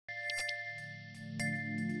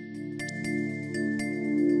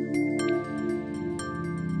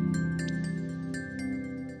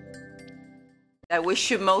I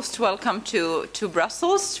wish you most welcome to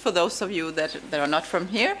Brussels, for those of you that are not from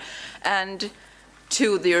here, and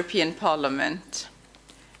to the European Parliament.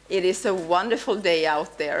 It is a wonderful day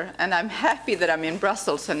out there, and I'm happy that I'm in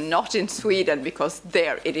Brussels and not in Sweden, because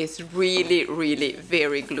there it is really, really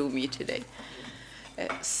very gloomy today.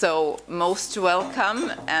 So most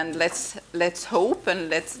welcome, and let's hope and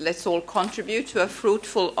let's all contribute to a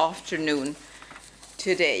fruitful afternoon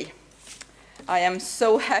today. I am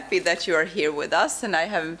so happy that you are here with us, and I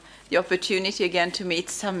have the opportunity again to meet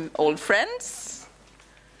some old friends,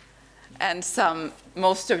 and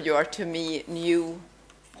most of you are to me new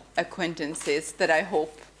acquaintances that I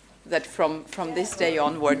hope that from this day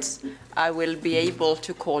onwards I will be able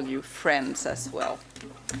to call you friends as well.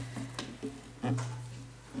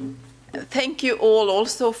 Thank you all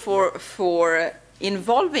also for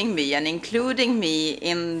involving me and including me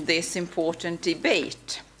in this important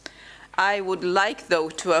debate. I would like, though,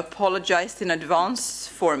 to apologize in advance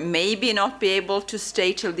for maybe not be able to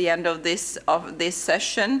stay till the end of this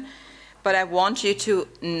session, but I want you to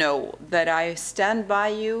know that I stand by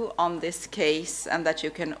you on this case and that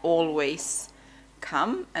you can always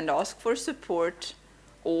come and ask for support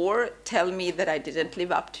or tell me that I didn't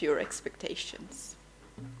live up to your expectations.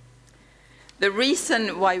 The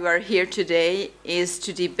reason why we are here today is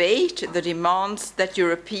to debate the demands that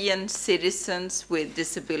European citizens with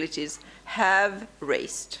disabilities have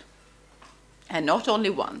raised, and not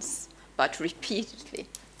only once, but repeatedly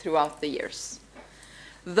throughout the years.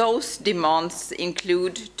 Those demands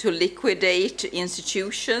include to liquidate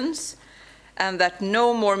institutions, and that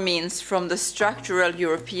no more means from the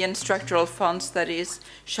European structural funds, that is,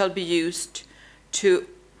 shall be used to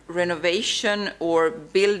renovation or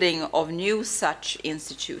building of new such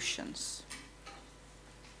institutions.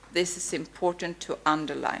 This is important to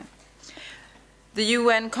underline. The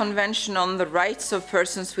UN Convention on the Rights of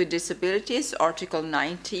Persons with Disabilities, Article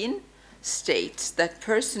 19, states that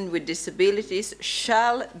persons with disabilities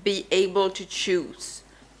shall be able to choose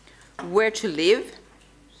where to live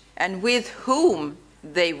and with whom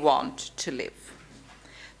they want to live.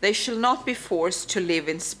 They shall not be forced to live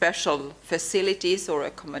in special facilities or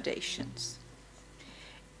accommodations.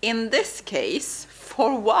 In this case,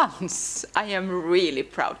 for once, I am really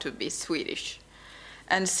proud to be Swedish.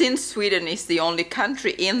 And since Sweden is the only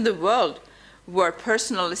country in the world where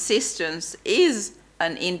personal assistance is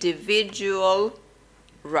an individual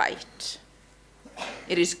right,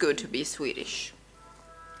 it is good to be Swedish.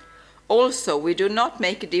 Also, we do not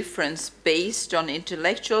make a difference based on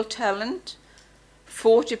intellectual talent.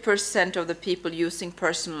 40% of the people using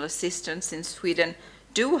personal assistance in Sweden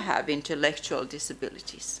do have intellectual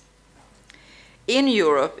disabilities. In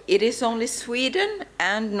Europe, it is only Sweden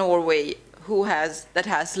and Norway that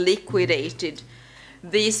has liquidated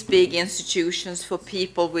these big institutions for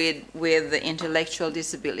people with intellectual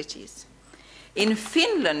disabilities. In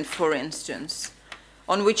Finland, for instance,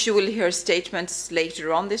 on which you will hear statements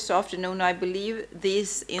later on this afternoon, I believe,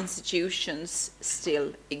 these institutions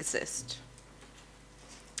still exist.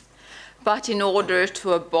 But in order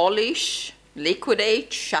to abolish,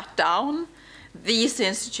 liquidate, shut down these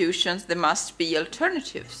institutions, there must be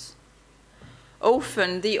alternatives.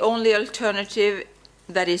 Often, the only alternative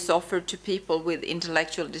that is offered to people with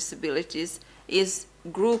intellectual disabilities is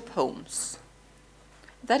group homes.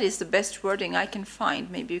 That is the best wording I can find.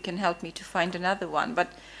 Maybe you can help me to find another one.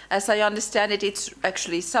 But as I understand it, it's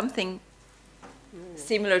actually something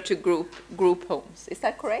similar to group homes. Is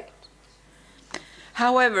that correct?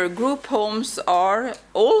 However, group homes are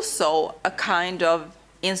also a kind of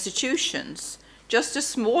institutions, just a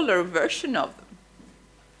smaller version of them.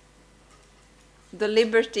 The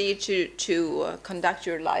liberty to conduct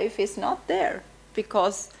your life is not there,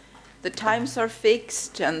 because the times are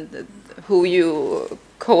fixed, and who you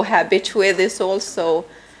cohabit with is also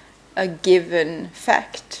a given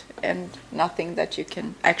fact, and nothing that you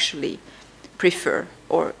can actually prefer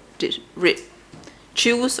or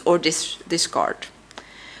choose or discard.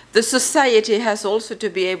 The society has also to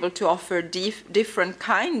be able to offer different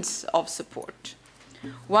kinds of support.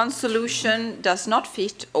 One solution does not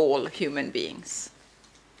fit all human beings.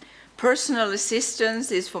 Personal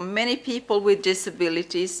assistance is for many people with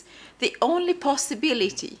disabilities the only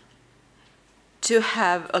possibility to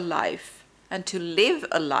have a life and to live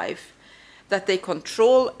a life that they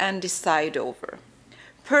control and decide over.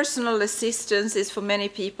 Personal assistance is for many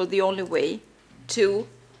people the only way to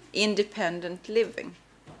independent living.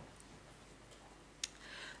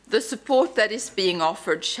 The support that is being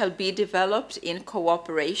offered shall be developed in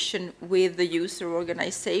cooperation with the user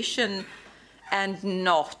organization and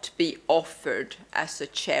not be offered as a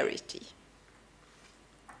charity.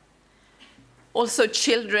 Also,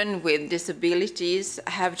 children with disabilities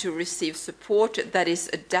have to receive support that is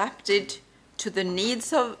adapted to the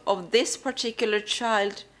needs of this particular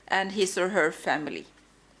child and his or her family.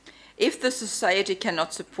 If the society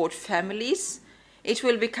cannot support families, it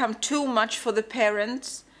will become too much for the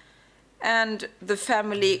parents and the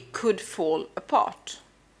family could fall apart.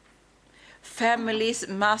 Families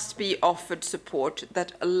must be offered support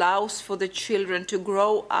that allows for the children to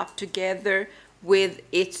grow up together with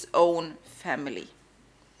its own family.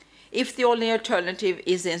 If the only alternative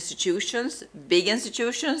is institutions, big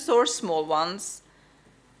institutions or small ones,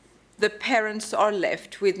 the parents are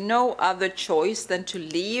left with no other choice than to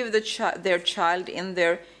leave their child in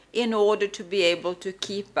there in order to be able to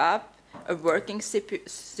keep up a working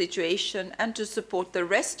situation and to support the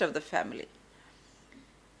rest of the family.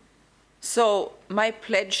 So my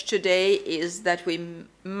pledge today is that we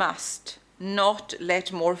must not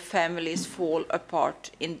let more families fall apart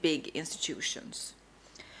in big institutions.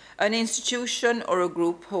 An institution or a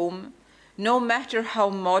group home, no matter how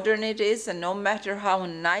modern it is and no matter how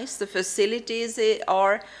nice the facilities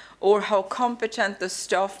are or how competent the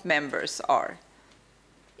staff members are,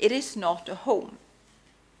 it is not a home.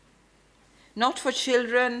 Not for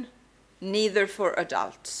children, neither for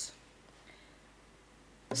adults.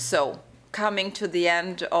 So, coming to the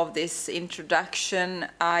end of this introduction,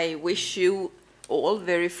 I wish you all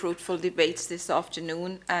very fruitful debates this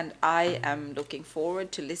afternoon, and I am looking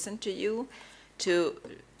forward to listen to you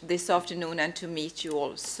this afternoon and to meet you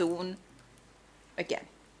all soon again.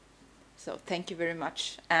 So thank you very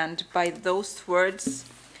much. And by those words,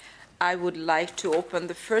 I would like to open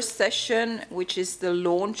the first session, which is the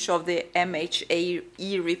launch of the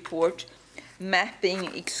MHA report,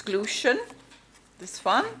 Mapping Exclusion, this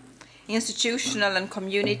one, Institutional and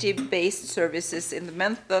Community-Based Services in the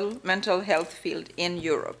mental health field in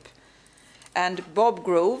Europe. And Bob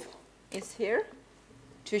Grove is here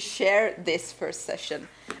to share this first session.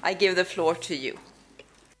 I give the floor to you.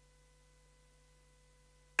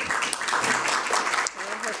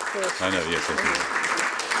 I know, yes.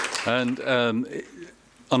 And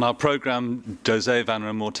on our programme, José Van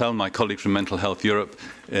Remortel, my colleague from Mental Health Europe,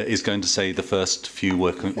 is going to say the first few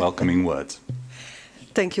welcoming words.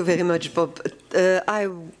 Thank you very much, Bob.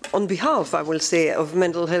 On behalf, I will say, of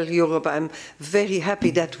Mental Health Europe, I'm very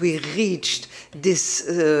happy that we reached this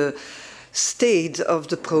stage of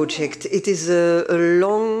the project. It is a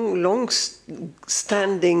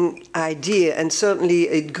long-standing idea, and certainly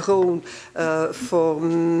it grown for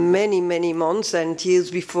many, many months and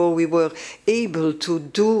years before we were able to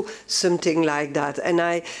do something like that. And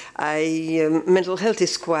Mental Health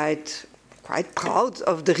is quite proud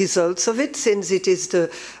of the results of it, since it is the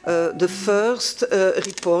first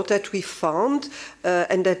report that we found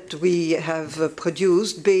and that we have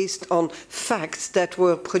produced based on facts that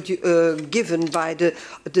were given by the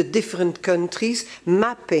different countries,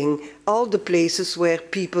 mapping all the places where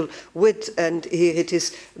people with, and here it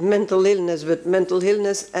is mental illness, but mental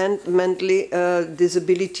illness and mentally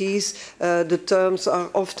disabilities, the terms are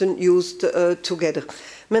often used together.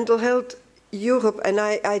 Mental Health Europe, and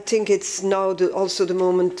I think it's now also the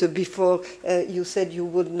moment before you said you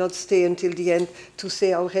would not stay until the end, to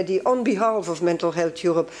say already on behalf of Mental Health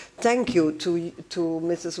Europe, thank you to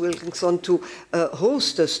Mrs. Wilkinson to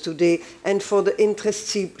host us today and for the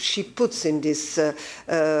interest she puts in this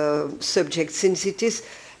subject, since it is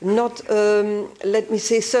not, let me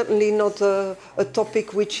say, certainly not a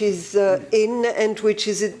topic which is in and which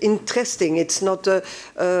is interesting. It's not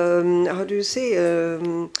how do you say,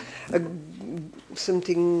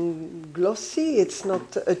 something glossy. It's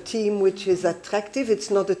not a team which is attractive.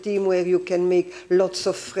 It's not a team where you can make lots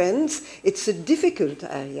of friends. It's a difficult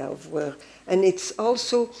area of work. And it's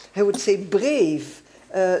also, I would say, brave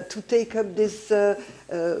to take up this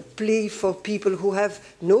plea for people who have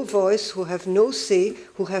no voice, who have no say,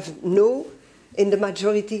 who have no, in the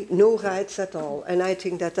majority, no rights at all. And I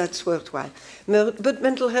think that that's worthwhile. But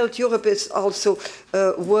Mental Health Europe has also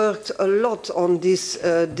worked a lot on this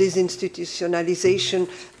deinstitutionalization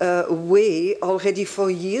way already for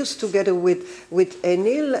years, together with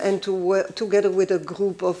ENIL and together with a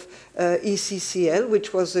group of ECCL,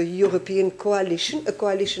 which was a European coalition, a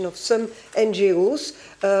coalition of some NGOs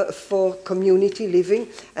for community living.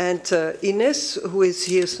 And Ines, who is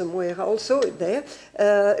here somewhere also there,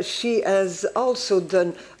 she has also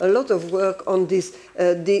done a lot of work on this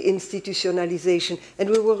deinstitutionalization. And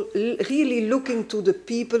we were really looking to the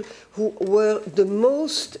people who were the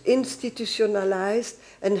most institutionalized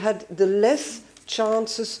and had the less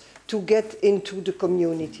chances to get into the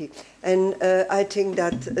community. And I think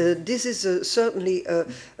that this is certainly a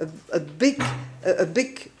big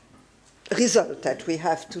result that we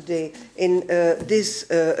have today in this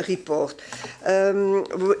report.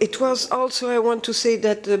 It was also, I want to say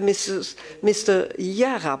that Mr.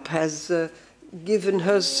 Yarab has given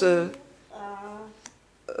us a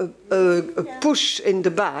push in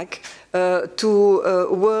the back to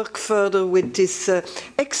work further with this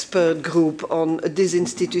expert group on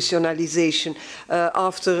disinstitutionalization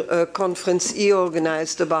after a conference he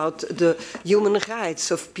organized about the human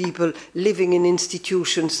rights of people living in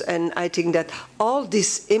institutions. And I think that all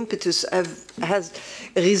this impetus has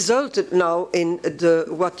resulted now in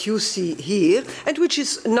what you see here, and which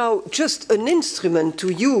is now just an instrument to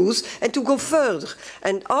use and to go further.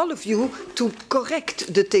 And all of you to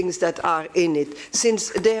correct the things that are in it, since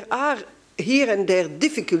there are here and there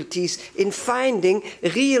difficulties in finding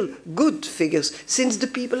real good figures, since the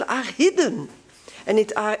people are hidden. And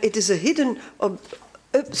it is a hidden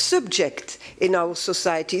subject in our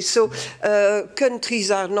society. So countries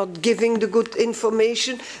are not giving the good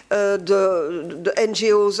information, the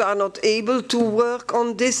NGOs are not able to work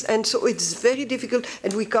on this, and so it's very difficult,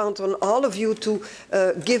 and we count on all of you to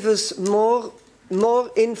give us more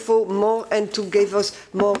info, and to give us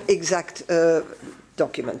more exact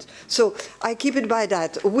documents. So I keep it by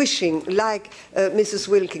that, wishing, like Mrs.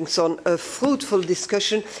 Wilkinson, a fruitful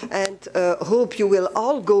discussion, and hope you will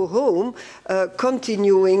all go home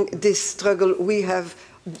continuing this struggle we have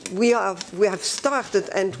started,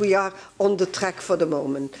 and we are on the track for the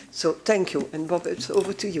moment. So thank you, and Bob, it's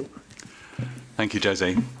over to you. Thank you,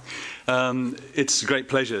 Jose. It's a great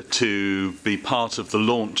pleasure to be part of the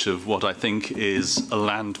launch of what I think is a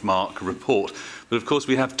landmark report. But of course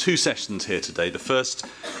we have two sessions here today. The first,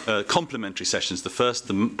 complementary sessions. The first,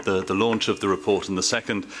 the launch of the report, and the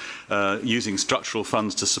second, using structural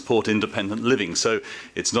funds to support independent living. So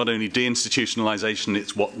it's not only deinstitutionalization,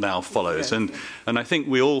 it's what now follows. And I think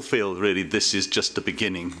we all feel really this is just the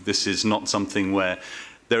beginning. This is not something where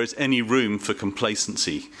there is any room for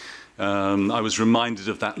complacency. I was reminded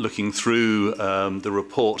of that looking through the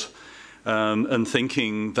report and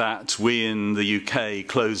thinking that we in the UK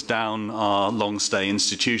closed down our long-stay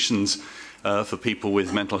institutions for people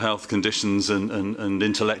with mental health conditions and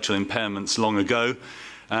intellectual impairments long ago,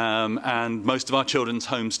 and most of our children's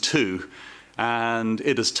homes too. And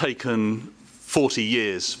it has taken 40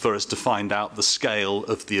 years for us to find out the scale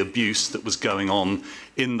of the abuse that was going on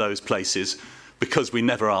in those places, because we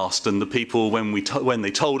never asked, and the people, when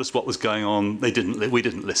they told us what was going on, we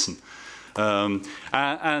didn't listen.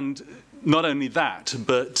 And not only that,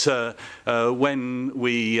 but when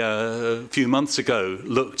we, a few months ago,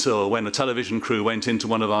 looked, or when a television crew went into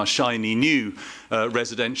one of our shiny new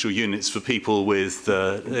residential units for people with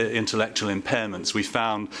intellectual impairments, we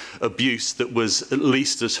found abuse that was at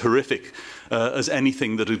least as horrific as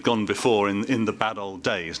anything that had gone before in the bad old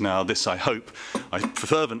days. Now, this, I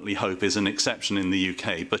fervently hope, is an exception in the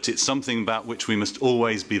UK, but it's something about which we must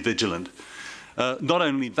always be vigilant. Not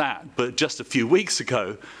only that, but just a few weeks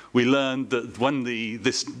ago, we learned that when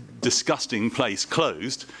this disgusting place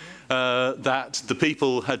closed, that the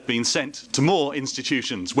people had been sent to more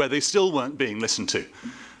institutions where they still weren't being listened to.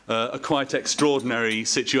 A quite extraordinary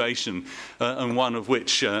situation, and one of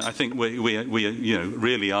which I think we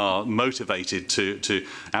really are motivated to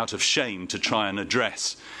out of shame to try and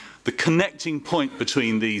address. The connecting point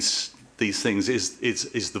between these things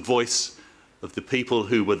is the voice of the people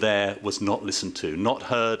who were there was not listened to, not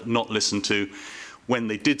heard, not listened to. When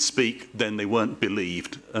they did speak, then they weren't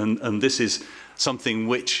believed, and this is something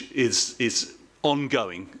which is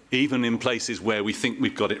ongoing, even in places where we think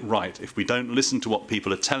we've got it right. If we don't listen to what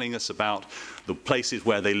people are telling us about the places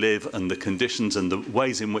where they live and the conditions and the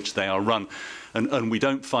ways in which they are run, and we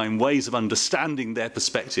don't find ways of understanding their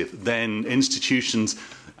perspective, then institutions,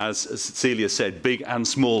 as Cecilia said, big and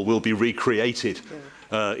small, will be recreated.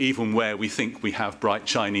 Even where we think we have bright,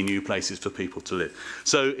 shiny new places for people to live.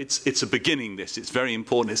 So it's a beginning, this. It's very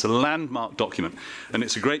important. It's a landmark document. And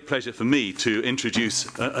it's a great pleasure for me to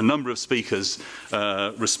introduce a number of speakers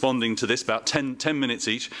responding to this, about 10 minutes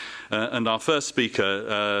each. And our first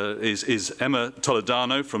speaker is Emma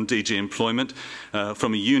Toledano from DG Employment,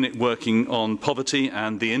 from a unit working on poverty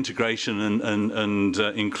and the integration and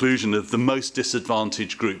inclusion of the most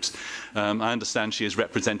disadvantaged groups. I understand she is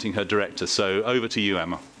representing her director. So over to you,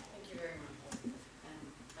 Emma. Thank you very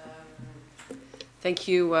much. Thank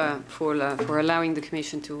you for allowing the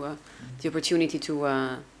Commission to the opportunity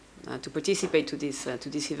to participate to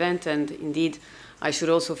this event. And indeed, I should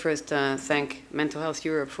also first thank Mental Health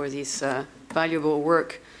Europe for this valuable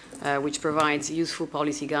work, which provides useful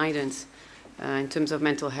policy guidance in terms of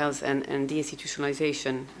mental health and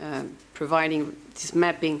deinstitutionalization, providing this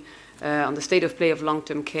mapping on the state of play of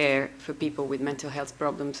long-term care for people with mental health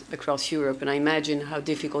problems across Europe. And I imagine how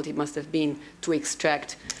difficult it must have been to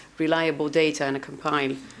extract reliable data and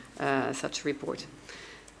compile such a report.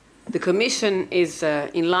 The Commission is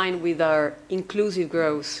in line with our inclusive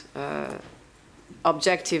growth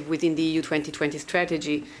objective within the EU 2020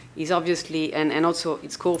 strategy, is obviously, and also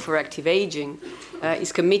its call for active aging,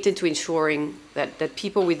 is committed to ensuring that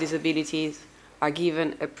people with disabilities are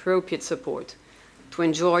given appropriate support to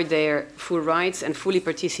enjoy their full rights and fully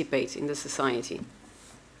participate in the society.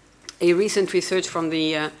 A recent research from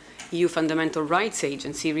the EU Fundamental Rights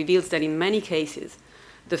Agency reveals that in many cases,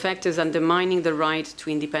 the factors undermining the right to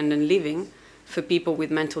independent living for people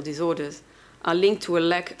with mental disorders are linked to a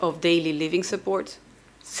lack of daily living support,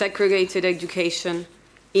 segregated education,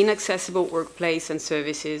 inaccessible workplace and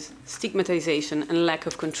services, stigmatization, and lack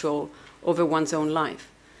of control over one's own life.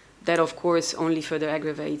 That, of course, only further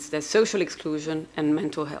aggravates their social exclusion and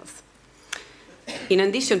mental health. In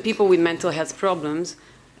addition, people with mental health problems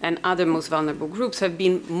and other most vulnerable groups have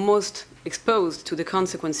been most exposed to the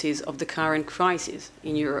consequences of the current crisis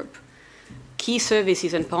in Europe. Key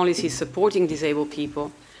services and policies supporting disabled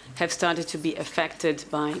people have started to be affected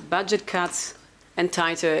by budget cuts and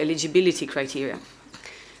tighter eligibility criteria.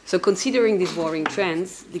 So considering these worrying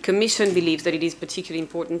trends, the Commission believes that it is particularly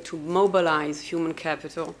important to mobilize human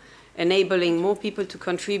capital, enabling more people to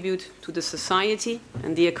contribute to the society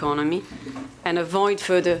and the economy, and avoid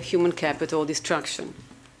further human capital destruction.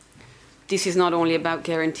 This is not only about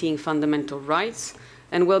guaranteeing fundamental rights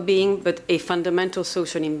and well-being, but a fundamental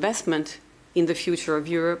social investment in the future of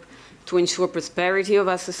Europe to ensure prosperity of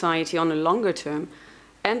our society on a longer term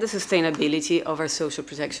and the sustainability of our social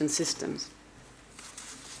protection systems.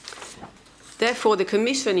 Therefore, the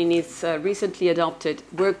Commission, in its recently adopted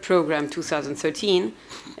Work Programme 2013,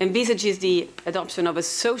 envisages the adoption of a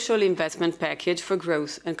social investment package for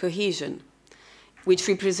growth and cohesion, which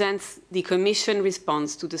represents the Commission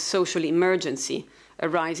response to the social emergency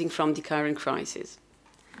arising from the current crisis.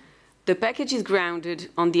 The package is grounded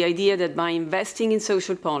on the idea that by investing in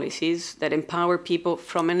social policies that empower people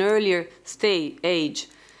from an earlier age,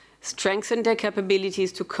 strengthen their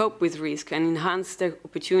capabilities to cope with risk, and enhance their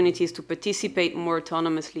opportunities to participate more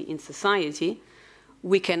autonomously in society,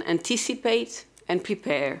 we can anticipate and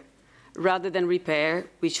prepare rather than repair,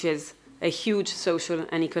 which is a huge social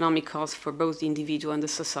and economic cost for both the individual and the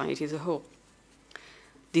society as a whole.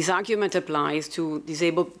 This argument applies to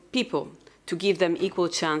disabled people, to give them equal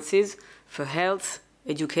chances for health,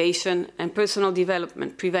 education, and personal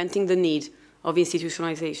development, preventing the need of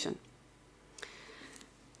institutionalization.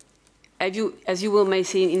 As you will may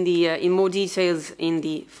see in more details in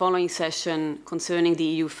the following session concerning the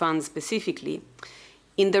EU funds specifically,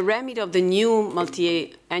 in the remit of the new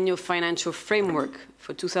multi-annual financial framework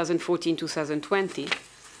for 2014-2020,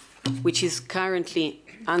 which is currently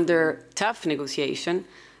under tough negotiation,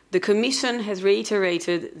 the Commission has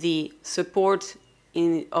reiterated the support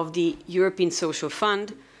of the European Social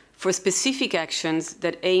Fund for specific actions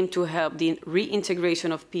that aim to help the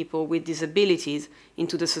reintegration of people with disabilities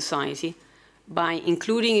into the society by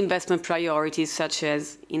including investment priorities such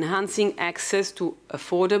as enhancing access to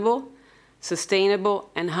affordable,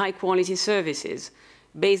 sustainable, and high-quality services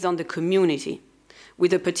based on the community,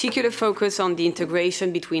 with a particular focus on the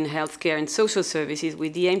integration between healthcare and social services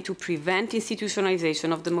with the aim to prevent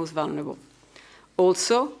institutionalization of the most vulnerable.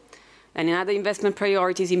 Also, and in other investment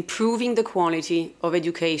priorities, improving the quality of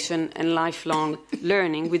education and lifelong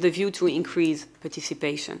learning with a view to increase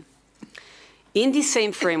participation. In this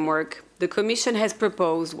same framework, the Commission has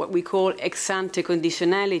proposed what we call ex-ante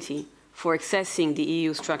conditionality for accessing the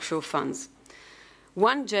EU structural funds.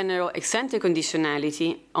 One general ex-ante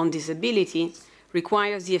conditionality on disability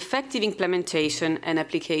requires the effective implementation and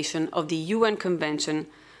application of the UN Convention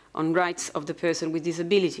on Rights of the Person with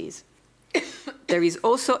Disabilities. There is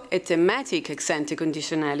also a thematic ex-ante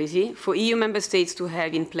conditionality for EU member states to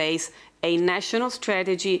have in place a national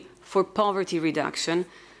strategy for poverty reduction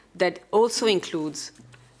that also includes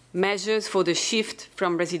measures for the shift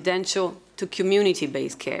from residential to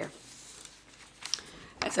community-based care.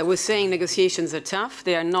 As I was saying, negotiations are tough.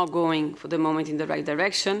 They are not going, for the moment, in the right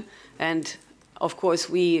direction. And, of course,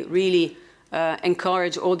 we really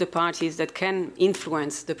encourage all the parties that can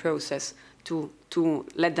influence the process to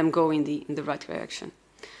let them go in the right direction.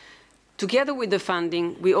 Together with the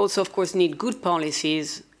funding, we also, of course, need good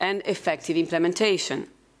policies and effective implementation.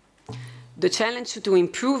 The challenge to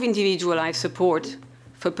improve individualized support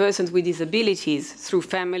for persons with disabilities through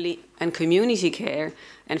family and community care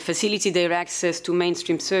and facilitate their access to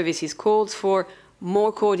mainstream services calls for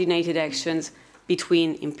more coordinated actions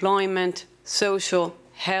between employment, social,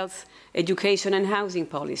 health, education and housing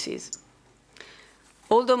policies.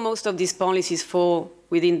 Although most of these policies fall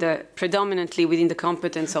predominantly within the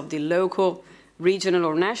competence of the local, regional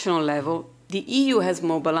or national level, the EU has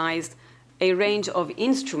mobilized a range of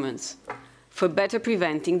instruments for better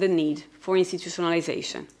preventing the need for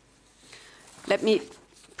institutionalization. Let me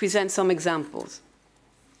present some examples.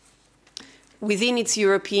 Within its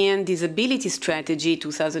European Disability Strategy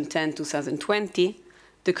 2010-2020,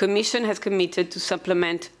 the Commission has committed to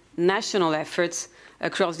supplement national efforts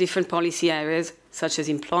across different policy areas such as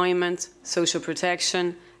employment, social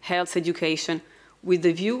protection, health education, with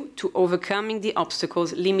the view to overcoming the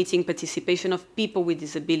obstacles limiting participation of people with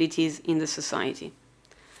disabilities in the society.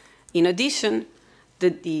 In addition,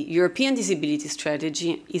 the European Disability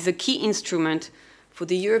Strategy is a key instrument for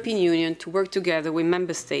the European Union to work together with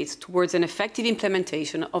member states towards an effective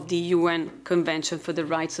implementation of the UN Convention for the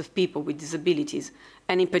Rights of People with Disabilities,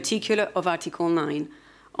 and in particular of Article 9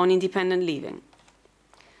 on independent living.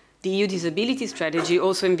 The EU Disability Strategy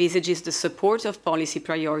also envisages the support of policy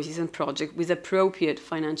priorities and projects with appropriate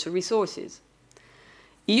financial resources.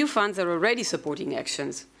 EU funds are already supporting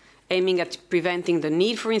actions aiming at preventing the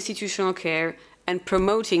need for institutional care and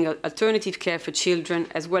promoting alternative care for children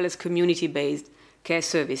as well as community-based care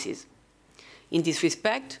services. In this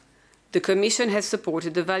respect, the Commission has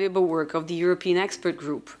supported the valuable work of the European Expert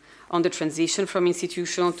Group on the transition from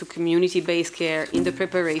institutional to community-based care in the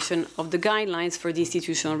preparation of the guidelines for the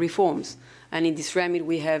institutional reforms. And in this remit,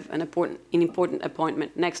 we have an important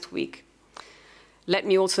appointment next week. Let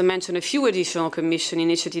me also mention a few additional Commission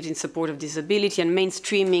initiatives in support of disability and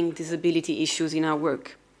mainstreaming disability issues in our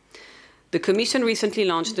work. The Commission recently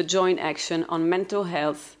launched a joint action on mental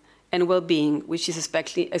health and well-being, which is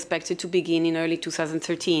expected to begin in early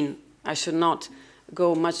 2013. I should not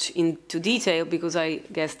go much into detail because I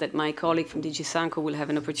guess that my colleague from DG Sanco will have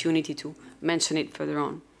an opportunity to mention it further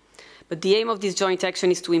on. But the aim of this joint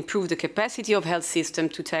action is to improve the capacity of health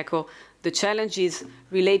systems to tackle the challenges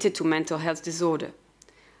related to mental health disorder.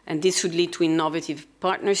 And this should lead to innovative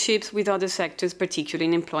partnerships with other sectors, particularly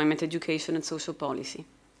in employment, education and social policy.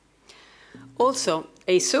 Also,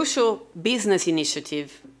 a social business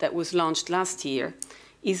initiative that was launched last year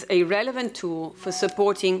is a relevant tool for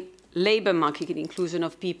supporting labour market inclusion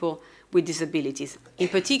of people with disabilities, in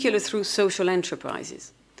particular through social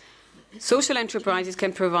enterprises. Social enterprises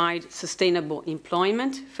can provide sustainable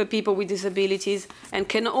employment for people with disabilities and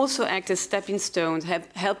can also act as stepping stones,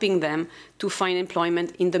 helping them to find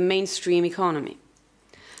employment in the mainstream economy.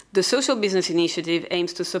 The Social Business Initiative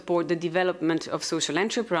aims to support the development of social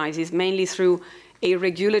enterprises, mainly through a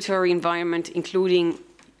regulatory environment, including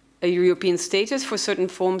a European status for certain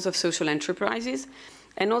forms of social enterprises,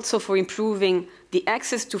 and also for improving the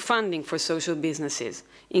access to funding for social businesses,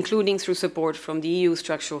 including through support from the EU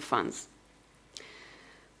structural funds.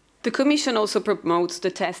 The Commission also promotes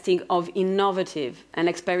the testing of innovative and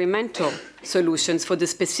experimental solutions for the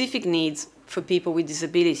specific needs for people with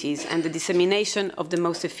disabilities and the dissemination of the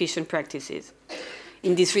most efficient practices.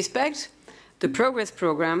 In this respect, the Progress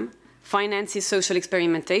Programme finances social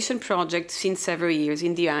experimentation projects since several years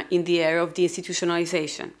in the area of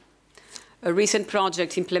deinstitutionalization. A recent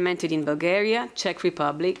project implemented in Bulgaria, Czech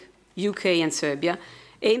Republic, UK and Serbia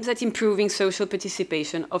aims at improving social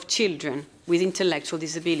participation of children with intellectual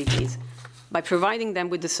disabilities by providing them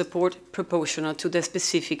with the support proportional to their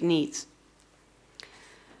specific needs.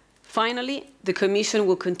 We the Commission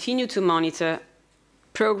will continue to monitor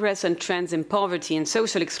progress and trends in poverty and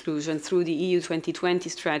social exclusion through the EU 2020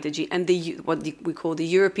 strategy and what we call the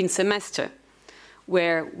European semester,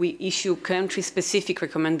 where we issue country-specific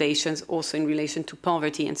recommendations also in relation to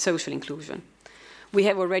poverty and social inclusion. We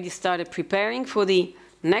have already started preparing for the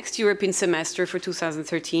next European semester for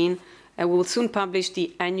 2013, and we will soon publish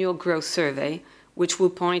the annual growth survey, which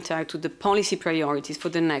will point out to the policy priorities for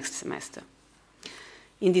the next semester.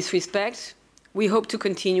 In this respect, we hope to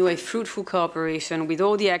continue a fruitful cooperation with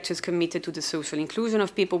all the actors committed to the social inclusion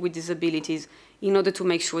of people with disabilities in order to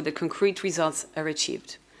make sure that concrete results are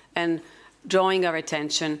achieved, and drawing our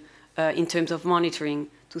attention in terms of monitoring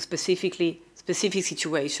to specific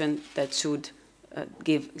situations that should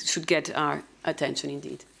get our attention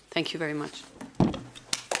indeed. Thank you very much.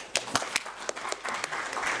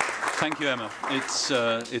 Thank you, Emma.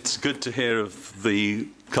 It's good to hear of the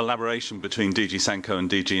collaboration between DG Sanco and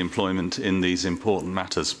DG Employment in these important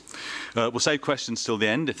matters. We'll save questions till the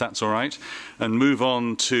end, if that's all right, and move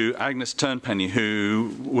on to Agnes Turnpenny,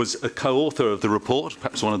 who was a co-author of the report,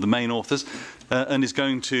 perhaps one of the main authors, and is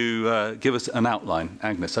going to give us an outline.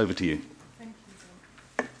 Agnes, over to you.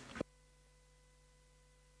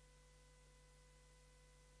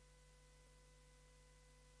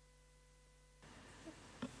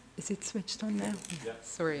 Is it switched on now? Yeah.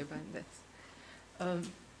 Sorry about this.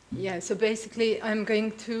 Yeah, so basically I'm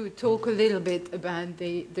going to talk a little bit about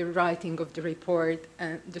the writing of the report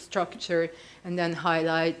and the structure, and then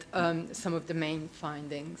highlight some of the main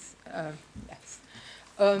findings. Yes.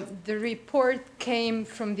 The report came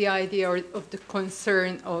from the idea of the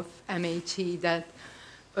concern of MHE that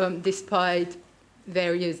despite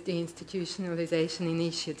various deinstitutionalization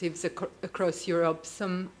initiatives across Europe,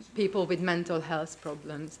 some people with mental health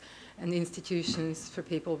problems and institutions for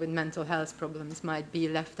people with mental health problems might be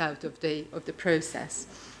left out of the process.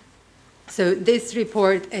 So this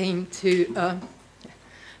report aimed to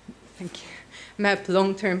map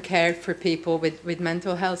long-term care for people with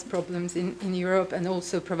mental health problems in Europe, and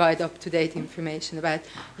also provide up-to-date information about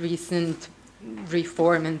recent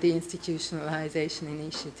reform and deinstitutionalization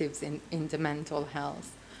initiatives in the mental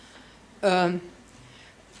health.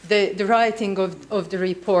 The writing of the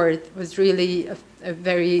report was really a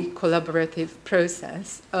very collaborative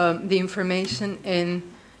process. The information in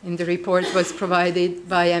the report was provided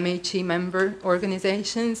by MHE member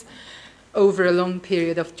organizations over a long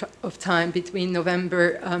period of time between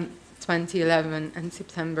November 2011 and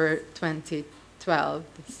September 2012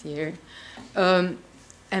 this year.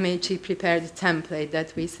 MHE prepared a template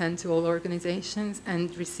that we sent to all organizations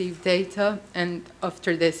and received data, and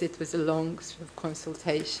after this it was a long sort of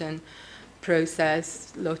consultation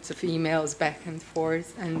process, lots of emails back and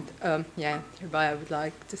forth, and yeah, hereby I would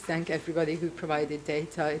like to thank everybody who provided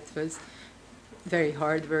data. It was very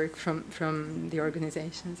hard work from the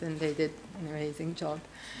organizations, and they did an amazing job.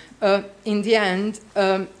 In the end,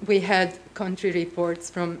 we had country reports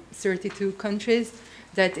from 32 countries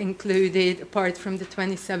that included, apart from the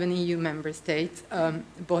 27 EU member states,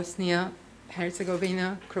 Bosnia,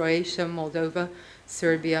 Herzegovina, Croatia, Moldova,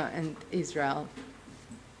 Serbia, and Israel.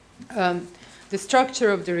 The structure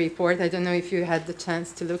of the report, I don't know if you had the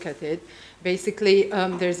chance to look at it. Basically,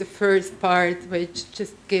 there's a first part which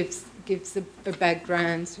just gives a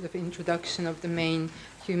background, sort of introduction of the main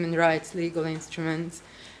human rights legal instruments,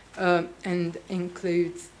 and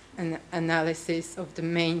includes an analysis of the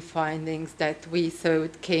main findings that we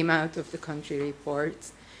thought came out of the country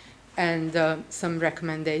reports, and some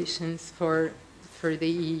recommendations for the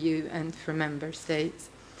EU and for member states.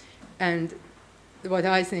 And what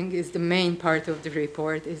I think is the main part of the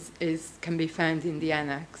report can be found in the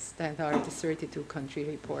annex, that are the 32 country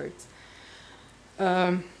reports.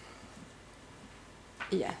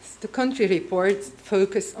 Yes, the country reports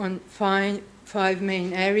focus on five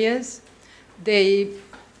main areas. They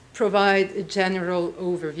provide a general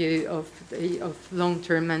overview of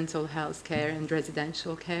long-term mental health care and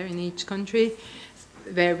residential care in each country,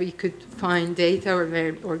 where we could find data, or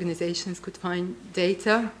where organizations could find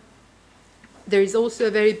data. There is also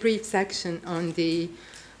a very brief section on the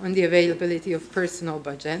availability of personal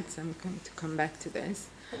budgets. I'm going to come back to this.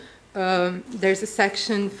 There's a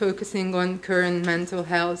section focusing on current mental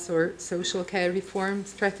health or social care reform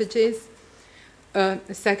strategies,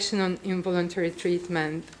 a section on involuntary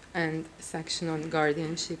treatment, and a section on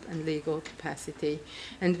guardianship and legal capacity.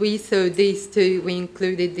 And we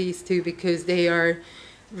included these two because they are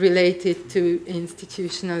related to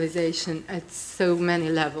institutionalization at so many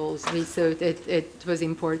levels. We thought it was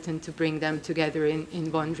important to bring them together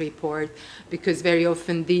in one report, because very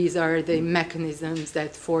often these are the mechanisms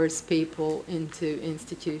that force people into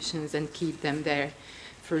institutions and keep them there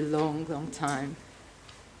for a long, long time.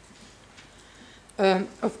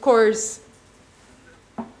 Of course,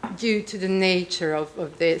 due to the nature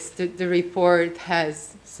of this, the report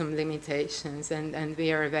has some limitations, and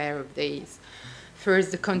we are aware of these.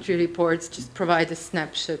 First, the country reports just provide a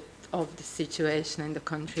snapshot of the situation in the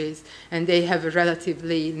countries, and they have a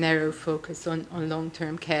relatively narrow focus on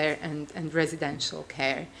long-term care and residential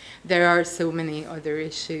care. There are so many other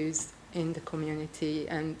issues in the community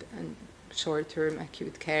and short-term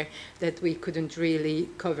acute care that we couldn't really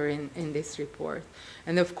cover in this report.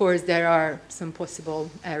 And of course, there are some possible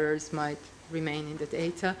errors might remain in the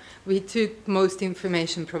data. We took most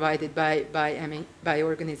information provided by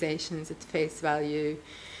organizations at face value.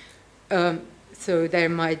 So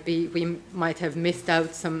we might have missed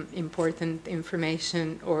out some important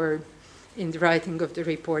information, or in the writing of the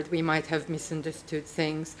report, we might have misunderstood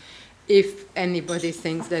things. If anybody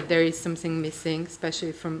thinks that there is something missing,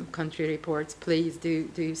 especially from country reports, please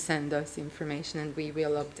do send us information, and we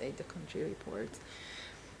will update the country reports.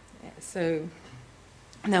 Yeah, so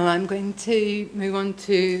now I'm going to move on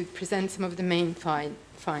to present some of the main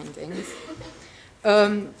findings.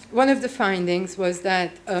 One of the findings was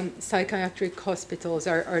that psychiatric hospitals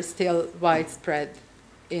are still widespread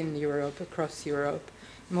in Europe, across Europe.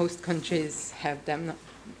 Most countries have them,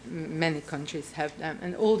 many countries have them.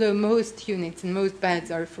 And although most units and most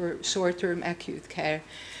beds are for short-term acute care,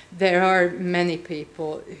 there are many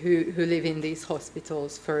people who live in these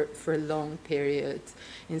hospitals for long periods.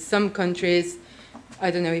 In some countries,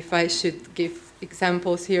 I don't know if I should give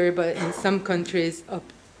examples here, but in some countries, up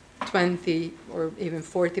 20 or even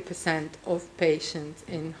 40% of patients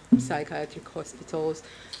in psychiatric hospitals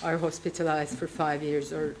are hospitalized for 5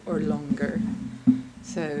 years or longer.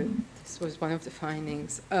 So this was one of the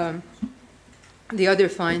findings. The other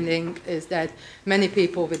finding is that many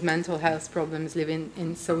people with mental health problems live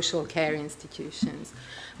in social care institutions.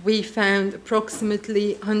 We found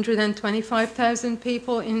approximately 125,000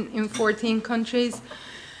 people in 14 countries,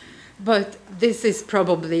 but this is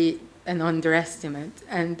probably an underestimate,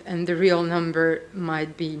 and the real number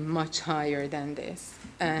might be much higher than this.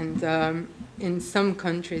 And in some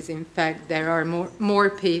countries, in fact, there are more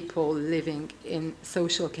people living in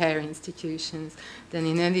social care institutions than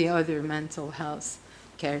in any other mental health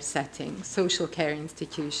care setting. Social care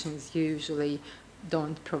institutions usually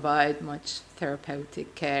don't provide much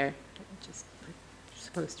therapeutic care, they're just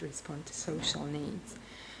supposed to respond to social needs.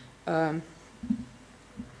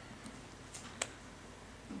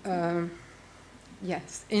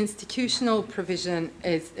 Yes, institutional provision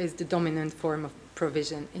is the dominant form of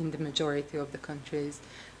provision in the majority of the countries.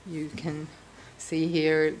 You can see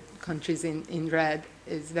here countries in red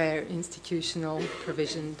is where institutional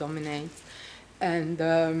provision dominates. And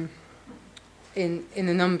in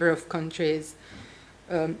a number of countries,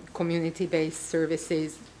 community-based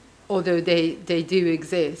services, although they do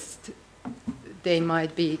exist, they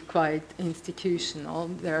might be quite institutional.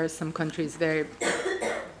 There are some countries where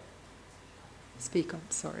speak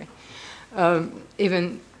up, sorry.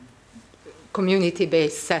 Even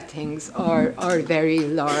community-based settings are very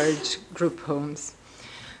large group homes.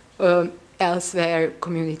 Elsewhere,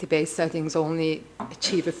 community-based settings only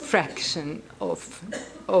achieve a fraction of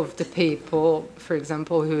the people, for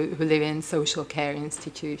example, who live in social care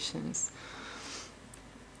institutions.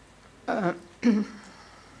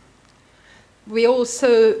 We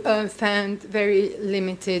also found very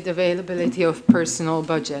limited availability of personal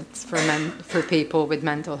budgets for people with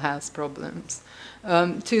mental health problems.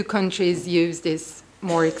 2 countries use this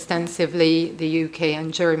more extensively, the UK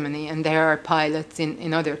and Germany, and there are pilots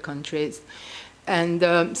in other countries. And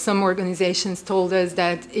some organizations told us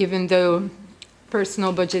that even though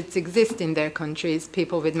personal budgets exist in their countries,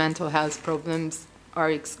 people with mental health problems are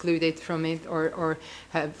excluded from it or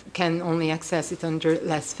can only access it under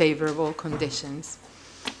less favorable conditions.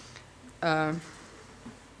 And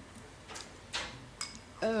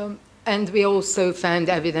we also found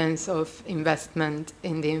evidence of investment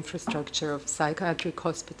in the infrastructure of psychiatric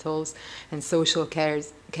hospitals and social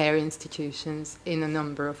care institutions in a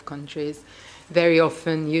number of countries, very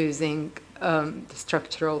often using the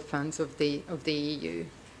structural funds of the EU.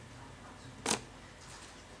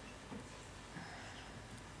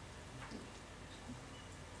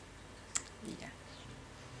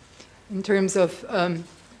 In terms of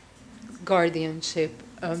guardianship,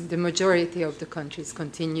 the majority of the countries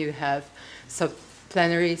continue to have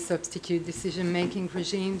plenary substitute decision-making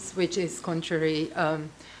regimes, which is contrary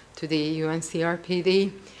to the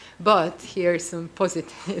UNCRPD. But here's some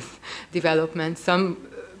positive developments.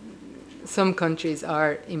 Some countries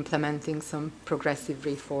are implementing some progressive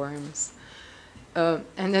reforms.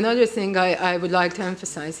 And another thing I would like to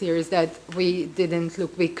emphasize here is that we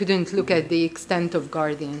couldn't look at the extent of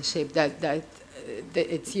guardianship that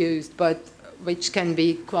it's used, but which can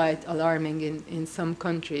be quite alarming in some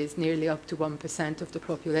countries. Nearly up to 1% of the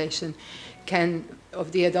population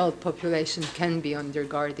of the adult population can be under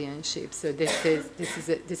guardianship. So this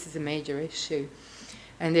is a major issue,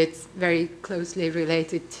 and it's very closely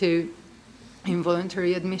related to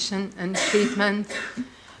involuntary admission and treatment.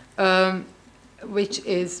 Which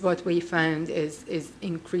is what we found is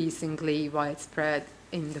increasingly widespread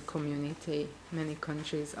in the community. Many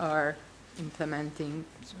countries are implementing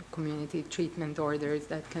community treatment orders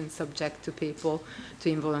that can subject to people to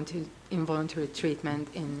involuntary treatment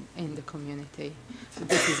in the community. So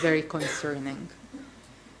this is very concerning.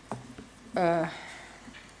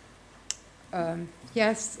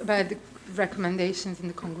 Yes, about the recommendations and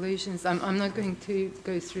the conclusions. I'm not going to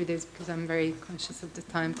go through this because I'm very conscious of the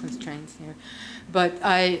time constraints here. But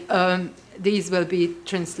these will be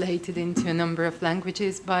translated into a number of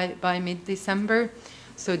languages by mid-December.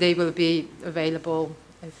 So they will be available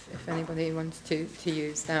if anybody wants to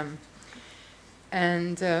use them.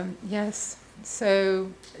 And yes,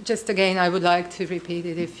 so just again, I would like to repeat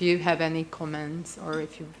it. If you have any comments or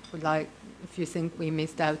if you think we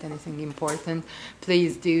missed out anything important,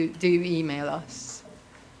 please do email us.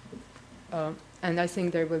 And I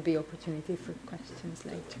think there will be opportunity for questions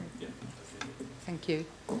later. Yeah. Thank you.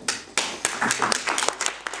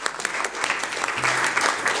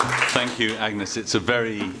 Thank you, Agnes. It's a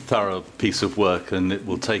very thorough piece of work, and it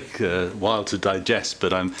will take a while to digest,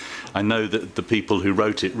 but I know that the people who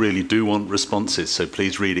wrote it really do want responses, so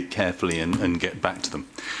please read it carefully and get back to them.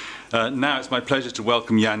 Now it's my pleasure to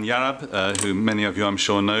welcome Jan Jarab, who many of you I'm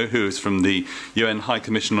sure know, who is from the UN High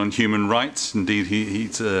Commission on Human Rights. Indeed,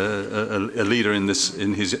 he's a leader in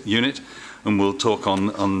his unit, and will talk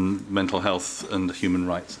on mental health and human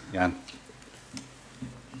rights. Jan.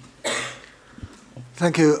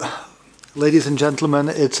 Thank you, ladies and gentlemen.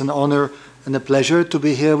 It's an honor and a pleasure to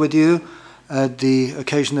be here with you at the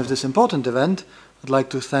occasion of this important event. I'd like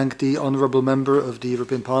to thank the honorable member of the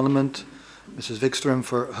European Parliament, Mrs. Wikström,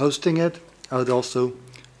 for hosting it. I would also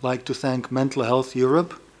like to thank Mental Health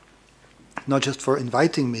Europe, not just for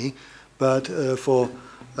inviting me, but for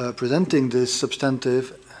presenting this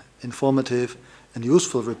substantive, informative, and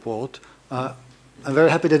useful report. I'm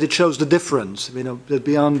very happy that it shows the difference, that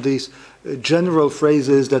beyond these general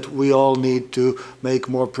phrases that we all need to make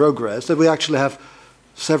more progress, that we actually have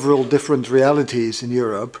several different realities in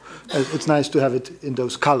Europe. It's nice to have it in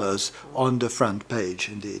those colors on the front page,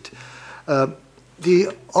 indeed.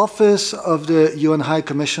 The Office of the UN High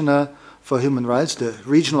Commissioner for Human Rights, the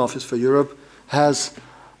Regional Office for Europe, has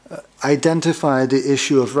identified the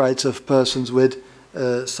issue of rights of persons with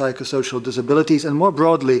psychosocial disabilities, and more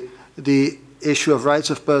broadly, the issue of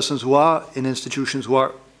rights of persons who are in institutions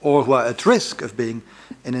or who are at risk of being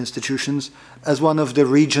in institutions as one of the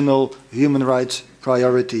regional human rights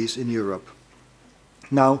priorities in Europe.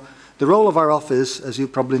 Now, the role of our office, as you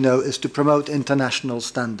probably know, is to promote international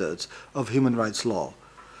standards of human rights law.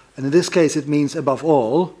 And in this case, it means, above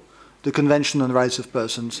all, the Convention on the Rights of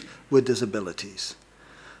Persons with Disabilities.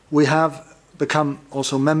 We have become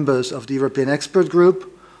also members of the European Expert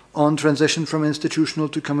Group on transition from institutional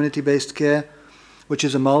to community-based care, which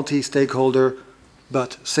is a multi-stakeholder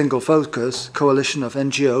but single-focus coalition of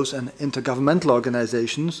NGOs and intergovernmental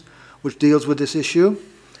organizations which deals with this issue.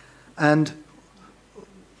 And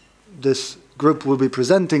this group will be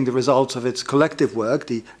presenting the results of its collective work,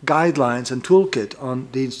 the guidelines and toolkit on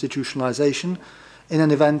deinstitutionalization, in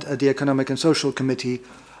an event at the Economic and Social Committee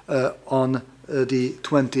on the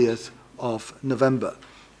 20th of November.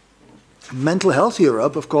 Mental Health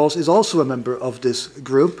Europe, of course, is also a member of this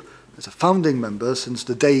group, as a founding member since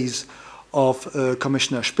the days of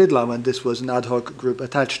Commissioner Spidla, when this was an ad hoc group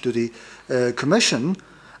attached to the Commission.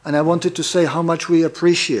 And I wanted to say how much we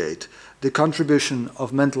appreciate the contribution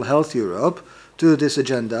of Mental Health Europe to this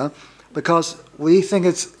agenda, because we think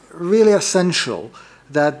it's really essential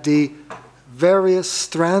that the various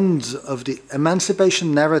strands of the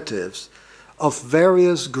emancipation narratives of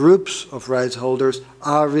various groups of rights holders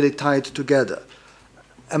are really tied together,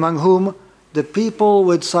 among whom the people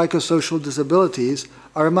with psychosocial disabilities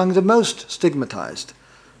are among the most stigmatized,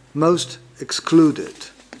 most excluded.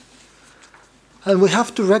 And we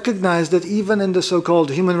have to recognize that even in the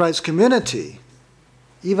so-called human rights community,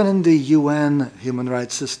 even in the UN human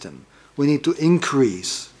rights system, we need to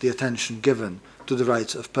increase the attention given to the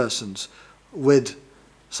rights of persons with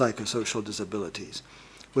psychosocial disabilities.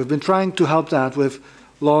 We've been trying to help that. We've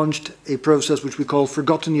launched a process which we call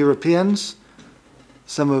Forgotten Europeans.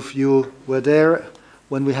 Some of you were there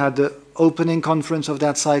when we had the opening conference of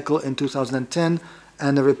that cycle in 2010,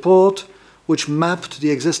 and a report which mapped the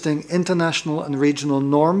existing international and regional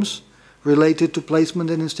norms related to placement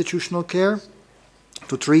in institutional care,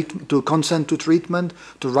 to consent to treatment,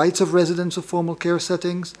 to rights of residents of formal care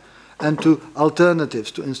settings, and to alternatives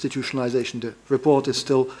to institutionalization. The report is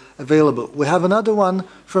still available. We have another one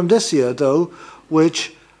from this year, though,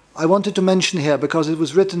 which I wanted to mention here because it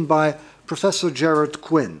was written by Professor Gerard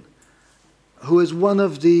Quinn, who is one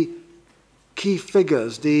of the key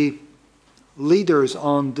figures, the leaders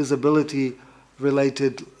on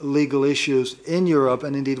disability-related legal issues in Europe,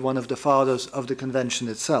 and indeed one of the fathers of the convention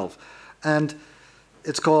itself. And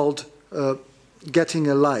it's called Getting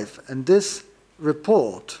a Life. And this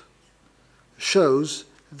report shows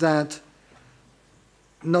that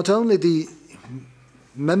not only the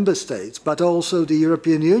member states, but also the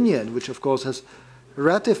European Union, which of course has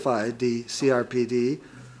ratified the CRPD,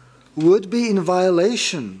 would be in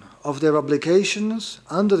violation of their obligations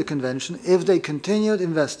under the Convention if they continued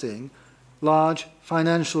investing large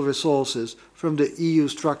financial resources from the EU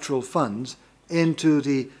structural funds into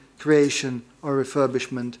the creation or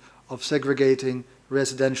refurbishment of segregating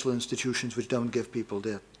residential institutions which don't give people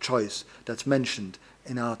their choice that's mentioned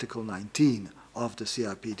in Article 19 of the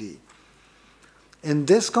CRPD. In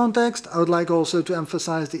this context, I would like also to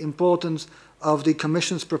emphasize the importance of the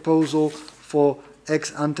Commission's proposal for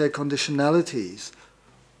ex-ante conditionalities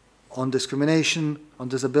on discrimination, on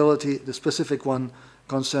disability, the specific one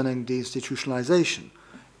concerning deinstitutionalization,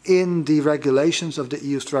 in the regulations of the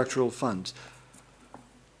EU structural funds.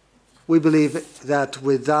 We believe that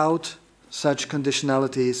without such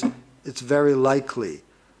conditionalities, it's very likely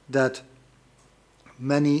that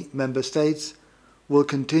many member states will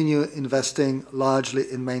continue investing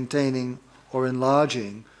largely in maintaining or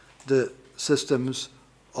enlarging the systems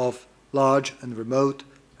of large and remote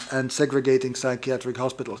and segregating psychiatric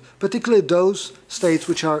hospitals. Particularly those states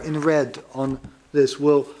which are in red on this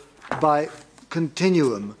will, by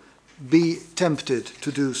continuum, be tempted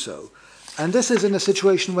to do so. And this is in a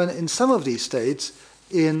situation when in some of these states,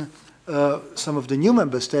 in some of the new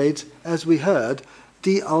member states, as we heard,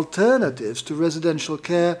 the alternatives to residential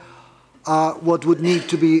care are what would need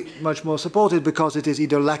to be much more supported because it is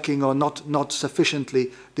either lacking or not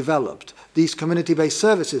sufficiently developed. These community-based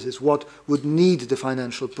services is what would need the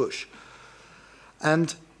financial push.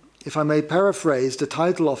 And if I may paraphrase the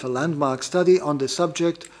title of a landmark study on this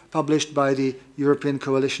subject published by the European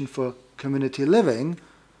Coalition for Community Living,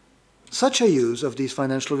 such a use of these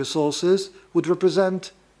financial resources would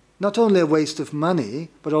represent not only a waste of money,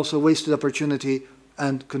 but also wasted opportunity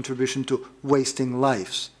and contribution to wasting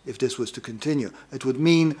lives, if this was to continue. It would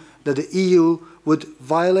mean that the EU would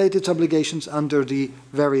violate its obligations under the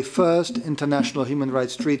very first international human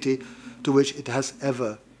rights treaty to which it has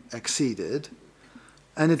ever acceded,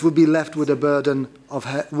 and it would be left with a burden of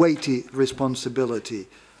weighty responsibility.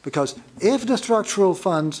 Because if the structural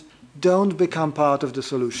funds don't become part of the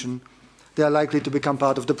solution, they are likely to become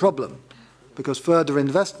part of the problem, because further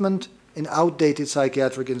investment in outdated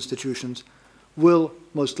psychiatric institutions will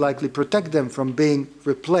most likely protect them from being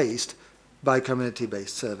replaced by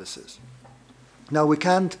community-based services. Now, we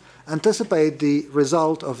can't anticipate the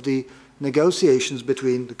result of the negotiations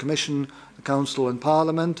between the Commission, the Council and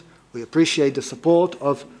Parliament. We appreciate the support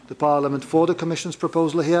of the Parliament for the Commission's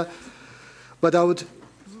proposal here, but I would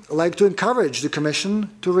like to encourage the Commission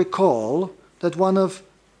to recall that one of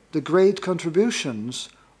the great contributions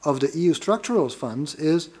of the EU structural funds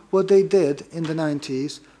is what they did in the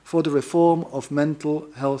 90s for the reform of mental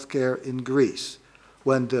health care in Greece,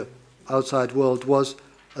 when the outside world was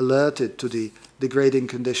alerted to the degrading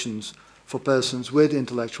conditions for persons with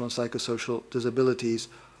intellectual and psychosocial disabilities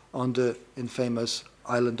on the infamous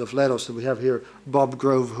island of Leros. And we have here Bob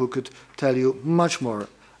Grove, who could tell you much more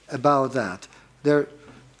about that. There are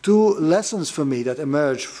two lessons for me that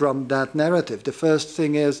emerge from that narrative. The first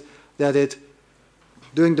thing is that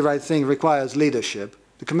doing the right thing requires leadership.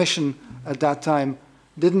 The Commission at that time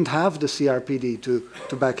didn't have the CRPD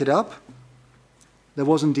to back it up. There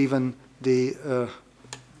wasn't even the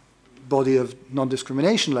body of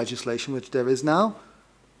non-discrimination legislation, which there is now,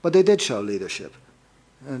 but they did show leadership.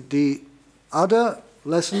 The other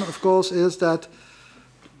lesson, of course, is that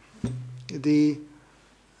the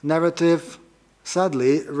narrative,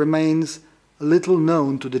 sadly, remains little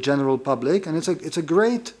known to the general public, and it's a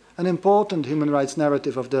great and important human rights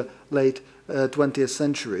narrative of the late 20th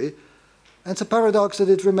century. And it's a paradox that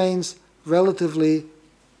it remains relatively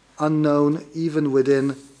unknown even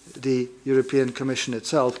within the European Commission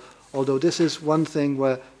itself, although this is one thing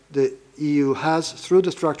where the EU has, through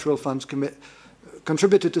the structural funds,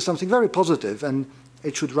 contributed to something very positive, and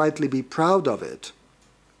it should rightly be proud of it.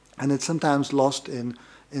 And it's sometimes lost in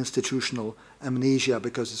institutional amnesia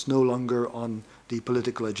because it's no longer on the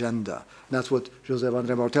political agenda. And that's what José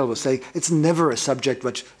André Martel was saying. It's never a subject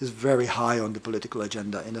which is very high on the political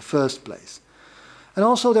agenda in the first place. And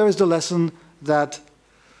also there is the lesson that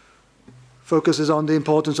focuses on the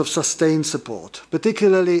importance of sustained support,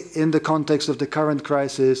 particularly in the context of the current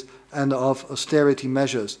crisis and of austerity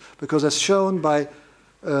measures, because as shown by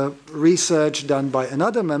research done by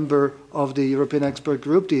another member of the European Expert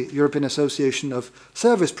Group, the European Association of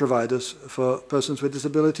Service Providers for Persons with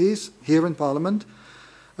Disabilities, here in Parliament,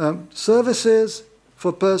 services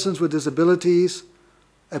for persons with disabilities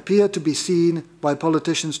appear to be seen by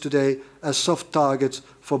politicians today as soft targets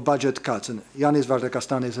for budget cuts. And Yanis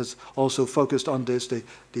Varoufakis has also focused on this,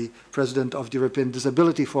 the president of the European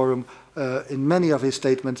Disability Forum, in many of his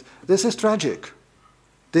statements. This is tragic.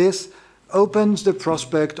 This opens the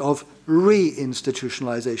prospect of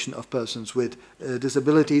re-institutionalization of persons with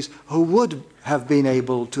disabilities who would have been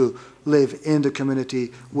able to live in the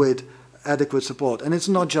community with adequate support. And it's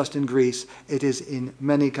not just in Greece, it is in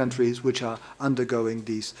many countries which are undergoing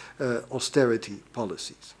these austerity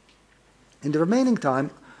policies. In the remaining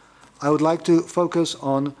time, I would like to focus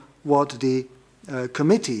on what the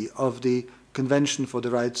committee of the Convention for the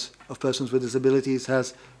Rights of Persons with Disabilities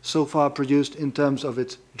has so far produced in terms of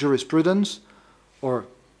its jurisprudence, or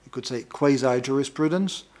you could say,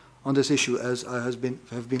 quasi-jurisprudence on this issue, as I have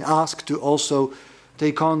been asked to also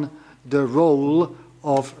take on the role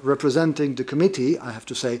of representing the committee. I have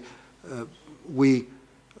to say, we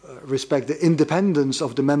respect the independence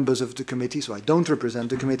of the members of the committee, so I don't represent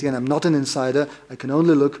the committee and I'm not an insider. I can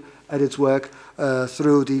only look at its work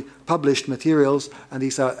through the published materials, and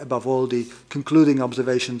these are above all the concluding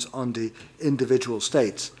observations on the individual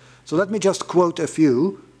states. So let me just quote a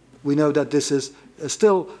few. We know that this is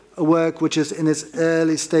still a work which is in its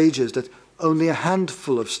early stages, that only a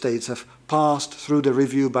handful of states have passed through the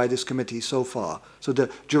review by this committee so far. So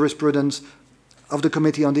the jurisprudence of the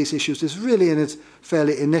committee on these issues is really in its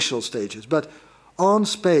fairly initial stages. But on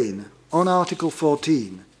Spain, on Article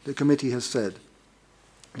 14, the committee has said,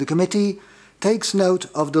 the committee takes note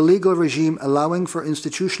of the legal regime allowing for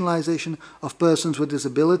institutionalization of persons with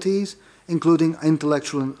disabilities, including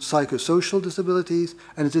intellectual and psychosocial disabilities,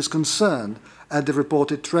 and it is concerned at the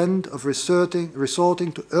reported trend of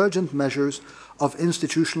resorting to urgent measures of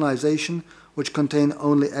institutionalization which contain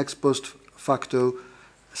only ex post facto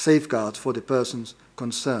safeguards for the persons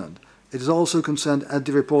concerned. It is also concerned at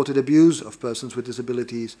the reported abuse of persons with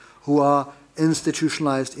disabilities who are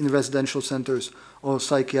institutionalized in residential centers or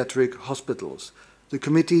psychiatric hospitals. The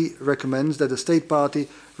committee recommends that the state party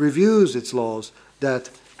reviews its laws that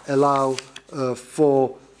allow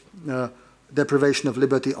for deprivation of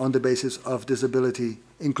liberty on the basis of disability,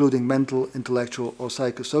 including mental, intellectual, or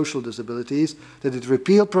psychosocial disabilities, that it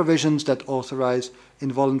repeal provisions that authorize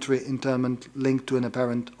involuntary internment linked to an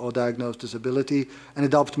apparent or diagnosed disability, and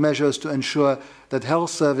adopt measures to ensure that health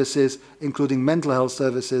services, including mental health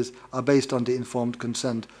services, are based on the informed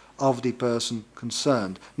consent of the person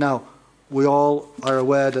concerned. Now, we all are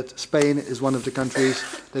aware that Spain is one of the countries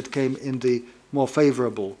that came in the more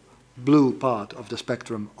favorable blue part of the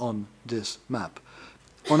spectrum on this map.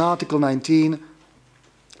 On Article 19,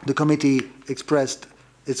 the committee expressed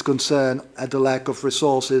its concern at the lack of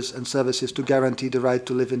resources and services to guarantee the right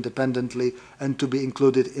to live independently and to be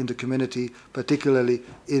included in the community, particularly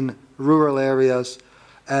in rural areas,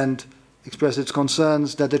 and expressed its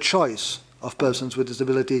concerns that the choice of persons with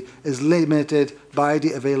disability is limited by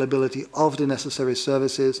the availability of the necessary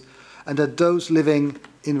services, and that those living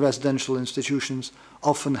in residential institutions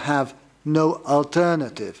often have no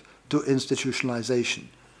alternative to institutionalization.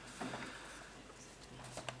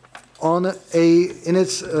 In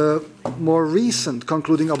its more recent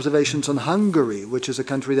concluding observations on Hungary, which is a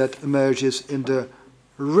country that emerges in the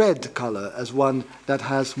red color as one that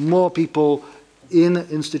has more people in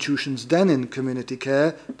institutions than in community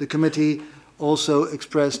care, the committee also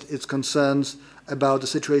expressed its concerns about the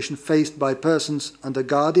situation faced by persons under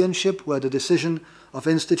guardianship, where the decision of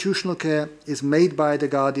institutional care is made by the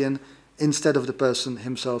guardian instead of the person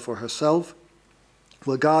himself or herself,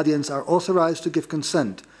 where guardians are authorized to give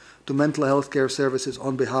consent to mental health care services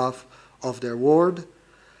on behalf of their ward,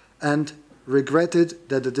 and regretted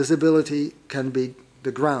that the disability can be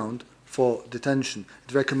the ground for detention.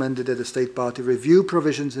 It recommended that the state party review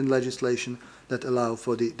provisions in legislation that allow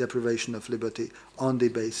for the deprivation of liberty on the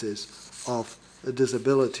basis of a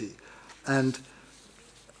disability. And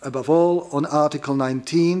above all, on Article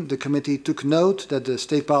 19, the committee took note that the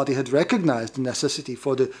state party had recognized the necessity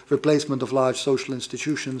for the replacement of large social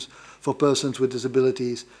institutions for persons with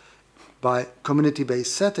disabilities by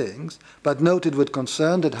community-based settings, but noted with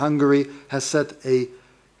concern that Hungary has set a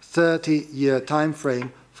 30-year time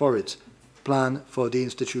frame for its plan for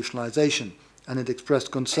deinstitutionalization, and it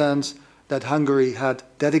expressed concerns that Hungary had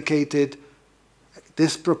dedicated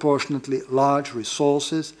disproportionately large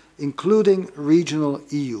resources, including regional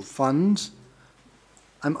EU funds.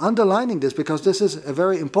 I'm underlining this because this is a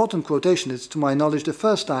very important quotation. It's, to my knowledge, the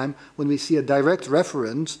first time when we see a direct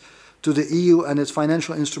reference to the EU and its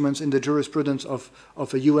financial instruments in the jurisprudence of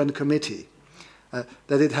a UN committee.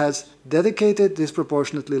 That it has dedicated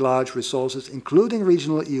disproportionately large resources, including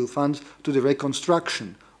regional EU funds, to the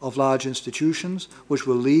reconstruction of large institutions, which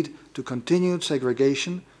will lead to continued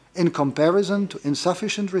segregation in comparison to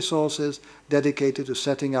insufficient resources dedicated to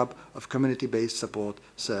setting up of community-based support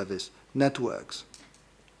service networks.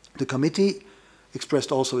 The committee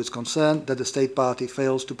expressed also its concern that the state party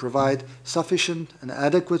fails to provide sufficient and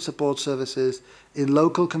adequate support services in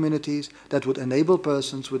local communities that would enable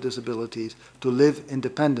persons with disabilities to live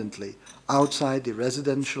independently outside the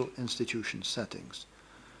residential institution settings.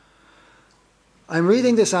 I'm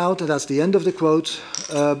reading this out, and that's the end of the quote,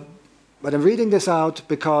 but I'm reading this out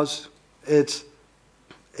because it's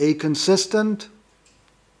a consistent,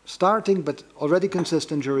 starting but already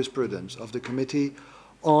consistent jurisprudence of the committee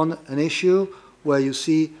on an issue where you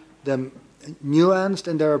see them nuanced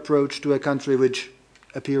in their approach to a country which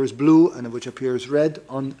appears blue and which appears red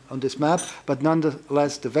on this map, but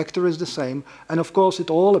nonetheless the vector is the same, and of course it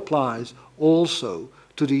all applies also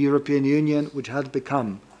to the European Union, which had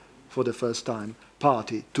become, for the first time,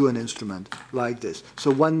 party to an instrument like this.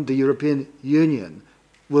 So when the European Union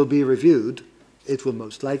will be reviewed, it will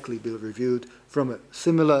most likely be reviewed from a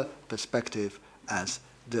similar perspective as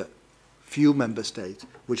the few member states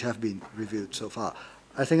which have been reviewed so far.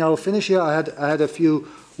 I think I'll finish here. I had a few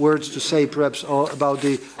words to say perhaps about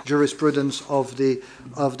the jurisprudence of the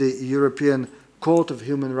European Court of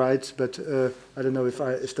Human Rights, but I don't know if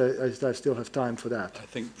I still have time for that. I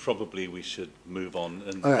think probably we should move on,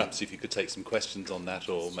 and right. Perhaps if you could take some questions on that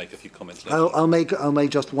or make a few comments later. I'll make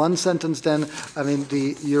just one sentence then. I mean,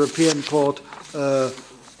 the European Court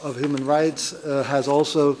of Human Rights has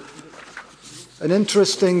also an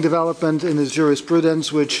interesting development in its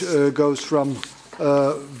jurisprudence, which goes from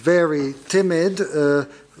very timid,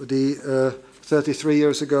 33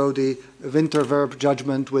 years ago, the Winterwerp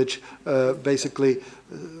judgment, which basically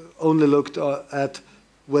only looked at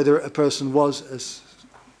whether a person was, as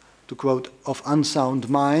to quote, of unsound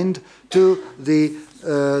mind, to the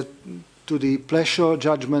Pleasure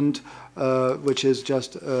judgment, which is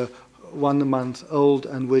just 1 month old,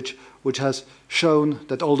 and which has shown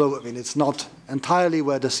that although, I mean, it's not entirely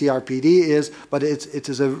where the CRPD is, but it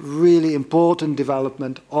is a really important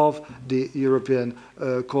development of the European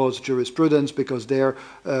Court's jurisprudence, because there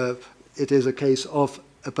it is a case of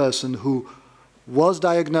a person who was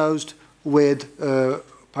diagnosed with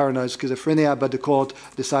paranoid schizophrenia, but the court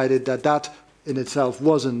decided that that in itself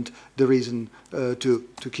wasn't the reason to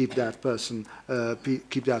keep that person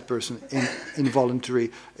in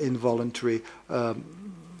involuntary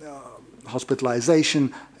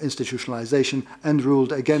hospitalization, institutionalization, and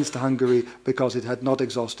ruled against Hungary because it had not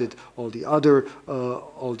exhausted all the other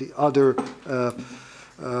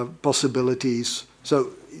possibilities.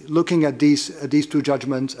 So, looking at these two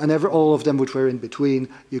judgments, and all of them which were in between,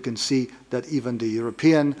 you can see that even the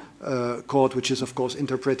European Court, which is of course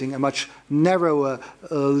interpreting a much narrower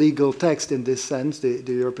legal text in this sense, the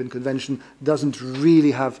European Convention, doesn't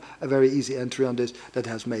really have a very easy entry on this, that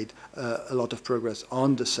has made a lot of progress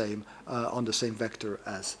on the same vector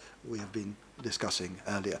as we have been discussing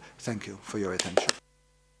earlier. Thank you for your attention.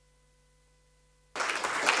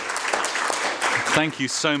 Thank you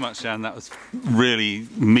so much, Jan. That was really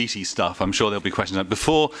meaty stuff. I'm sure there'll be questions.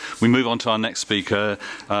 Before we move on to our next speaker,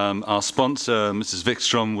 our sponsor, Mrs.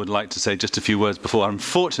 Wikström, would like to say just a few words before.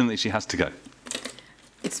 Unfortunately, she has to go.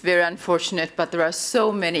 It's very unfortunate, but there are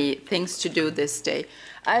so many things to do this day.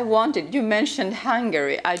 You mentioned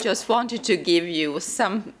Hungary. I just wanted to give you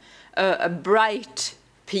a bright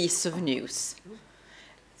piece of news.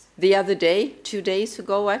 The other day, 2 days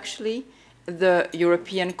ago actually, the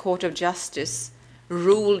European Court of Justice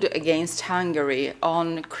ruled against Hungary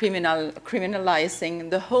on criminalizing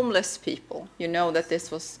the homeless people. You know that this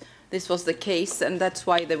was the case, and that's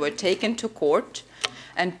why they were taken to court.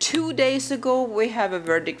 And 2 days ago, we have a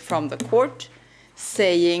verdict from the court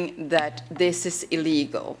saying that this is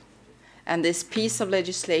illegal, and this piece of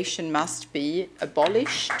legislation must be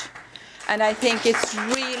abolished. And I think it's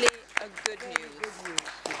really a good news.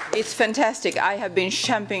 It's fantastic. I have been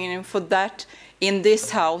championing for that in this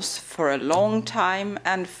house for a long time,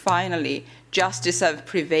 and finally justice has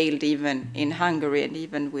prevailed even in Hungary, and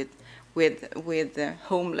even with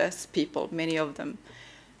homeless people, many of them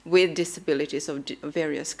with disabilities of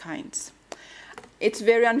various kinds. It's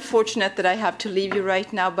very unfortunate that I have to leave you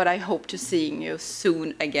right now, but I hope to seeing you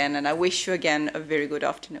soon again, and I wish you again a very good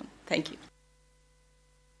afternoon. Thank you.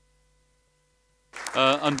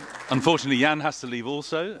 Unfortunately, Jan has to leave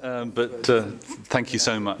also, but thank you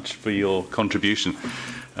so much for your contribution.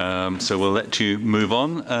 So we'll let you move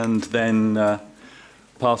on, and then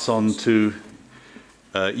pass on to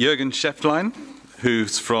Jürgen Schäftlein,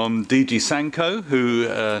 who's from DG Sanko, who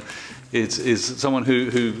is someone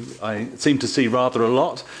who I seem to see rather a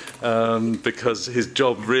lot, because his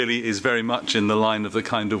job really is very much in the line of the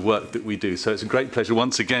kind of work that we do. So it's a great pleasure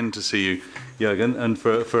once again to see you, Jürgen, and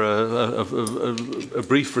for a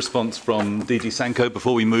brief response from DG Sanko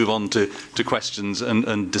before we move on to questions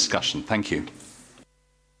and discussion. Thank you.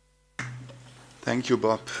 Thank you,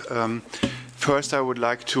 Bob. First, I would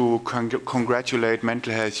like to congratulate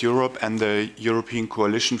Mental Health Europe and the European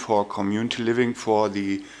Coalition for Community Living for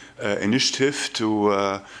the initiative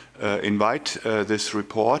to invite this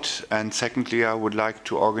report. And secondly, I would like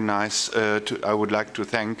to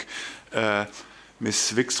thank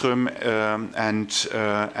Ms. Wikström and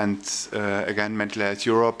again Mental Health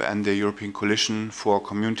Europe and the European Coalition for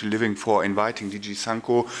Community Living for inviting DG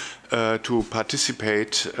Sanko to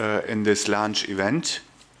participate in this large event.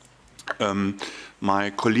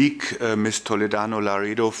 my colleague, Ms. Toledano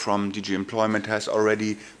Laredo from DG Employment, has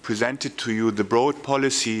already presented to you the broad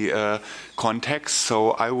policy context.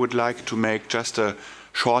 So I would like to make just a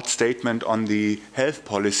short statement on the health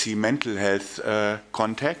policy, mental health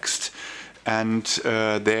context. And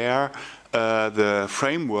the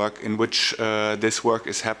framework in which this work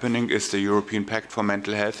is happening is the European Pact for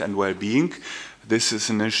Mental Health and Well-being. This is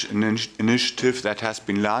an initiative that has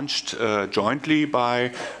been launched jointly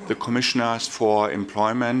by the Commissioners for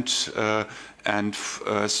Employment and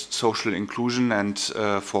Social Inclusion and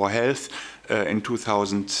for Health in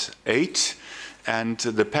 2008. And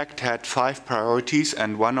the pact had 5 priorities,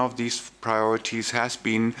 and one of these priorities has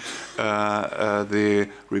been the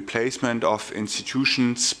replacement of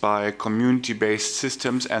institutions by community-based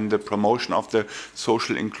systems and the promotion of the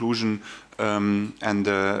social inclusion and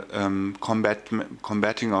the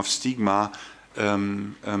combating of stigma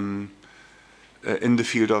in the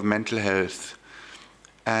field of mental health.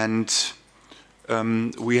 And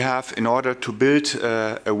we have, in order to build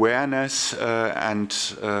awareness and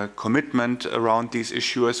commitment around these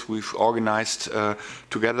issues, we've organized,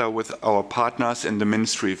 together with our partners in the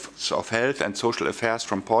Ministry of Health and Social Affairs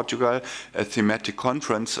from Portugal, a thematic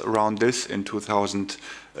conference around this in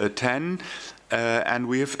 2010. And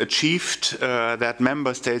we have achieved that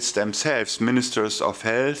member states themselves, ministers of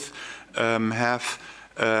health, have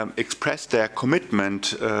expressed their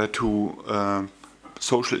commitment to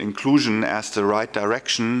social inclusion as the right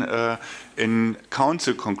direction in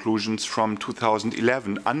Council conclusions from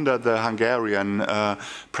 2011 under the Hungarian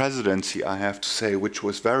presidency, I have to say, which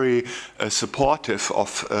was very supportive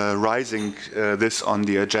of rising this on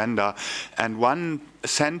the agenda. And one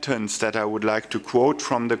sentence that I would like to quote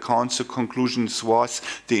from the Council conclusions was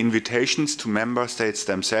the invitations to member states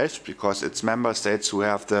themselves, because it's member states who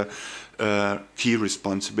have the key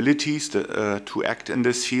responsibilities to act in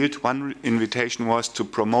this field. One invitation was to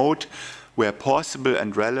promote, where possible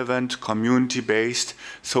and relevant, community-based,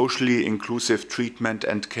 socially inclusive treatment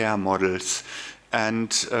and care models. And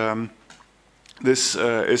this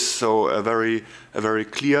is so a very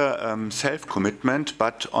clear self-commitment,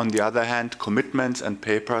 but on the other hand, commitments and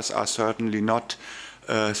papers are certainly not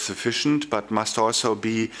sufficient, but must also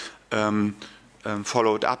be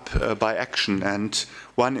followed up by action. And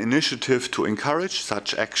one initiative to encourage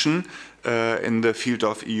such action in the field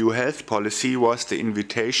of EU health policy was the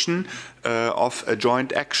invitation of a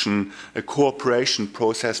joint action, a cooperation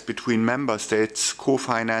process between member states,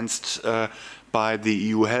 co-financed by the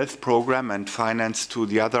EU health program and financed to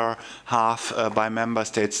the other half by member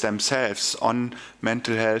states themselves on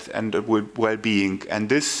mental health and well-being. And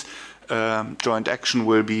this joint action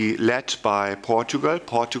will be led by Portugal.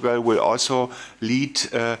 Portugal will also lead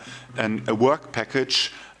a work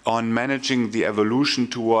package on managing the evolution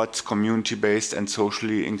towards community-based and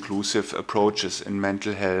socially inclusive approaches in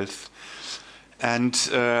mental health. And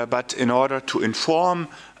but in order to inform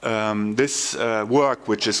this work,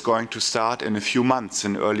 which is going to start in a few months,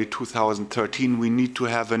 in early 2013, we need to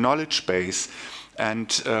have a knowledge base.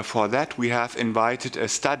 And for that, we have invited a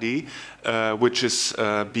study which is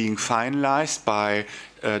being finalized by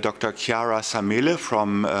Dr. Chiara Samele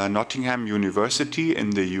from Nottingham University in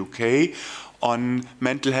the UK on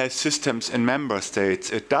mental health systems in member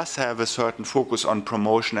states. It does have a certain focus on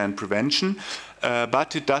promotion and prevention,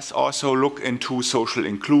 but it does also look into social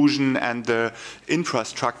inclusion and the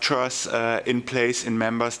infrastructures in place in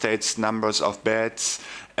member states, numbers of beds,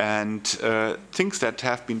 and things that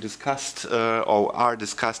have been discussed or are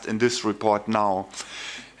discussed in this report now.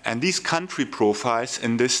 And these country profiles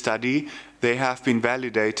in this study, they have been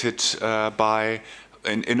validated by,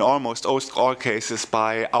 in almost all cases,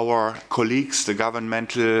 by our colleagues,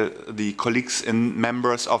 the colleagues in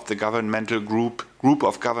members of the governmental group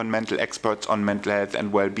of governmental experts on mental health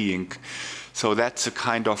and well-being. So that's a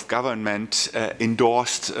kind of government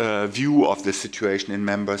endorsed view of the situation in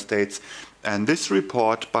member states. And this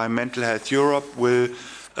report by Mental Health Europe will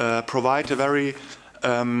provide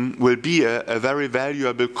will be a very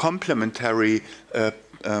valuable complementary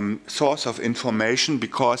source of information,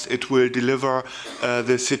 because it will deliver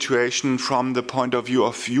the situation from the point of view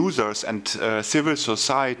of users and civil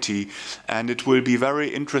society. And it will be very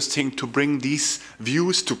interesting to bring these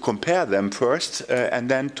views, to compare them first, and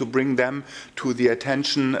then to bring them to the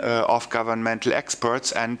attention of governmental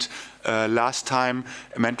experts. And last time,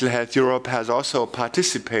 Mental Health Europe has also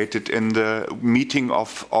participated in the meeting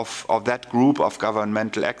of that group of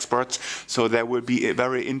governmental experts. So there will be a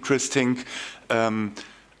very interesting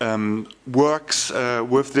works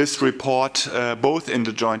with this report both in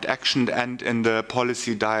the joint action and in the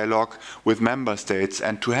policy dialogue with member states.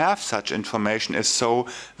 And to have such information is so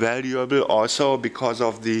valuable also because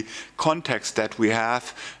of the context that we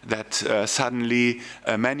have, that suddenly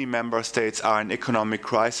many member states are in economic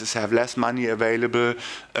crisis, have less money available,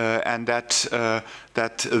 and that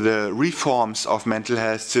the reforms of mental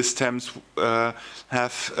health systems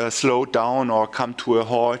have slowed down or come to a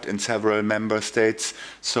halt in several member states.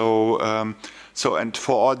 So, and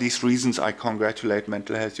for all these reasons, I congratulate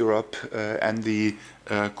Mental Health Europe and the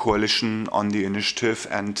coalition on the initiative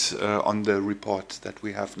and on the report that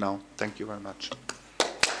we have now. Thank you very much.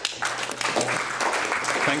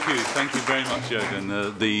 Thank you very much,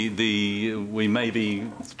 Jürgen. We maybe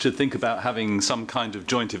should think about having some kind of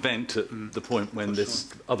joint event at the point when this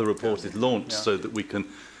other report is launched, so that we can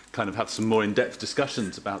kind of have some more in-depth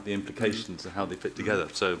discussions about the implications and how they fit together.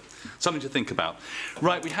 So something to think about.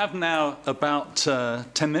 Right, we have now about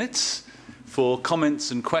 10 minutes for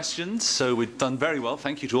comments and questions. So we've done very well.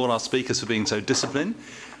 Thank you to all our speakers for being so disciplined.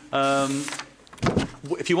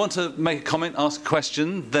 If you want to make a comment, ask a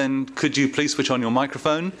question, then could you please switch on your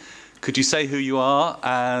microphone? Could you say who you are?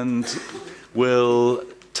 And we'll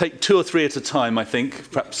take 2 or 3 at a time, I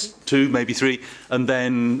think, perhaps 2, maybe 3, and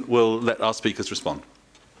then we'll let our speakers respond.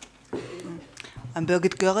 I'm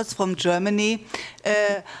Birgit Görres from Germany.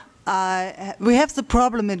 We have the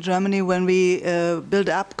problem in Germany when we build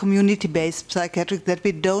up community-based psychiatric that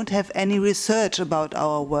we don't have any research about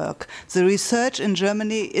our work. The research in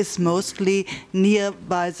Germany is mostly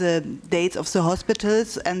nearby the dates of the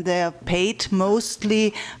hospitals, and they are paid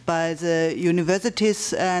mostly by the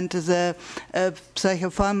universities and the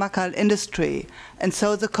psychopharmaceutical industry. And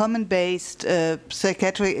so the common-based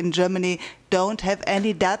psychiatry in Germany don't have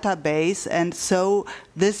any database, and so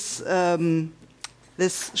this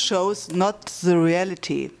this shows not the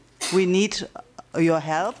reality. We need your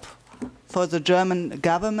help for the German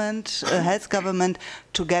government, health government,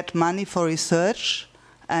 to get money for research,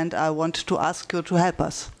 and I want to ask you to help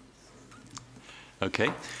us. Okay,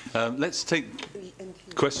 let's take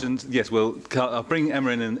questions. Yes, well, I'll bring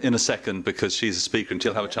Emma in a second because she's a speaker and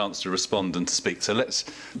she'll have a chance to respond and to speak. So let's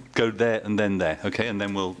go there and then there, okay? And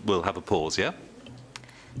then we'll have a pause, yeah?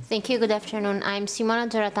 Thank you. Good afternoon. I'm Simona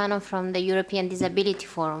Geratano from the European Disability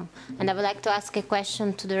Forum, and I would like to ask a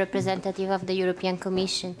question to the representative of the European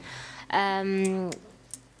Commission. In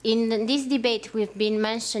this debate, we've been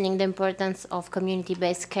mentioning the importance of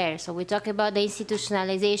community-based care. So we talk about the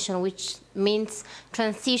institutionalization, which means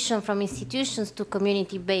transition from institutions to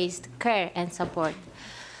community-based care and support.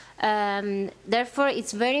 Therefore,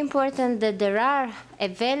 it's very important that there are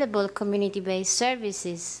available community-based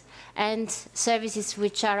services and services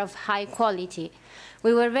which are of high quality.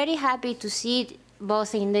 We were very happy to see it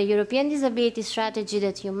both in the European Disability Strategy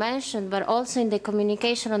that you mentioned, but also in the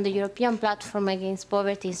communication on the European Platform Against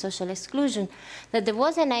Poverty and Social Exclusion, that there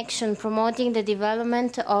was an action promoting the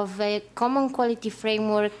development of a common quality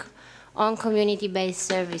framework on community-based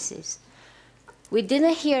services. We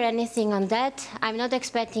didn't hear anything on that. I'm not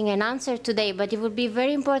expecting an answer today, but it would be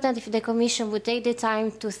very important if the Commission would take the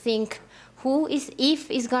time to think if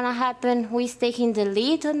it's going to happen, who is taking the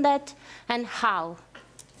lead on that, and how.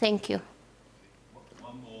 Thank you.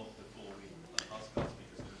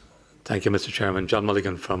 Thank you, Mr. Chairman. John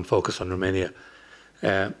Mulligan from Focus on Romania.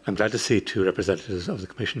 I'm glad to see 2 representatives of the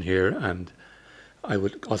Commission here, and I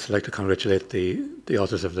would also like to congratulate the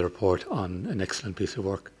authors of the report on an excellent piece of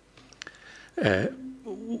work.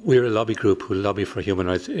 We're a lobby group who lobby for human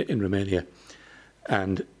rights in Romania,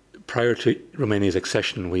 and prior to Romania's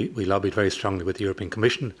accession, we lobbied very strongly with the European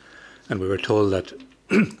Commission, and we were told that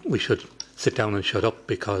we should sit down and shut up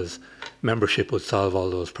because membership would solve all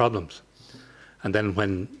those problems. And then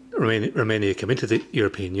when Romania came into the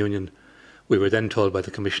European Union, we were then told by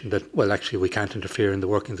the Commission that, well, actually, we can't interfere in the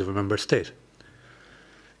workings of a member state.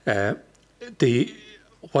 There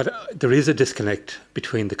is a disconnect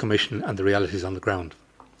between the Commission and the realities on the ground.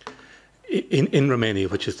 In Romania,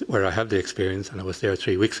 which is where I have the experience, and I was there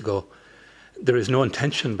 3 weeks ago, there is no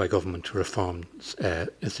intention by government to reform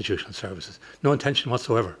institutional services. No intention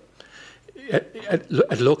whatsoever.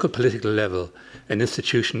 At local political level, an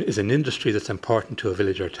institution is an industry that's important to a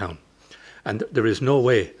village or town. And there is no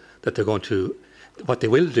way that they're going to... What they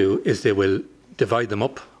will do is they will divide them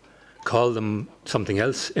up, call them something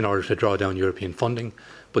else in order to draw down European funding,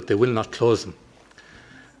 but they will not close them.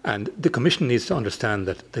 And the Commission needs to understand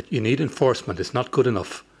that you need enforcement. It's not good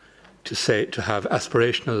enough to have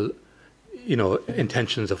aspirational,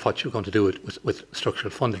 intentions of what you're going to do with structural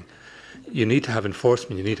funding. You need to have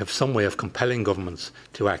enforcement. You need to have some way of compelling governments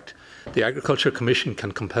to act. The Agriculture Commission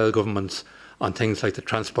can compel governments on things like the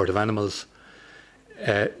transport of animals,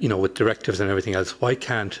 you know, with directives and everything else. Why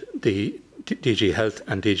can't the DG Health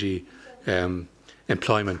and DG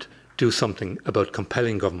Employment do something about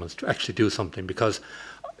compelling governments to actually do something? Because,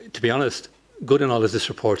 to be honest, good and all as this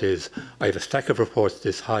report is, I have a stack of reports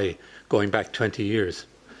this high going back 20 years,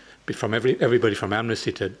 from everybody from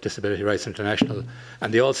Amnesty to Disability Rights International,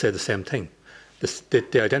 and they all say the same thing.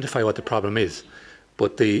 They identify what the problem is,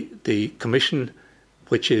 but the Commission,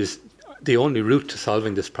 which is the only route to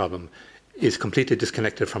solving this problem, is completely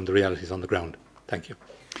disconnected from the realities on the ground. Thank you.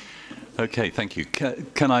 Okay, thank you.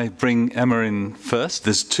 Can I bring Emma in first?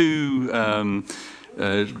 There's two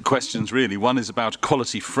questions, really. One is about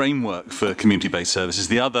quality framework for community-based services.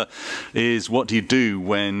 The other is, what do you do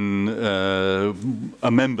when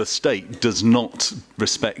a member state does not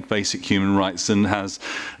respect basic human rights and has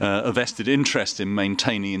a vested interest in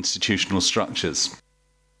maintaining institutional structures?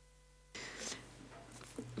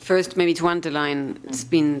 First, maybe to underline, it's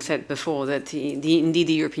been said before that indeed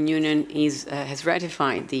the European Union has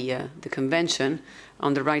ratified the Convention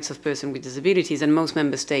on the Rights of Persons with Disabilities, and most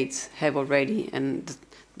member states have already, and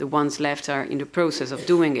the ones left are in the process of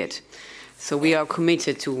doing it. So we are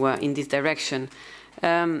committed to in this direction.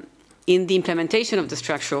 In the implementation of the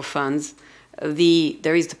structural funds,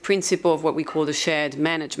 there is the principle of what we call the shared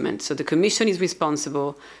management. So the Commission is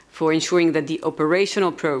responsible for ensuring that the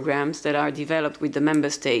operational programs that are developed with the member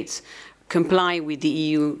states comply with the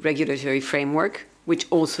EU regulatory framework, which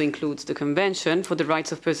also includes the Convention for the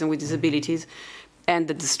Rights of Persons with Disabilities, and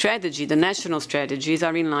that the strategy, the national strategies,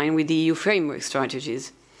 are in line with the EU framework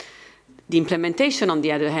strategies. The implementation, on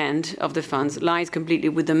the other hand, of the funds lies completely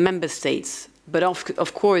with the member states. But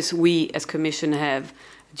of course, we as Commission have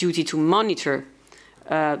a duty to monitor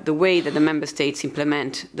the way that the member states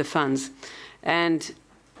implement the funds. And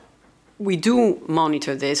we do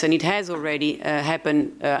monitor this, and it has already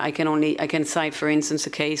happened. I can cite, for instance,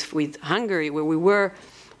 a case with Hungary where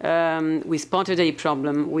we spotted a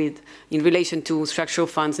problem in relation to structural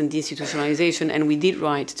funds and deinstitutionalization, and we did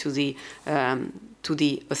write to the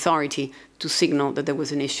authority to signal that there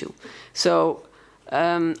was an issue. So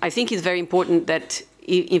I think it's very important that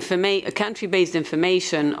a country-based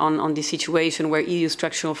information on the situation where EU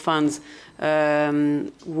structural funds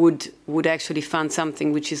would actually fund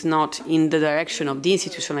something which is not in the direction of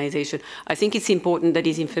deinstitutionalization. I think it's important that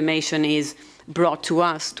this information is brought to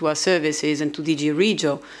us, to our services, and to DG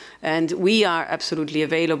Regio, and we are absolutely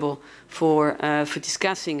available for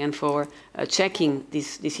discussing and for checking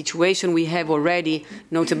this situation. We have already,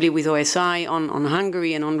 notably with OSI, on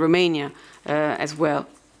Hungary and on Romania as well.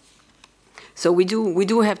 So we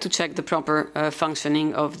do have to check the proper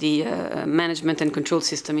functioning of the management and control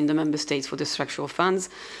system in the member states for the structural funds,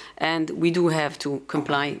 and we do have to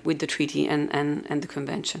comply with the treaty and the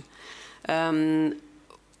convention.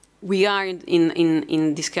 We are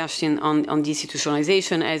in discussion on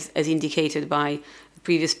deinstitutionalization, as indicated by the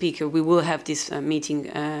previous speaker. We will have this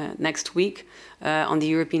meeting next week on the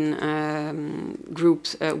European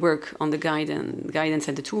group's work on the guidance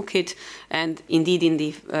and the toolkit, and indeed in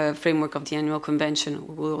the framework of the annual convention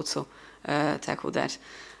we will also tackle that.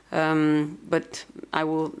 But I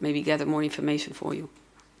will maybe gather more information for you.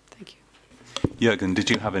 Thank you. Jürgen, did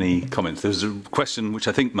you have any comments? There was a question which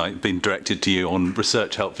I think might have been directed to you on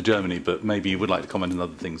research help for Germany, but maybe you would like to comment on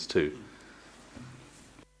other things too.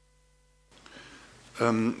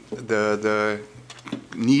 The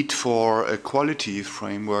need for a quality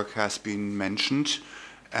framework has been mentioned,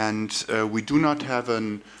 and we do not have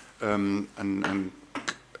an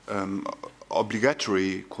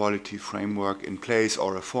obligatory quality framework in place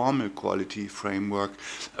or a formal quality framework,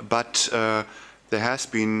 but there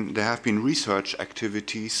have been research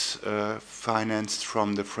activities financed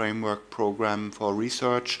from the framework program for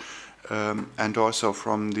research and also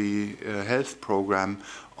from the health program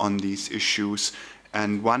on these issues.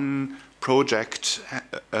 And one project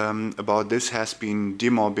about this has been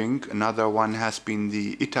demobbing, another one has been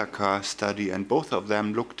the Ithaca study, and both of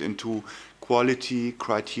them looked into quality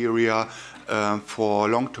criteria for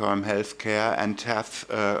long-term health care,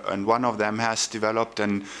 and one of them has developed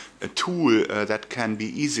a tool that can be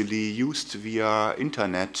easily used via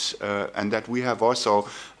internet, and that we have also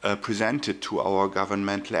presented to our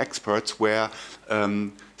governmental experts, where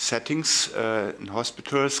settings in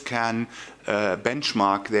hospitals can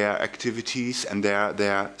benchmark their activities and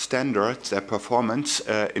their standards, their performance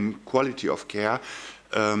in quality of care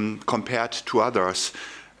compared to others.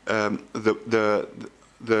 The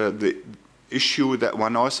issue that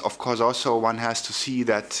one also, of course, also one has to see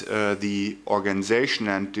that the organization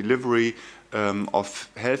and delivery of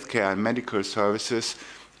healthcare and medical services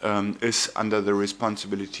is under the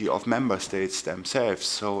responsibility of member states themselves.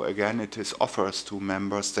 So again, it is offers to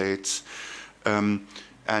member states.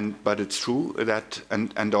 But it's true that,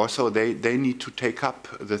 and also they need to take up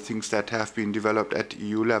the things that have been developed at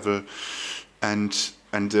EU level, and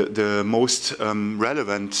the most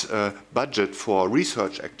relevant budget for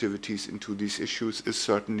research activities into these issues is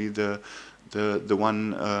certainly the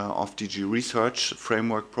one of DG Research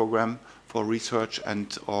Framework Program for Research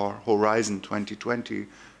and or Horizon 2020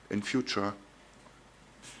 in future.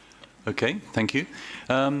 Okay, thank you.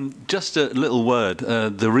 Just a little word.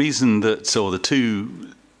 The reason that, or the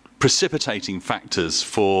two precipitating factors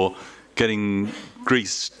for getting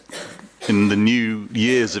Greece in the new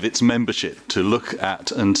years of its membership to look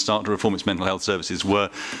at and start to reform its mental health services were,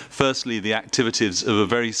 firstly, the activities of a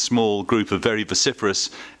very small group of very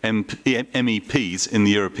vociferous MEPs in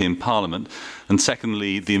the European Parliament, and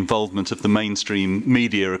secondly, the involvement of the mainstream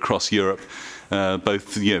media across Europe,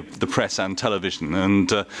 both the press and television,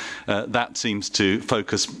 and that seems to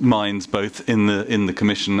focus minds both in the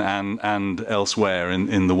Commission and elsewhere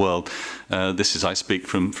in the world. This is, I speak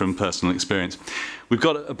from personal experience. We've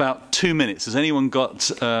got about 2 minutes. Has anyone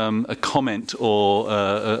got a comment or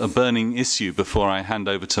a burning issue before I hand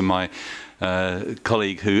over to my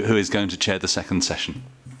colleague who is going to chair the second session?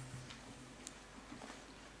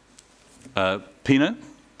 Pino,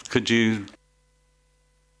 could you...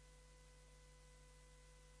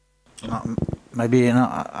 Maybe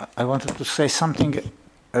I wanted to say something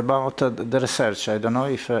about the research. I don't know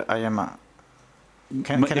if I am...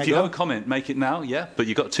 If you have a comment, make it now, yeah? But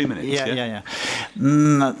you've got 2 minutes, yeah.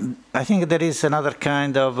 I think there is another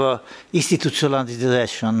kind of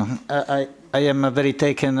institutionalization. I am very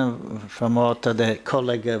taken from what the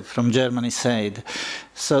colleague from Germany said.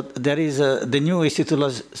 So there is the new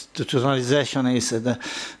institutionalization is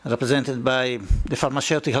represented by the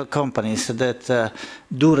pharmaceutical companies that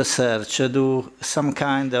do research, do some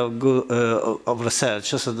kind of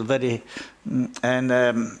research. So very, and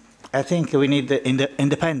I think we need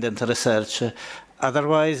independent research.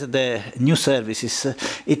 Otherwise, the new services,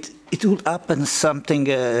 it will happen something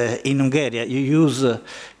in Hungary. You use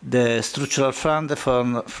the structural fund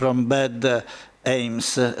from bad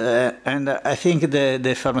aims, and I think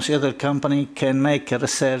the pharmaceutical company can make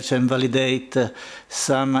research and validate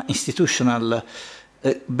some institutional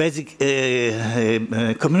basic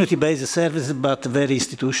community-based services, but very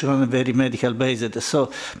institutional and very medical-based. So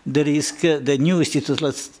the risk, the new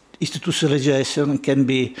institutionalization can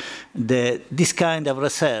be this kind of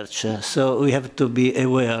research. So we have to be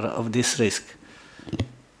aware of this risk.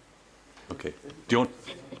 Okay. Do you want?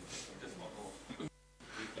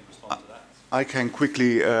 I can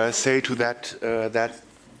quickly say to that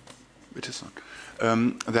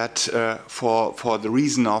for the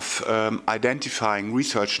reason of identifying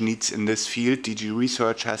research needs in this field, DG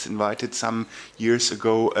Research has invited some years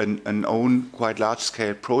ago an own quite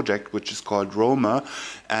large-scale project which is called Roma,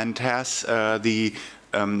 and has the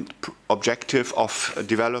objective of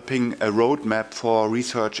developing a roadmap for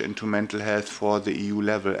research into mental health for the EU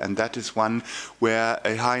level. And that is one where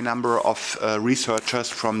a high number of researchers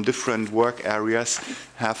from different work areas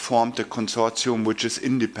have formed a consortium which is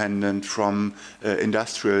independent from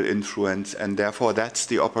industrial influence. And therefore that's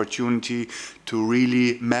the opportunity to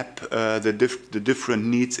really map the different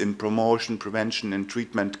needs in promotion, prevention and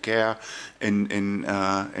treatment care in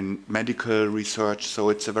medical research. So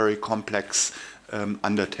it's a very complex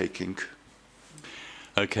undertaking.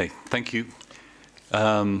 Okay, thank you.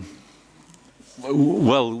 Well,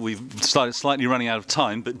 we've started slightly running out of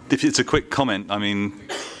time, but if it's a quick comment, I mean,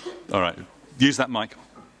 all right, use that mic.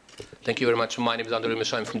 Thank you very much. My name is Andrew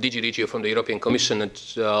Misch. I'm from DG Regio from the European Commission, and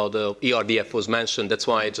the ERDF was mentioned. That's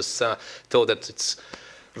why I just thought that it's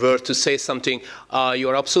worth to say something. You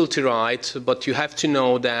are absolutely right, but you have to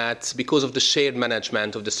know that because of the shared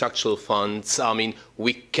management of the structural funds, I mean,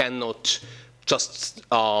 we cannot just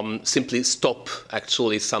simply stop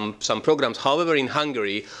actually some programs. However, in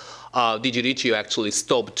Hungary, DG Regio actually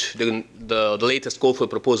stopped the latest call for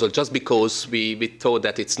proposal just because we thought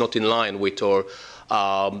that it's not in line with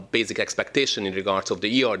our basic expectation in regards of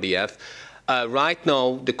the ERDF. Right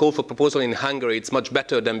now, the call for proposal in Hungary, it's much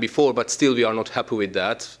better than before, but still we are not happy with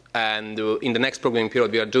that. And in the next programming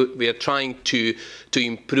period, we are trying to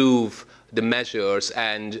improve the measures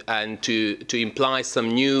and to imply some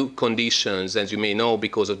new conditions, as you may know,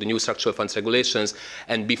 because of the new structural funds regulations.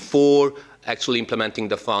 And before actually implementing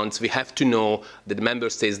the funds, we have to know that the member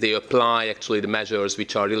states, they apply actually the measures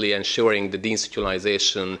which are really ensuring the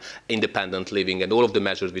deinstitutionalization, independent living, and all of the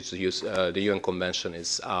measures which the UN Convention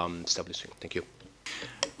is establishing. Thank you.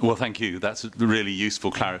 Well, thank you. That's a really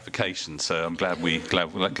useful clarification. So I'm glad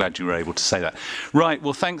you were able to say that. Right.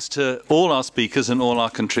 Well, thanks to all our speakers and all our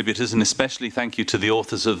contributors, and especially thank you to the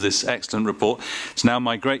authors of this excellent report. It's now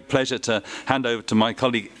my great pleasure to hand over to my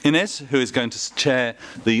colleague Ines, who is going to chair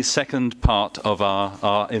the second part of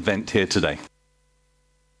our event here today.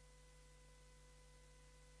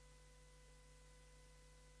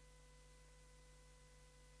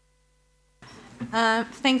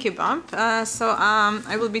 Thank you, Bob.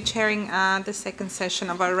 I will be chairing the second session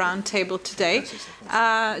of our roundtable today.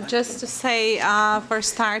 Just to say, for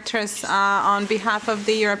starters, on behalf of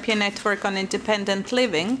the European Network on Independent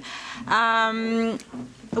Living,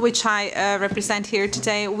 which I represent here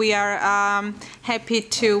today, we were happy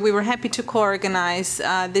to co-organize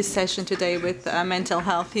this session today with Mental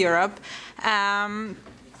Health Europe,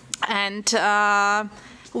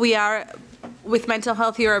 we are with Mental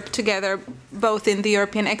Health Europe together, both in the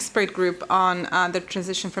European Expert Group on the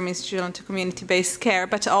transition from institutional to community-based care,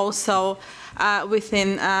 but also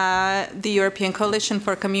within the European Coalition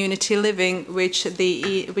for Community Living, which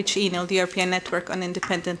ENIL, the European Network on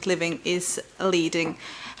Independent Living, is leading.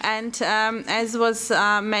 And as was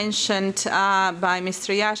mentioned by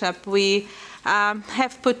Mr. Jarab, we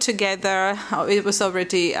have put together, it was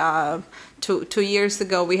already 2 years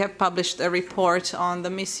ago, we have published a report on the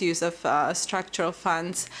misuse of structural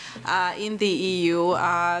funds in the EU,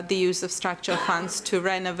 the use of structural funds to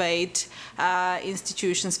renovate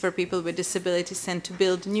institutions for people with disabilities and to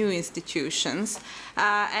build new institutions.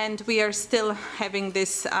 And we are still having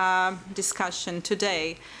this discussion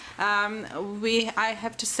today. I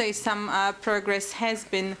have to say some progress has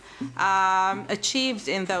been achieved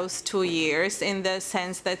in those 2 years, in the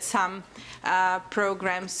sense that some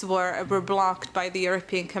programs were blocked by the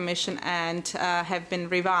European Commission and have been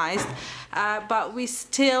revised. But we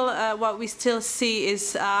still, what we still see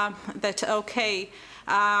is that, okay,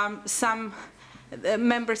 some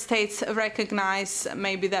member states recognize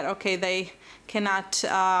maybe that, okay, they cannot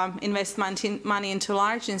invest money into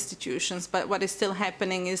large institutions, but what is still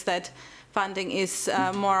happening is that funding is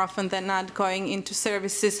more often than not going into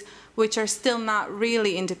services which are still not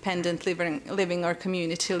really independent living or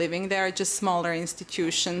community living. They are just smaller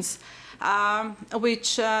institutions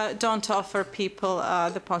which don't offer people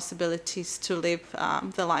the possibilities to live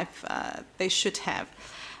the life they should have.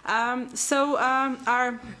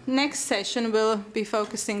 Our next session will be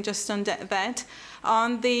focusing just on that,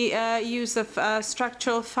 on the use of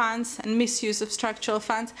structural funds and misuse of structural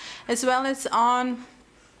funds, as well as on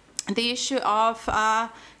the issue of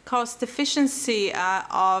cost efficiency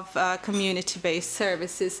of community-based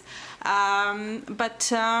services.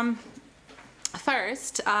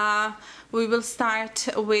 First, we will start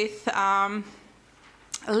with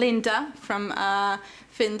Linda from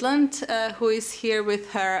Finland, who is here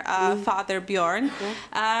with her father Bjorn.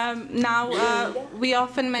 We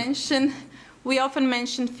often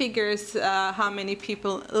mention figures, how many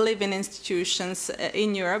people live in institutions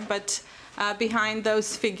in Europe, but behind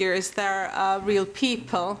those figures there are real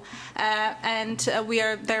people, and we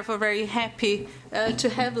are therefore very happy to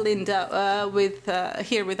have Linda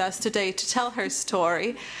here with us today to tell her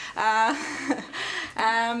story.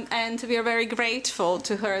 And we are very grateful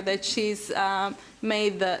to her that she's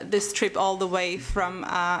made this trip all the way from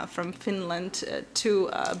Finland to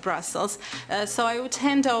Brussels. So I would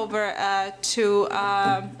hand over to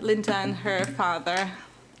Linda and her father.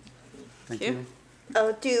 Thank you.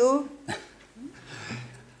 To you.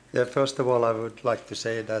 Yeah, first of all, I would like to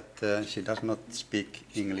say that she does not speak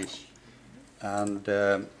English, and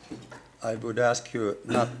I would ask you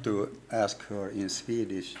not to ask her in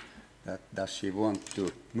Swedish that does she want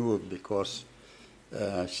to move, because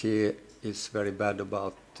she is very bad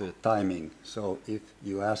about timing. So if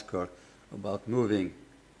you ask her about moving,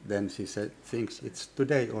 then she thinks it's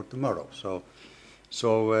today or tomorrow. So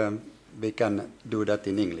we can do that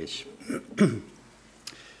in English.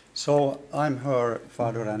 So I'm her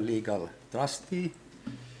father and legal trustee,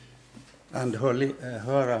 and her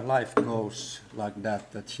life goes like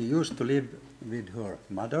that she used to live with her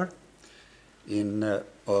mother in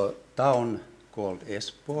a town called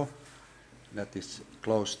Espoo, that is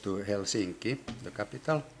close to Helsinki, the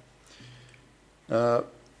capital.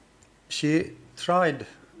 She tried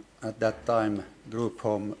at that time group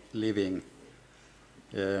home living,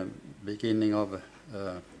 beginning of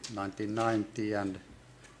 1990 and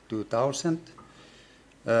 2000,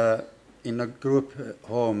 in a group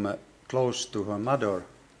home close to her mother,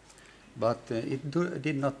 but it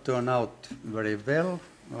did not turn out very well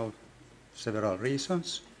for several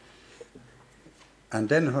reasons. And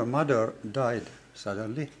then her mother died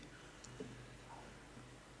suddenly,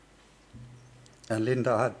 And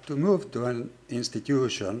Linda had to move to an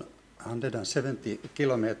institution 170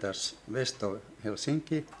 kilometers west of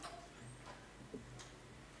Helsinki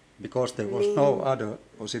because there was no other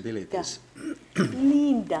possibilities.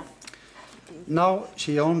 Linda. Now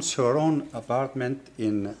she owns her own apartment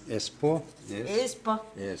in Espoo. Yes.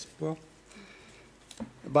 Espoo.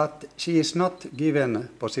 But she is not given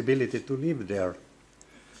possibility to live there.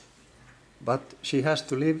 But she has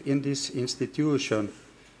to live in this institution,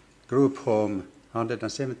 group home,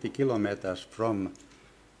 170 kilometers from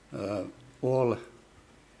all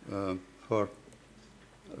her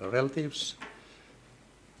relatives,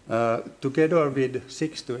 together with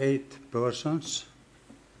 6 to 8 persons,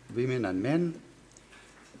 women and men.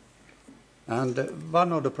 And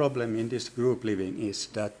one of the problems in this group living is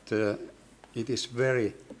that it is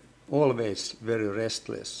always very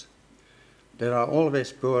restless. There are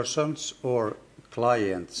always persons or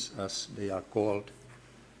clients, as they are called.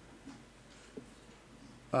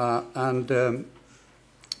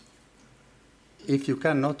 If you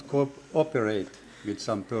cannot cooperate with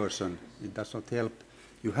some person, it does not help.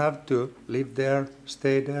 You have to live there,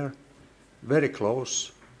 stay there, very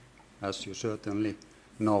close, as you certainly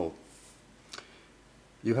know.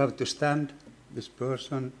 You have to stand this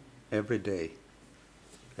person every day,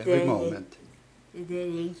 every moment,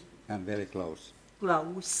 and very close.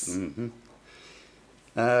 Mm-hmm.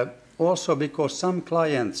 Also because some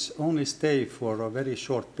clients only stay for a very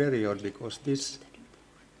short period, because this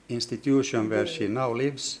institution where she now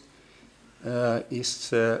lives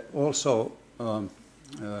is also an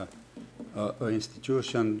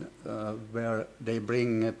institution where they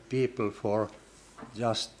bring people for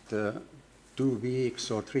just 2 weeks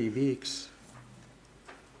or 3 weeks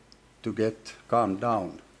to get calmed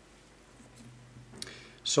down.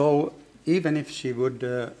 So even if she would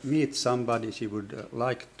meet somebody she would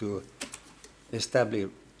like to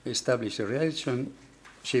establish a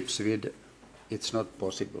relationships with, it's not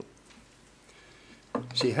possible.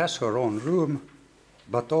 She has her own room,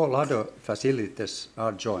 but all other facilities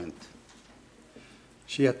are joint.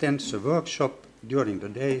 She attends a workshop during the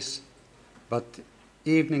days, but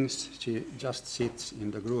evenings she just sits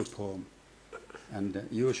in the group home and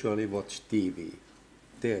usually watch TV.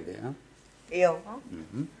 Huh? Yeah.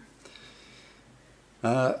 Mm-hmm.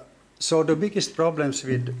 So the biggest problems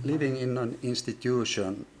with living in an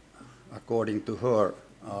institution, according to her,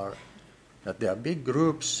 are that there are big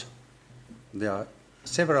groups, there are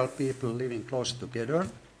several people living close together,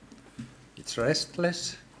 it's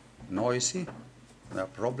restless, noisy, there are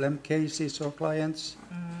problem cases or clients,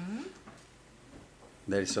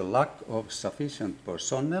 there is a lack of sufficient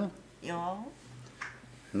personnel,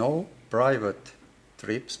 no private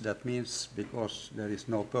trips, that means because there is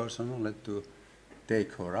no personnel to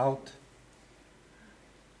take her out.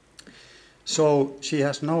 So she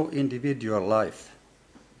has no individual life.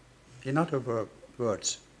 In other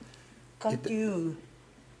words,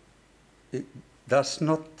 it does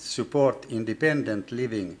not support independent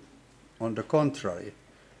living. On the contrary,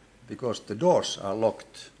 because the doors are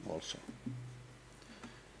locked also.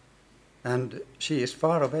 And she is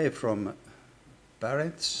far away from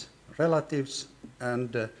parents, relatives,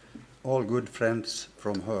 and all good friends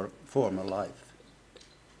from her former life.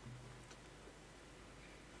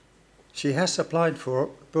 She has applied for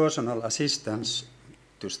personal assistance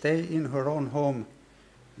to stay in her own home,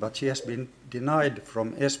 but she has been denied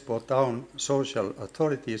from Espoo town social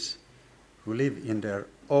authorities who live in their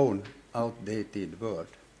own outdated world.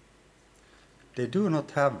 They do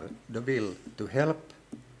not have the will to help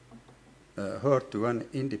her to an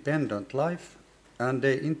independent life, and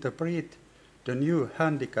they interpret the new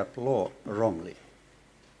handicap law wrongly.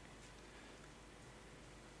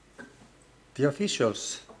 The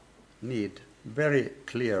officials need very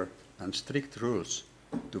clear and strict rules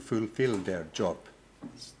to fulfill their job.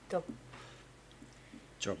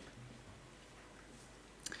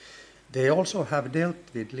 They also have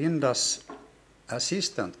dealt with Linda's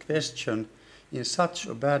assistant question in such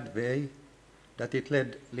a bad way that it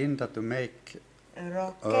led Linda to make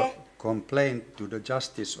a complaint to the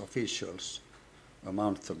justice officials a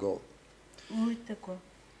month ago.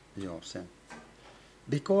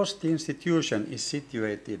 Because the institution is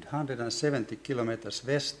situated 170 kilometers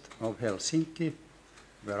west of Helsinki,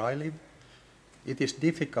 where I live, it is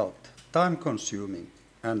difficult, time-consuming,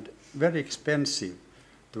 and very expensive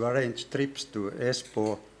to arrange trips to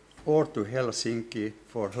Espoo or to Helsinki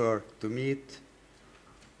for her to meet.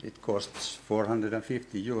 It costs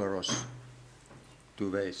 450 euros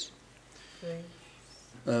 2 ways.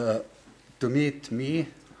 To meet me,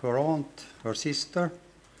 her aunt, her sister,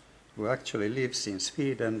 who actually lives in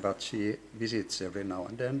Sweden, but she visits every now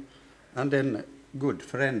and then good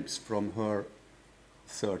friends from her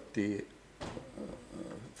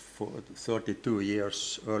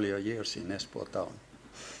 32 earlier years in Espoo town.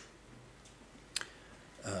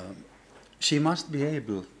 She must be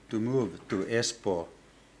able to move to Espoo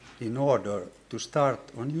in order to start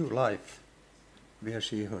a new life where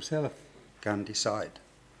she herself can decide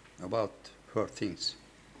about her things.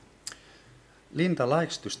 Linda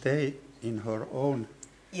likes to stay in her own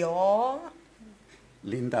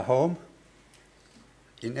Linda home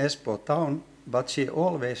in Espoo town, but she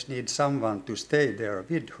always needs someone to stay there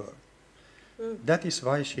with her. That is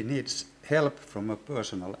why she needs help from a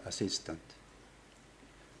personal assistant.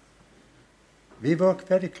 We work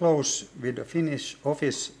very close with the Finnish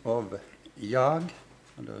office of JAG,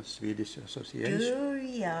 the Swedish association.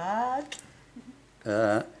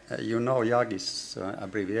 You know JAG is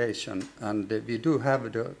abbreviation, and we do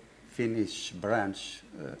have the Finnish branch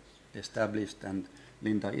established, and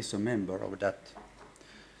Linda is a member of that.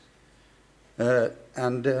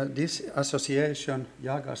 This association,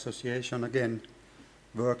 JAG association, again,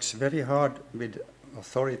 works very hard with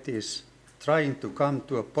authorities trying to come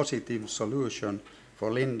to a positive solution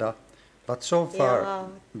for Linda, but so far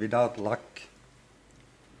without luck.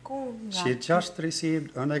 She just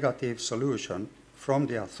received a negative solution from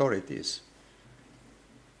the authorities.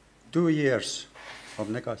 2 years of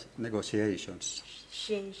negotiations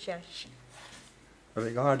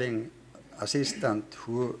regarding assistant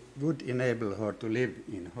who would enable her to live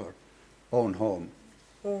in her own home.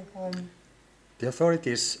 The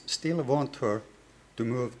authorities still want her to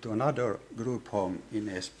move to another group home in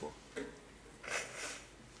Espoo.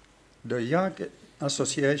 The JAG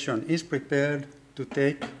Association is prepared to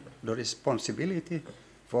take the responsibility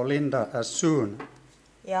for Linda as soon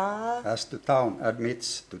as the town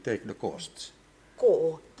admits to take the costs.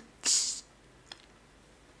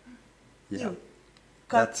 Yeah,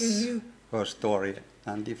 that's her story.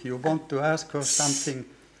 And if you want to ask her something, you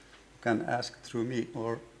can ask through me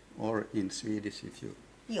or in Swedish if you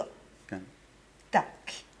can.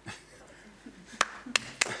 Tack.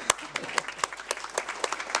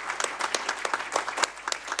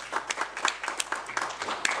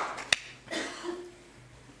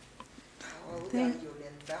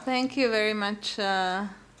 Thank you very much, Linda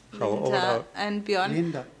and Björn.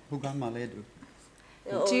 Linda, hur gammal är du?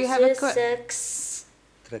 Do you have a question?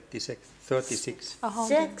 36.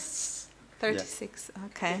 36,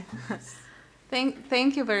 okay.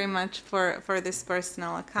 Thank you very much for this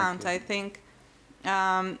personal account. I think,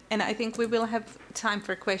 and I think we will have time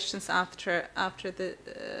for questions after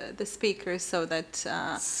the speakers, so that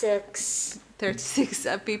 36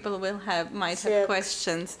 people might have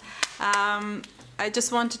questions. I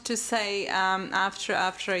just wanted to say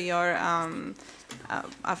after your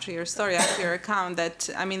story, after your account, that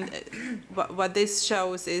I mean, what this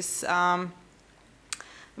shows is, I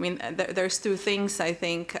mean, there's two things. I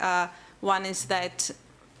think one is that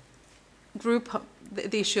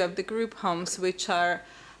the issue of the group homes, which are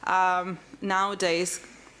nowadays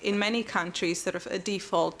in many countries sort of a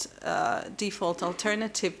default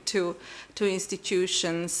alternative to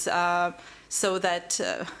institutions. So that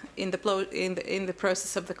in the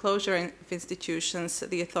process of the closure of institutions,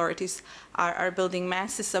 the authorities are building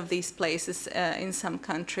masses of these places in some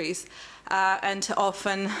countries, and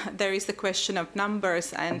often there is the question of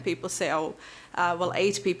numbers, and people say, oh, well,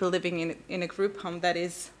 8 people living in a group home, that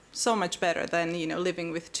is so much better than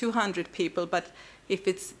living with 200 people. But if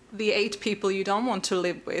it's the 8 people you don't want to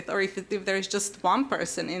live with, or if there's just one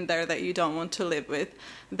person in there that you don't want to live with,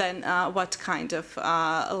 then what kind of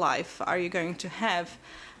life are you going to have?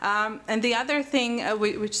 And the other thing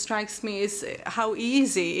which strikes me is how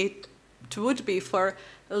easy it would be for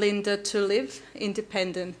Linda to live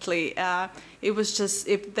independently. It was just,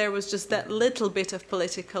 if there was just that little bit of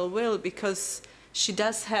political will, because she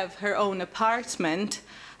does have her own apartment.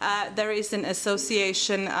 There is an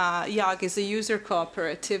association, JAG is a user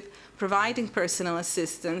cooperative, providing personal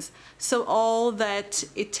assistance. So all that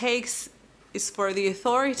it takes is for the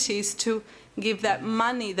authorities to give that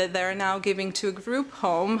money that they're now giving to a group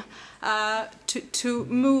home to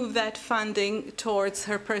move that funding towards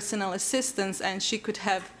her personal assistance, and she could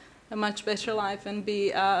have a much better life and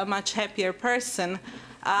be a much happier person.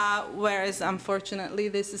 Whereas unfortunately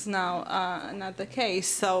this is now not the case.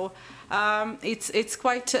 So it's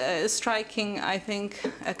quite a striking, I think,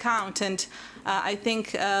 account, and I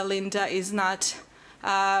think Linda is not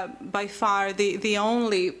by far the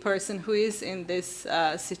only person who is in this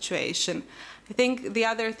situation. I think the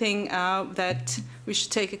other thing that we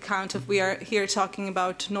should take account of, we are here talking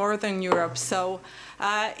about Northern Europe, so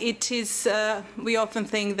it is, we often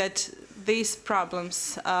think that these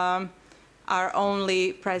problems are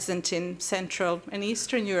only present in Central and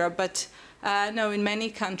Eastern Europe, but no, in many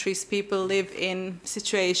countries people live in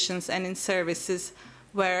situations and in services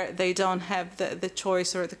where they don't have the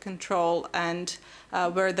choice or the control, and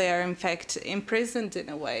where they are in fact imprisoned in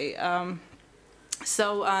a way.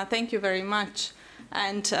 So thank you very much.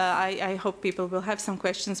 And I hope people will have some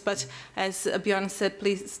questions, but as Björn said,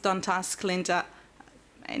 please don't ask Linda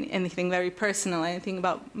anything very personal, anything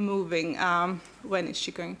about moving. When is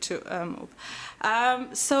she going to move?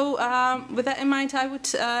 With that in mind, I would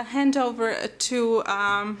hand over to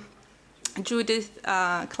Judith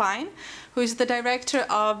Klein, who is the director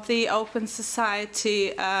of the Open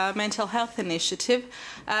Society Mental Health Initiative.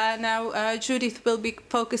 Now, Judith will be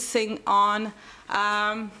focusing on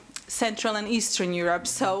Central and Eastern Europe,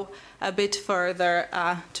 so a bit further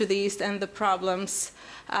to the east, and the problems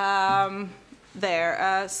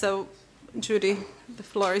there. So, Judy, the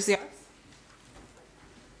floor is yours.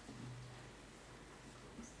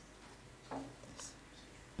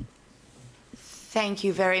 Thank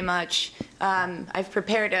you very much. I've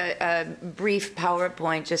prepared a brief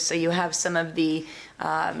PowerPoint just so you have some of the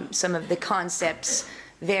concepts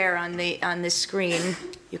there on the screen.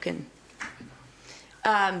 You can.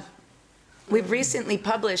 We've recently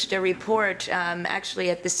published a report, actually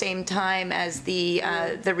at the same time as the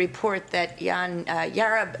report that Jan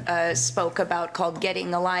Jarab spoke about, called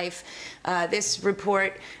Getting a Life. This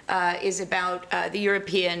report is about the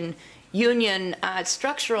European Union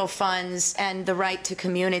structural funds and the right to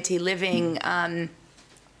community living, and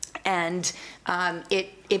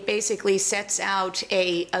it basically sets out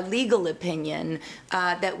a legal opinion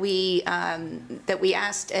that we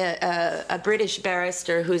asked a British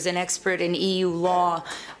barrister who's an expert in EU law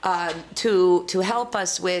to help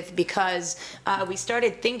us with, because we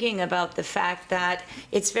started thinking about the fact that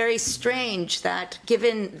it's very strange that,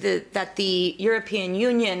 given that the European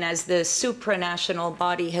Union as the supranational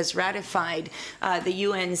body has ratified the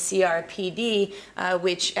UN CRPD,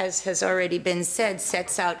 which, as has already been said,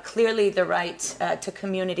 sets out clearly the right to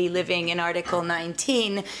community living in Article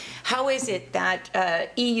 19, how is it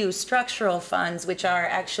that EU structural funds, which are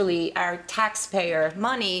actually our taxpayer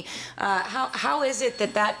money, how is it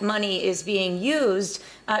that that money is being used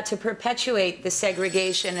to perpetuate the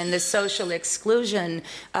segregation and the social exclusion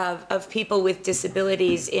of people with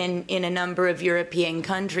disabilities in a number of European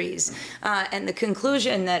countries? And the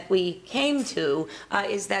conclusion that we came to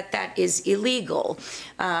is that that is illegal.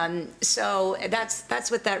 So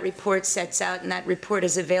that's what that report sets out, and that report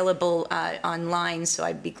is available online, so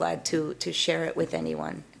I'd be glad to share it with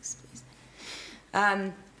anyone. Next,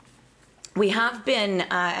 please. We have been,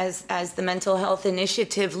 as the Mental Health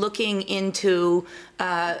Initiative, looking into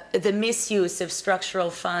the misuse of structural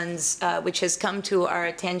funds, which has come to our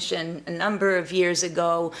attention a number of years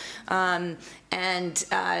ago, and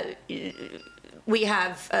we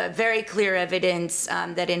have very clear evidence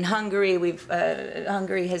that in Hungary,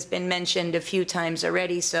 Hungary has been mentioned a few times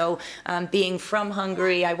already, so being from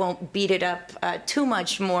Hungary, I won't beat it up too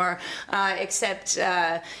much more, except,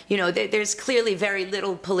 you know, there's clearly very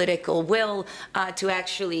little political will to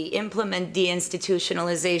actually implement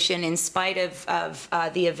deinstitutionalization, in spite of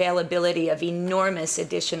the availability of enormous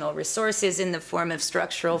additional resources in the form of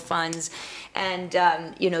structural funds. And,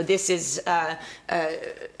 you know, this is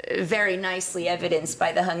very nicely evidenced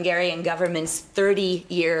by the Hungarian government's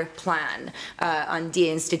 30-year plan on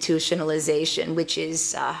deinstitutionalization, which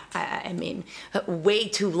is, I mean, way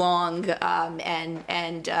too long,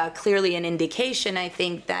 and clearly an indication, I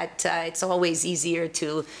think, that it's always easier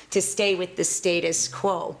to stay with the status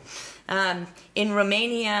quo. In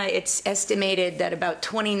Romania, it's estimated that about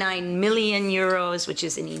 29 million euros, which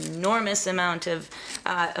is an enormous amount of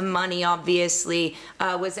money, obviously,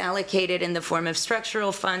 was allocated in the form of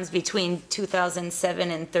structural funds between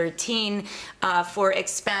 2007 and 2013 for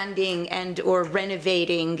expanding and or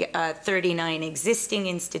renovating 39 existing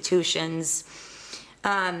institutions.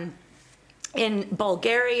 In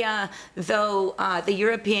Bulgaria, though, the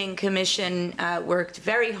European Commission worked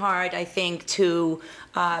very hard, I think, to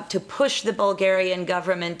push the Bulgarian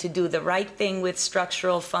government to do the right thing with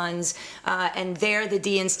structural funds, and there the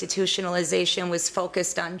deinstitutionalization was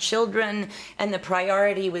focused on children, and the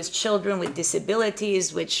priority was children with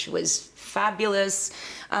disabilities, which was fabulous.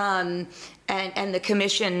 And the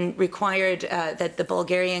Commission required that the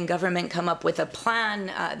Bulgarian government come up with a plan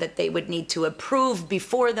that they would need to approve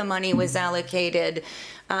before the money was allocated.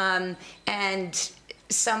 And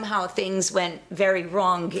somehow things went very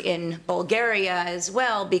wrong in Bulgaria as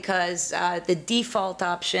well, because the default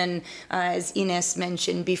option, as Ines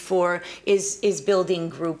mentioned before, is building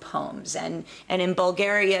group homes. And in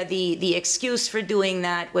Bulgaria, the excuse for doing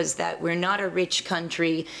that was that we're not a rich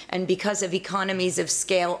country, and because of economies of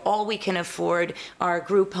scale, all we can afford are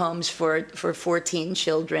group homes for 14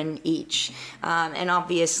 children each. And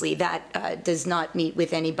obviously that does not meet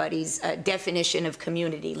with anybody's definition of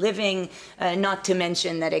community living, not to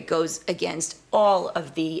mention that it goes against all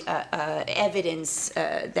of the evidence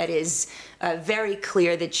that is very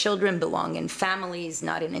clear that children belong in families,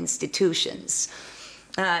 not in institutions.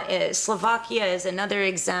 Slovakia is another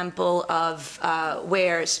example of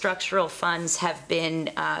where structural funds have been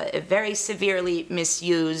very severely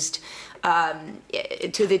misused,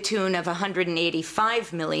 to the tune of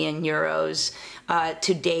 185 million euros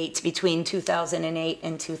to date between 2008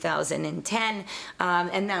 and 2010,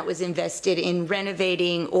 and that was invested in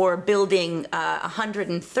renovating or building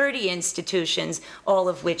 130 institutions, all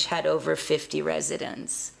of which had over 50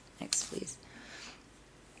 residents. Next, please.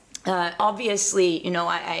 Obviously, you know,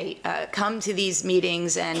 I come to these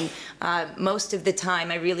meetings, and most of the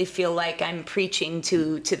time I really feel like I'm preaching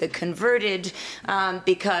to the converted,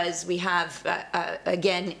 because we have,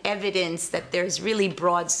 again, evidence that there's really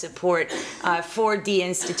broad support for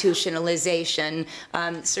deinstitutionalization,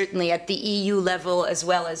 certainly at the EU level, as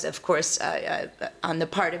well as, of course, on the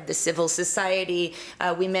part of the civil society.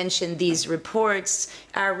 We mentioned these reports,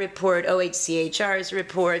 our report, OHCHR's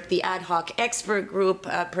report, the ad hoc expert group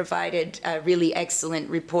provided a really excellent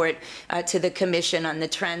report to the Commission on the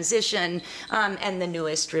transition, and the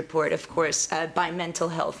newest report, of course, by Mental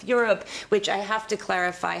Health Europe, which I have to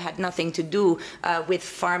clarify had nothing to do with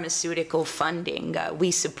pharmaceutical funding.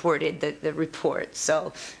 We supported the report,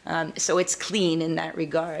 so it's clean in that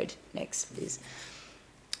regard. Next, please.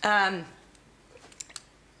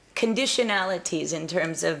 Conditionalities in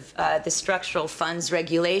terms of the structural funds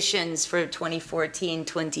regulations for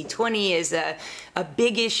 2014-2020 is a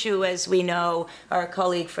big issue, as we know. Our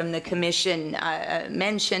colleague from the Commission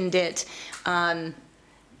mentioned it.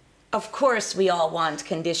 Of course, we all want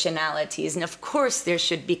conditionalities, and of course there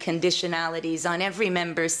should be conditionalities on every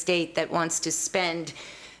member state that wants to spend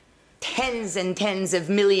tens and tens of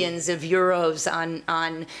millions of euros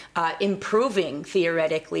on improving,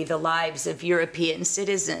 theoretically, the lives of European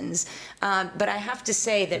citizens. But I have to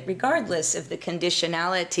say that regardless of the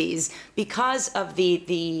conditionalities, because of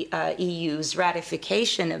the EU's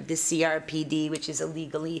ratification of the CRPD, which is a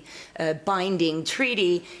legally binding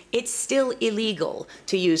treaty, it's still illegal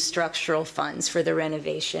to use structural funds for the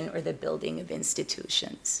renovation or the building of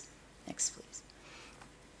institutions. Next, please.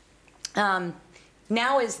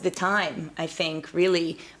 Now is the time, I think,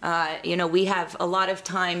 really. You know, we have a lot of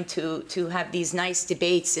time to have these nice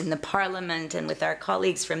debates in the Parliament and with our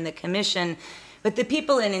colleagues from the Commission, but the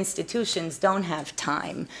people in institutions don't have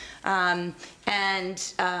time. And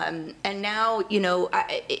now, you know,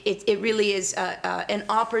 it really is an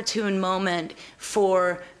opportune moment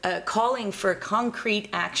for calling for concrete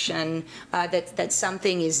action, that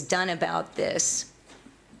something is done about this.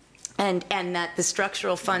 And that the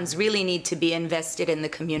structural funds really need to be invested in the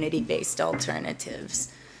community-based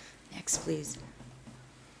alternatives. Next, please.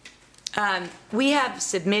 We have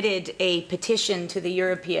submitted a petition to the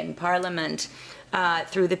European Parliament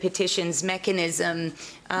through the petitions mechanism,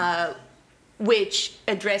 which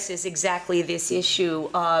addresses exactly this issue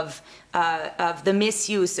of the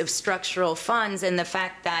misuse of structural funds and the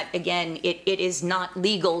fact that, again, it is not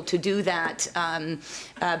legal to do that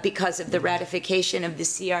because of the ratification of the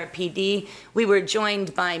CRPD. We were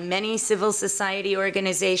joined by many civil society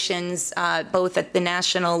organizations, both at the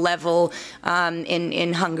national level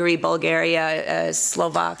in Hungary, Bulgaria,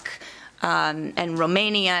 Slovak, and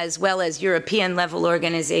Romania, as well as European-level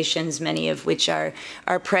organizations, many of which are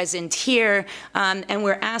present here. And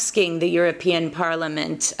we're asking the European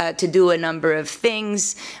Parliament to do a number of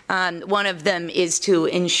things. One of them is to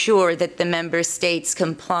ensure that the member states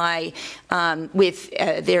comply with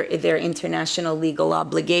their international legal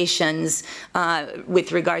obligations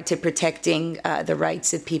with regard to protecting the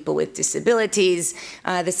rights of people with disabilities.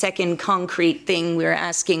 The second concrete thing we're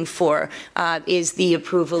asking for is the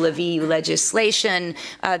approval of EU legislation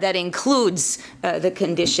that includes the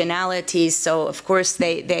conditionalities. So, of course,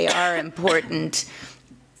 they are important.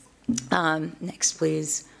 Next,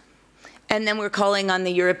 please. And then we're calling on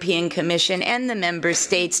the European Commission and the member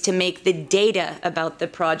states to make the data about the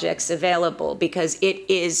projects available, because it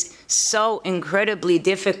is so incredibly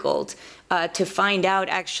difficult to find out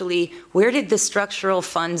actually where did the structural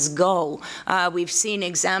funds go. We've seen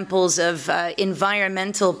examples of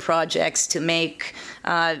environmental projects to make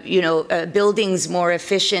buildings more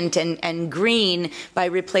efficient and green by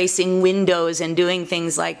replacing windows and doing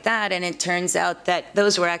things like that, and it turns out that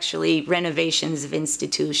those were actually renovations of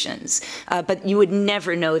institutions. But you would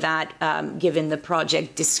never know that given the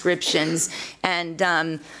project descriptions. And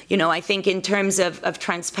I think in terms of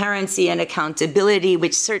transparency and accountability,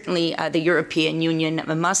 which certainly the European Union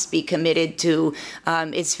must be committed to,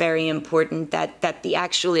 it's very important that the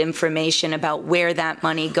actual information about where that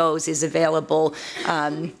money goes is available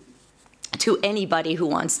to anybody who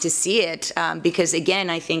wants to see it, because again,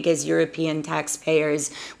 I think as European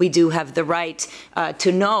taxpayers, we do have the right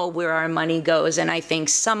to know where our money goes, and I think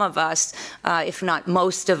some of us, if not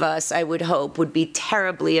most of us, I would hope, would be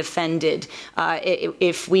terribly offended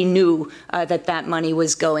if we knew that money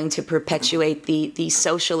was going to perpetuate the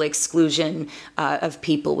social exclusion of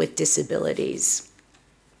people with disabilities.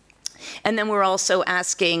 And then we're also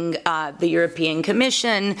asking the European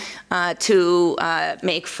Commission to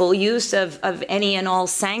make full use of any and all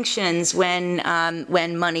sanctions when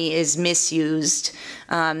money is misused,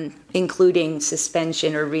 including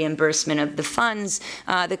suspension or reimbursement of the funds.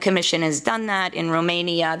 The Commission has done that. In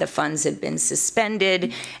Romania, the funds have been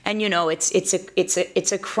suspended, and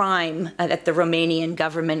it's a crime that the Romanian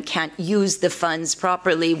government can't use the funds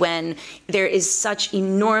properly when there is such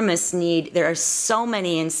enormous need. There are so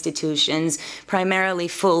many institutions, primarily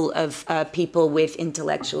full of people with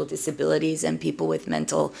intellectual disabilities and people with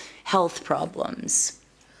mental health problems.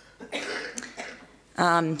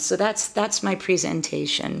 So that's my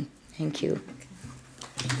presentation. Thank you.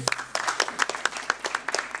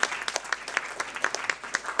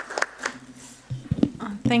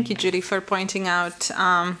 Thank you, Judy, for pointing out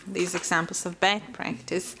these examples of bad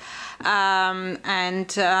practice,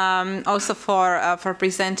 and also for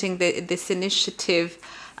presenting this initiative,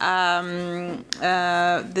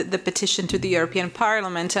 the petition to the European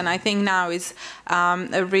Parliament. And I think now is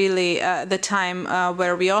really the time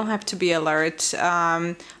where we all have to be alert,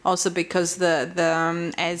 also because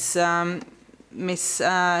as Ms.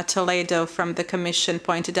 Toledo from the Commission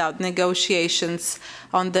pointed out, negotiations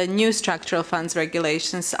on the new structural funds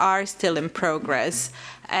regulations are still in progress.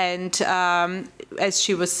 And as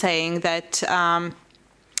she was saying, that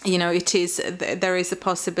there is a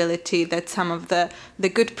possibility that some of the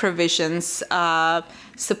good provisions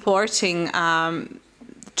supporting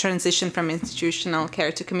transition from institutional care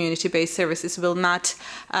to community-based services will not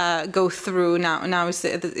go through. Now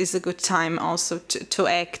is a good time also to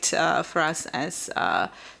act for us as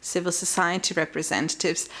civil society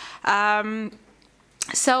representatives.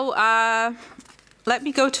 Let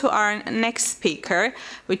me go to our next speaker,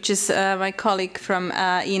 which is my colleague from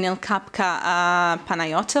ENIL, Kapka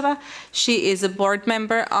Panayotova. She is a board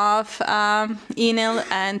member of ENIL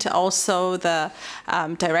and also the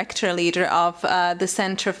director leader of the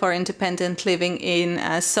Center for Independent Living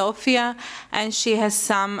in Sofia. And she has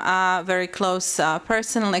some very close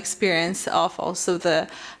personal experience of also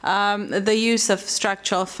the use of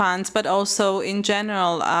structural funds, but also in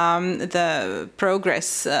general the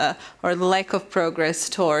progress or the lack of progress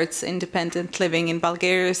towards independent living in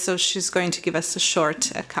Bulgaria. So she's going to give us a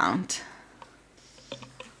short account.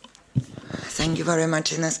 Thank you very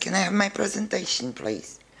much, Ines. Can I have my presentation,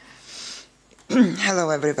 please? Hello,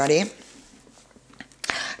 everybody.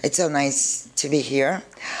 It's so nice to be here.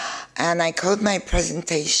 And I called my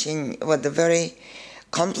presentation with a very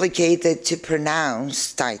complicated to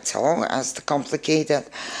pronounce title, as complicated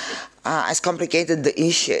the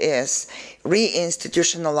issue is,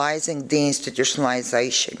 reinstitutionalizing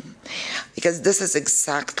deinstitutionalization. Because this is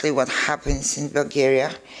exactly what happens in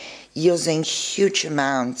Bulgaria, using huge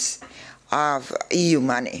amounts of EU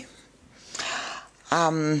money.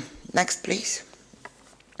 Next, please.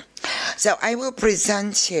 So I will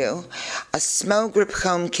present you a small group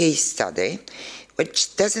home case study,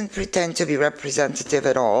 which doesn't pretend to be representative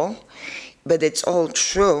at all, but it's all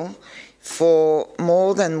true for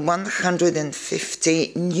more than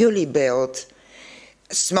 150 newly built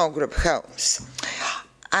small group homes.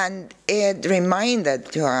 And it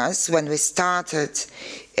reminded to us when we started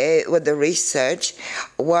with the research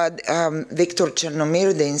what Victor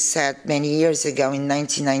Chernomyrdin said many years ago in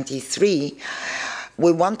 1993.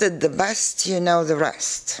 We wanted the best, you know the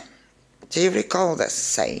rest. Do you recall this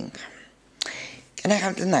saying? Can I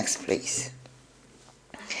have the next, please?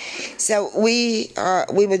 So we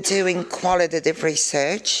were doing qualitative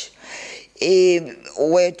research,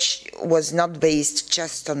 which was not based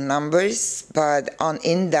just on numbers, but on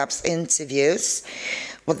in-depth interviews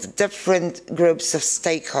with different groups of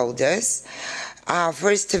stakeholders,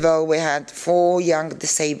 First of all, we had 4 young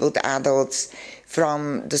disabled adults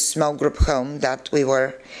from the small group home that we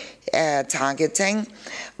were targeting.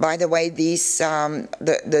 By the way, these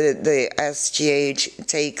the SGH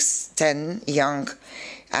takes 10 young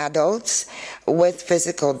adults with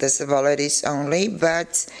physical disabilities only,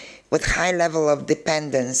 but with high level of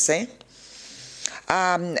dependency,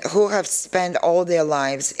 who have spent all their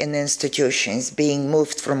lives in institutions, being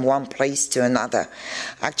moved from one place to another.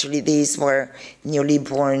 Actually, these were newly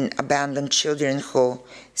born abandoned children who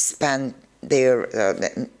spent their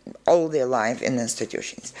all their life in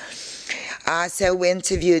institutions. So we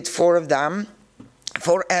interviewed 4 of them,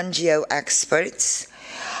 4 NGO experts,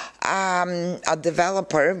 a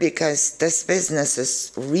developer, because this business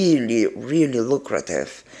is really, really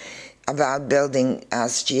lucrative, about building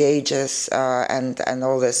SGHs and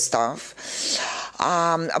all this stuff.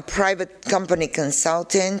 A private company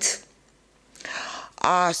consultant,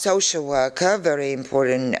 a social worker, very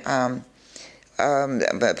important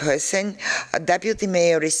person, a deputy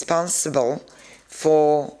mayor responsible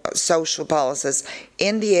for social policies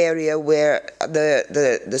in the area where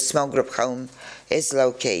the small group home is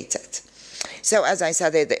located. So as I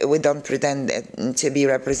said, we don't pretend to be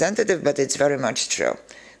representative, but it's very much true.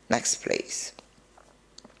 Next, please.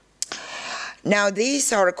 Now,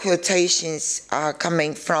 these are quotations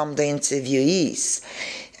coming from the interviewees,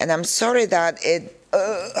 and I'm sorry that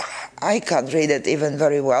I can't read it even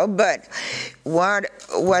very well, but what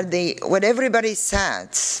everybody said,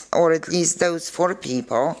 or at least those 4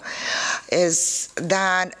 people, is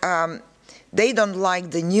that they don't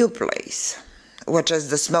like the new place, which is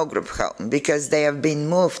the small group home, because they have been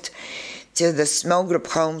moved to the small group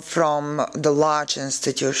home from the large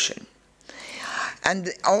institution. And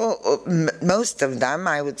most of them,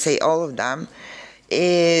 I would say all of them,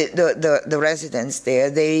 the residents there,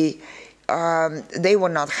 they were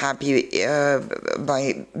not happy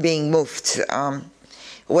by being moved,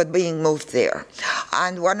 with being moved there.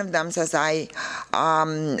 And one of them says, I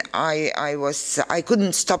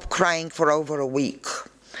couldn't stop crying for over a week.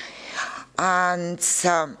 And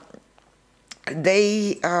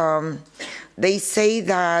they say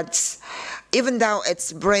that even though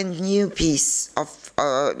it's a brand new piece of,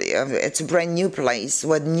 it's a brand new place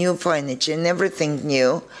with new furniture and everything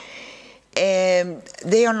new,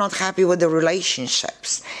 they are not happy with the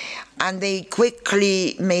relationships. And they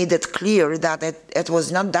quickly made it clear that it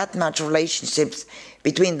was not that much relationships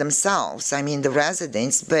between themselves, I mean the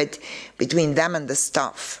residents, but between them and the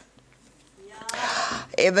staff.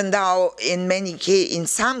 Even though in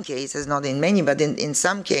some cases, not in many, but in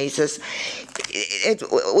some cases, it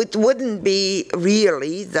wouldn't be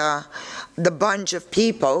really the bunch of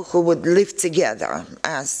people who would live together,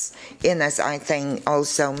 as Ines, I think,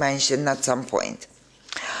 also mentioned at some point.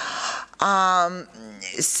 Can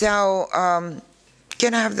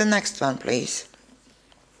I have the next one, please?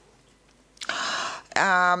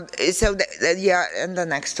 Yeah, and the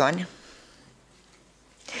next one.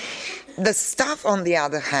 The staff, on the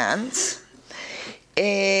other hand,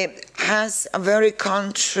 has a very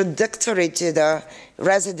contradictory to the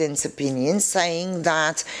residents' opinion, saying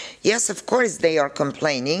that, yes, of course they are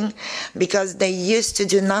complaining because they used to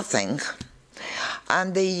do nothing.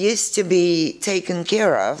 And they used to be taken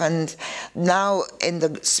care of, and now in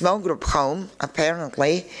the small group home,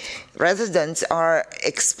 apparently, residents are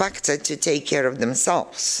expected to take care of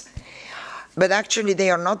themselves. But actually they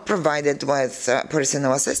are not provided with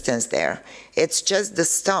personal assistance there. It's just the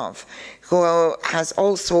staff who has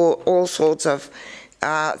also all sorts of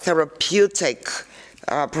therapeutic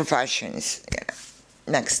professions.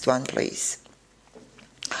 Next one, please.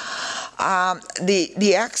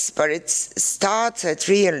 The experts started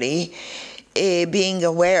really being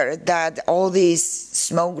aware that all these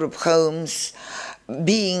small group homes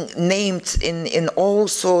being named in all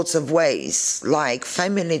sorts of ways, like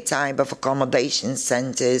family type of accommodation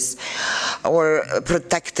centers, or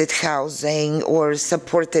protected housing, or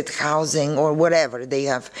supported housing, or whatever. They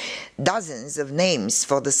have dozens of names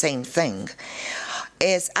for the same thing.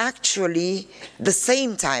 Is actually the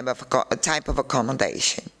same type of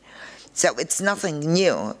accommodation. So it's nothing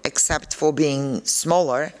new except for being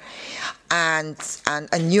smaller and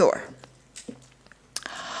newer.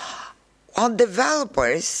 Well,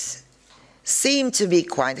 developers seem to be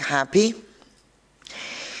quite happy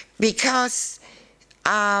because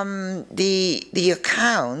the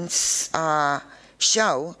accounts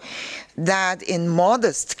show that in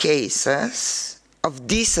modest cases of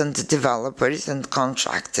decent developers and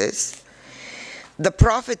contractors, the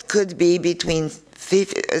profit could be between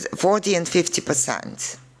 40 and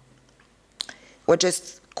 50%, which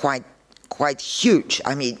is quite huge.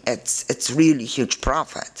 I mean, it's really huge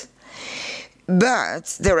profit.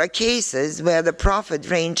 But there are cases where the profit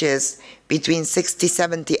ranges between 60,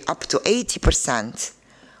 70, up to 80%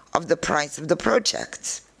 of the price of the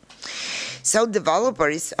project. So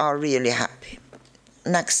developers are really happy.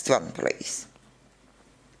 Next one, please.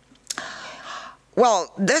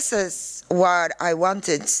 Well, this is what I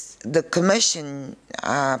wanted the Commission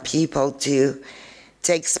people to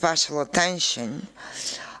take special attention,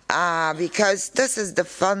 because this is the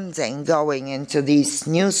funding going into these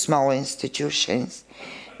new small institutions,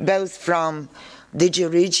 both from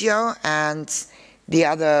DG Regio and the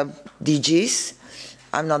other DGs.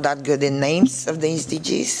 I'm not that good in names of these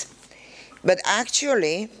DGs. But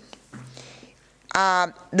actually,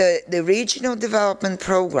 the regional development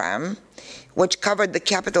program, which covered the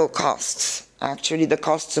capital costs, actually the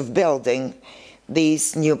costs of building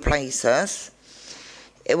these new places,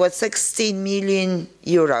 it was 16 million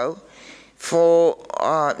euro for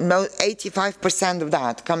 85% of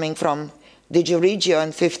that coming from DG Regio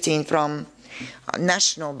and 15 from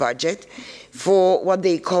national budget for what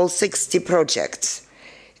they call 60 projects.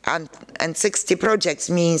 And 60 projects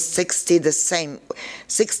means 60 the same,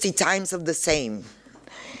 60 times of the same.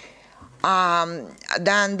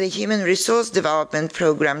 Then the Human Resource Development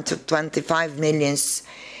Program took 25 million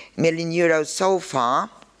euros so far,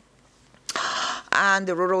 and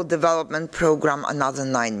the Rural Development Program another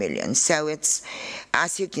 9 million. So it's,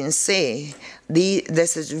 as you can see,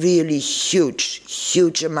 this is really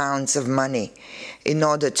huge amounts of money in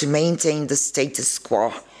order to maintain the status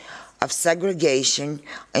quo of segregation,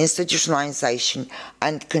 institutionalization,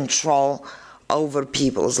 and control over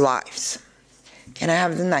people's lives. Can I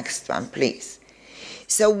have the next one, please?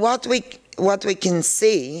 So what we can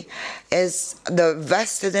see is the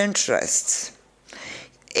vested interests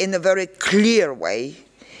in a very clear way,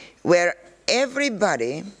 where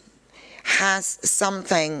everybody has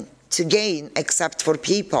something to gain except for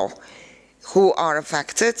people who are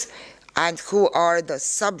affected and who are the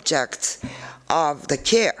subject of the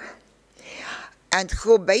care, and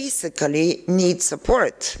who basically need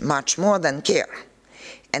support much more than care.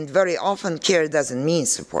 And very often care doesn't mean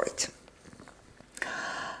support.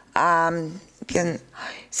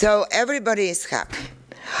 So everybody is happy.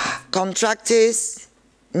 Contractors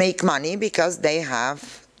make money because they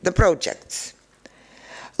have the projects.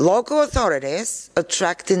 Local authorities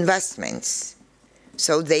attract investments,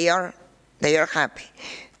 so they are happy.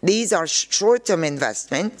 These are short-term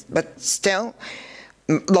investments, but still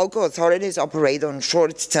local authorities operate on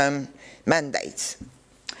short-term mandates.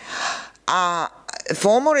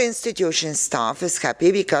 Former institution staff is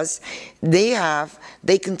happy because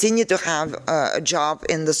they continue to have a job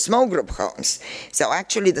in the small group homes. So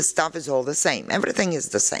actually the staff is all the same. Everything is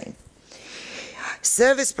the same.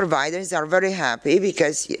 Service providers are very happy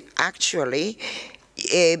because actually,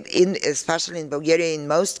 especially in Bulgaria, in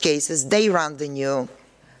most cases, they run the new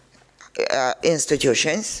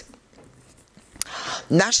institutions.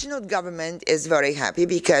 National government is very happy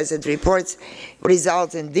because it reports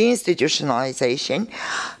results in deinstitutionalization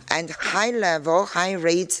and high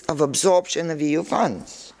rates of absorption of EU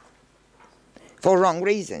funds. For wrong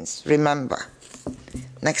reasons, remember.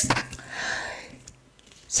 Next.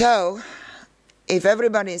 So, if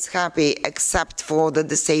everybody is happy except for the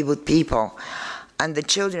disabled people and the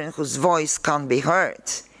children whose voice can't be heard,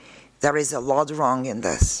 there is a lot wrong in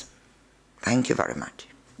this. Thank you very much.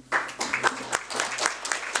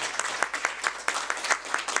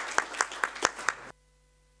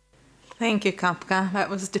 Thank you, Kapka.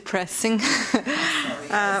 That was depressing.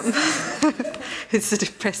 It's a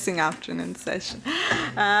depressing afternoon session.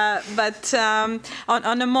 But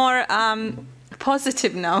on a more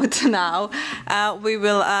positive note now, we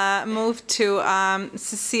will move to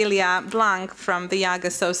Cecilia Blank from the YAG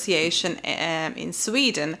Association in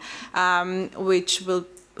Sweden,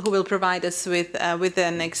 who will provide us with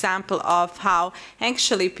an example of how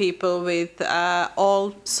actually people with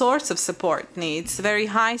all sorts of support needs, very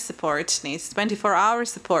high support needs, 24-hour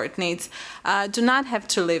support needs, do not have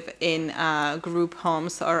to live in group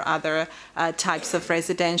homes or other types of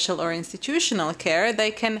residential or institutional care.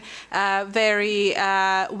 They can very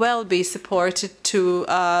well be supported to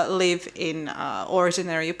live in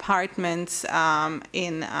ordinary apartments,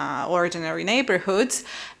 in ordinary neighborhoods,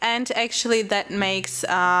 and actually that makes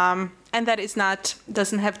and that is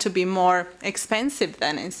doesn't have to be more expensive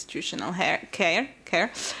than institutional care,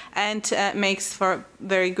 and makes for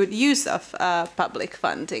very good use of public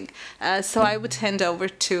funding. So I would hand over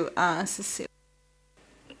to Cecilia.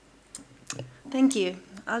 Thank you.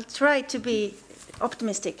 I'll try to be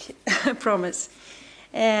optimistic, I promise.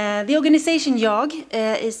 The organization YAG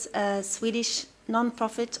is a Swedish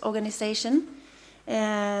non-profit organization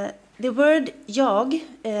The word jag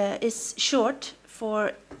is short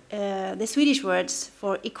for the Swedish words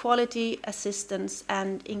for equality, assistance,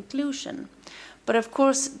 and inclusion. But of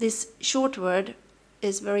course, this short word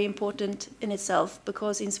is very important in itself,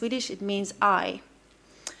 because in Swedish it means I,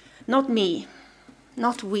 not me,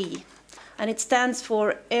 not we. And it stands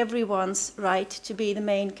for everyone's right to be the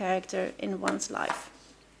main character in one's life.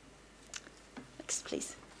 Next,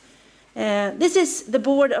 please. This is the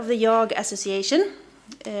board of the JAG Association.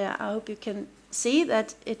 I hope you can see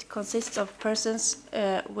that it consists of persons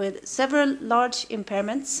with several large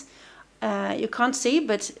impairments. You can't see,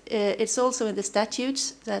 but it's also in the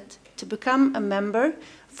statutes that to become a member,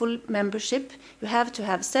 full membership, you have to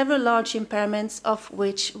have several large impairments, of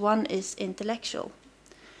which one is intellectual.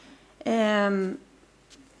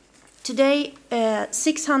 Today,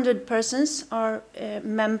 600 persons are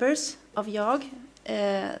members of JAG.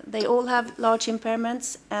 They all have large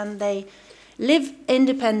impairments, and they live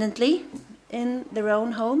independently in their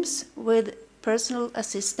own homes with personal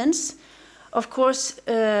assistance. Of course,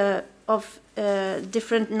 of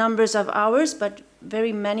different numbers of hours, but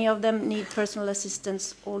very many of them need personal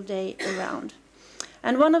assistance all day around.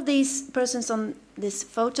 And one of these persons on this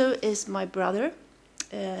photo is my brother.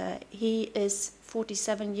 He is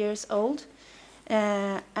 47 years old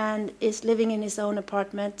and is living in his own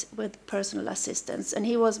apartment with personal assistance. And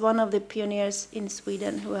he was one of the pioneers in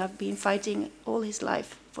Sweden who have been fighting all his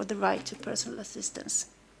life for the right to personal assistance.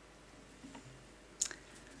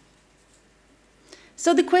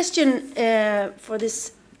 So the question for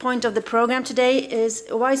this point of the program today is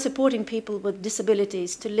why supporting people with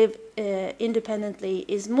disabilities to live independently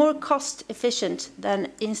is more cost efficient than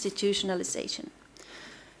institutionalization.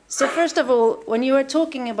 So first of all, when you are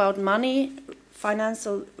talking about money,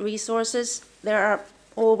 financial resources, there are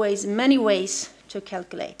always many ways to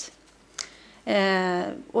calculate.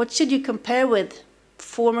 What should you compare with?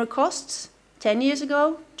 Former costs, 10 years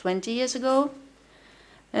ago, 20 years ago?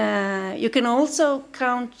 You can also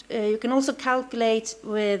calculate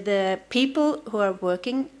with people who are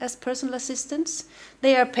working as personal assistants.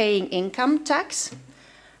 They are paying income tax,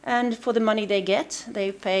 and for the money they get,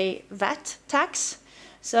 they pay VAT tax.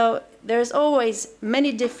 So there's always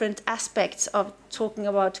many different aspects of talking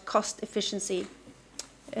about cost efficiency.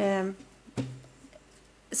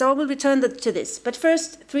 So I will return to this. But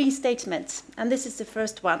first, 3 statements, and this is the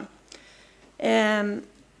first one.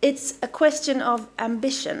 It's a question of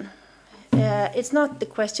ambition. It's not the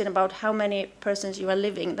question about how many persons you are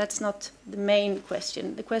living. That's not the main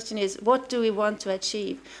question. The question is, what do we want to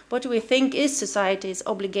achieve? What do we think is society's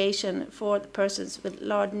obligation for the persons with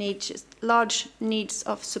large needs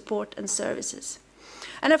of support and services?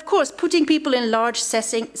 And of course, putting people in large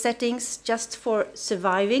settings just for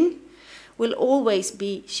surviving will always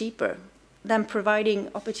be cheaper than providing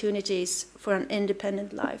opportunities for an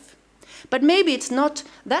independent life. But maybe it's not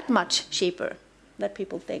that much cheaper that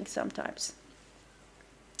people think sometimes.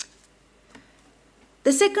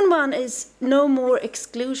 The second one is no more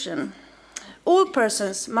exclusion. All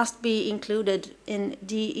persons must be included in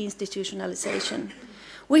deinstitutionalization.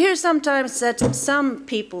 We hear sometimes that some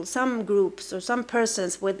people, some groups, or some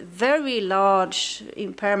persons with very large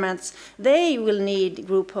impairments, they will need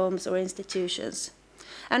group homes or institutions.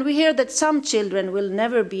 And we hear that some children will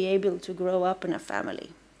never be able to grow up in a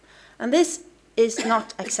family. And this is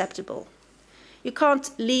not acceptable. You can't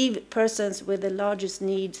leave persons with the largest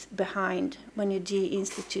needs behind when you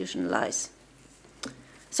deinstitutionalize.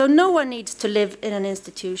 So no one needs to live in an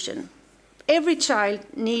institution. Every child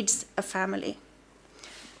needs a family.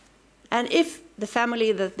 And if the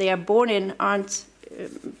family that they are born in aren't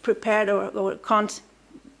prepared or can't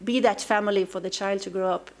be that family for the child to grow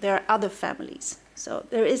up, there are other families. So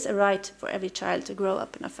there is a right for every child to grow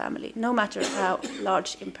up in a family, no matter how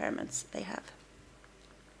large impairments they have.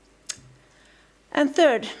 And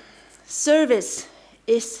third, service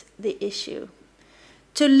is the issue.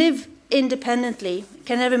 To live independently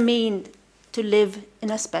can never mean to live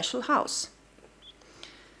in a special house.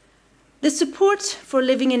 The support for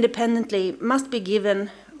living independently must be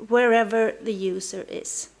given wherever the user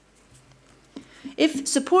is. If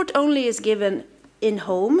support only is given in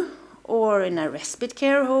home, or in a respite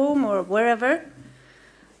care home, or wherever,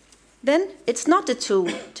 then it's not a tool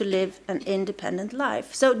to live an independent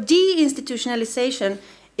life. So deinstitutionalization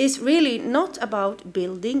is really not about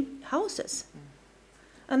building houses.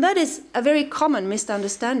 And that is a very common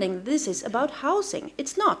misunderstanding. This is about housing.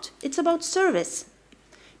 It's not. It's about service.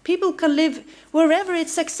 People can live wherever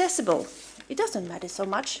it's accessible. It doesn't matter so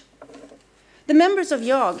much. The members of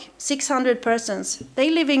JAG, 600 persons, they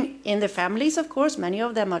living in their families, of course, many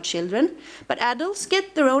of them are children, but adults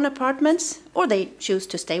get their own apartments, or they choose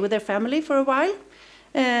to stay with their family for a while.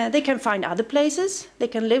 They can find other places, they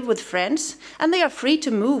can live with friends, and they are free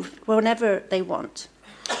to move whenever they want.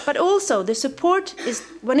 But also the support is,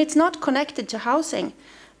 when it's not connected to housing,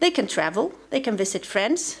 they can travel, they can visit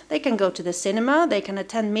friends, they can go to the cinema, they can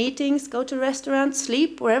attend meetings, go to restaurants,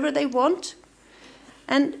 sleep wherever they want.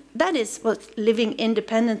 And that is what living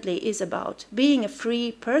independently is about, being a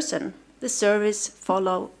free person. The service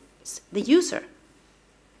follows the user.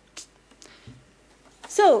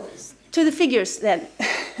 So, to the figures then.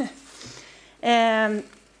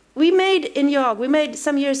 We made in YAG,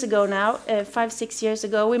 some years ago now, 5-6 years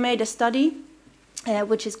ago, we made a study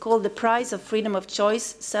which is called The Price of Freedom of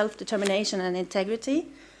Choice, Self-Determination and Integrity.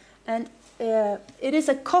 And it is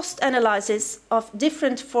a cost analysis of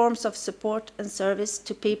different forms of support and service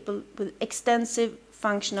to people with extensive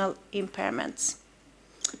functional impairments.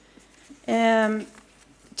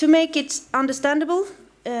 To make it understandable,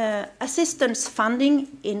 assistance funding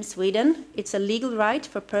in Sweden, it's a legal right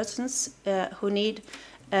for persons who need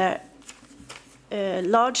a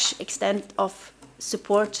large extent of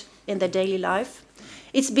support in their daily life.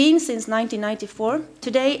 It's been since 1994.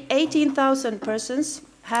 Today, 18,000 persons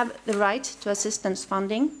have the right to assistance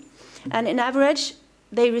funding, and in average,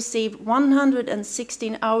 they receive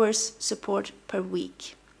 116 hours support per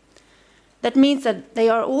week. That means that they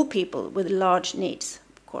are all people with large needs,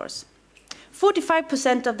 of course.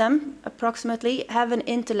 45% of them, approximately, have an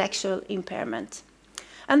intellectual impairment.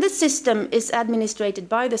 And this system is administered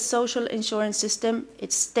by the social insurance system.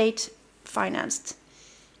 It's state-financed.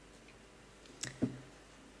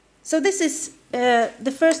 So this is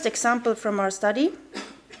the first example from our study.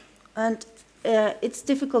 And it's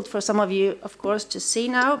difficult for some of you, of course, to see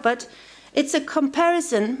now, but it's a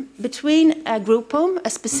comparison between a group home, a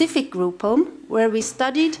specific group home, where we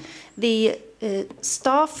studied the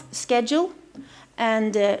staff schedule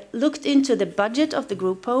and looked into the budget of the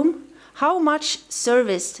group home. How much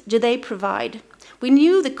service do they provide? We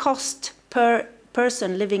knew the cost per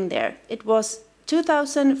person living there. It was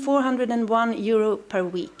 €2,401 per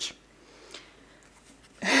week.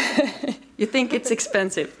 You think it's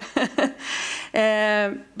expensive.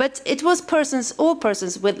 But it was all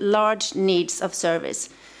persons with large needs of service.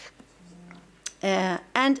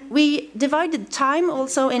 And we divided time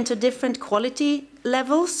also into different quality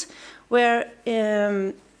levels, where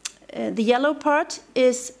the yellow part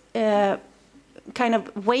is kind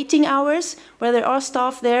of waiting hours, where there are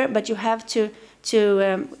staff there, but you have to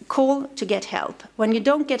call to get help. When you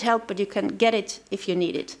don't get help, but you can get it if you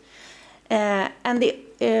need it. And the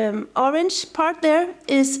orange part there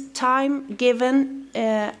is time given,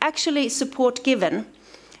 actually support given,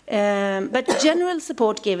 but general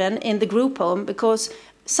support given in the group home, because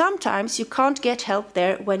sometimes you can't get help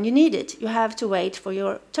there when you need it. You have to wait for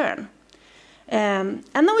your turn. And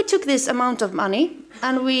then we took this amount of money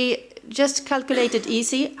and we just calculated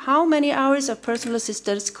easy how many hours of personal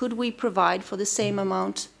assistance could we provide for the same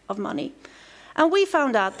amount of money. And we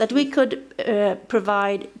found out that we could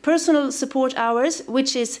provide personal support hours,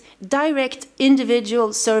 which is direct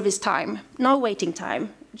individual service time, no waiting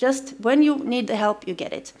time. Just when you need the help, you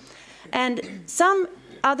get it. And some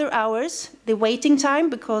other hours, the waiting time,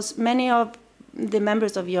 because many of the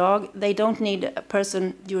members of YAG, they don't need a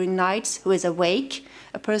person during nights who is awake.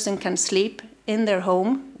 A person can sleep in their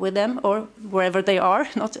home with them or wherever they are,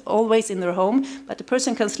 not always in their home, but the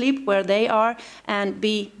person can sleep where they are and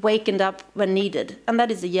be wakened up when needed. And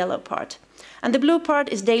that is the yellow part. And the blue part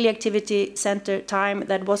is daily activity center time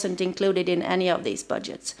that wasn't included in any of these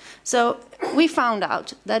budgets. So we found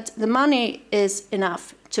out that the money is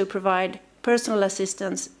enough to provide personal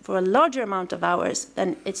assistance for a larger amount of hours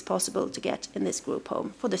than it's possible to get in this group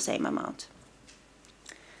home for the same amount.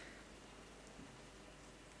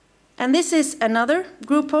 And this is another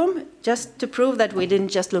group home, just to prove that we didn't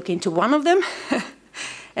just look into one of them.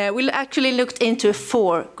 We actually looked into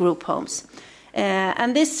 4 group homes.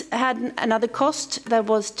 And this had another cost that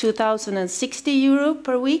was €2,060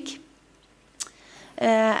 per week.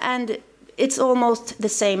 And it's almost the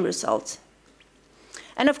same result.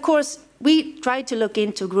 And of course, we tried to look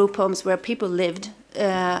into group homes where people lived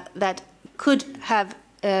that could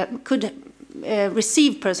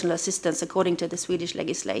receive personal assistance according to the Swedish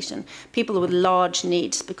legislation. People with large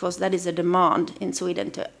needs, because that is a demand in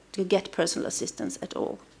Sweden to get personal assistance at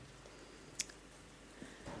all.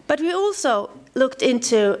 But we also looked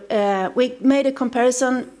into, we made a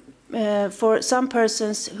comparison for some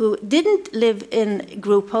persons who didn't live in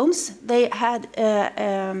group homes. They had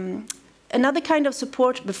another kind of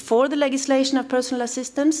support before the legislation of personal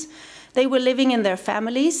assistance. They were living in their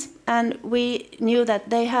families, and we knew that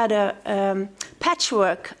they had a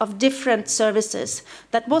patchwork of different services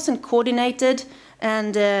that wasn't coordinated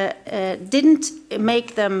and didn't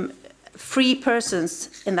make them free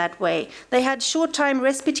persons in that way. They had short-time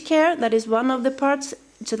respite care, that is one of the parts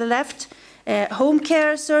to the left, home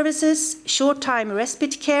care services, short-time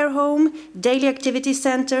respite care home, daily activity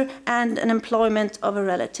center, and an employment of a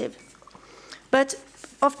relative. But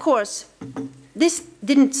of course, this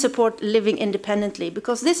didn't support living independently,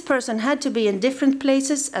 because this person had to be in different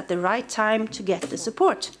places at the right time to get the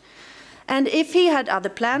support. And if he had other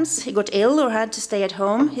plans, he got ill or had to stay at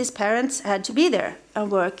home, his parents had to be there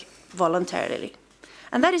and work voluntarily.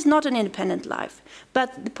 And that is not an independent life.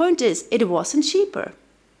 But the point is, it wasn't cheaper.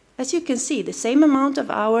 As you can see, the same amount of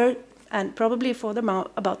hour and probably for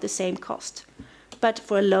about the same cost, but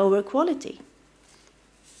for a lower quality.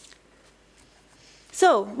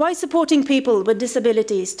 So, why supporting people with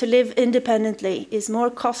disabilities to live independently is more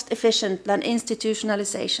cost efficient than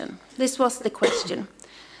institutionalization? This was the question.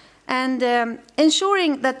 And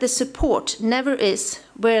ensuring that the support never is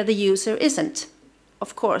where the user isn't.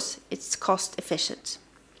 Of course, it's cost efficient.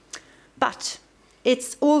 But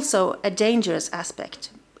it's also a dangerous aspect,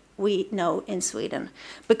 we know in Sweden,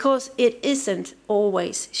 because it isn't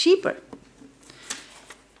always cheaper.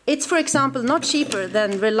 It's, for example, not cheaper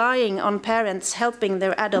than relying on parents helping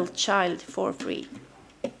their adult child for free.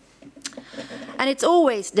 And it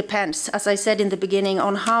always depends, as I said in the beginning,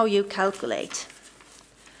 on how you calculate.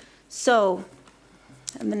 So,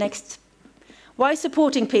 and the next, why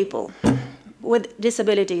supporting people with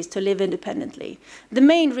disabilities to live independently? The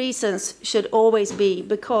main reasons should always be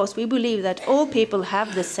because we believe that all people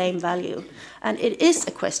have the same value, and it is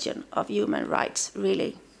a question of human rights,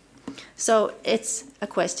 really. So it's a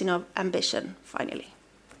question of ambition, finally.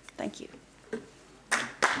 Thank you.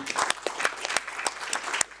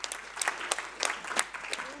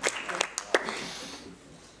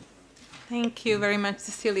 Thank you very much,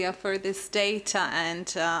 Cecilia, for this data and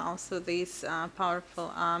also these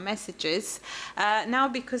powerful messages. Now,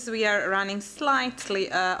 because we are running slightly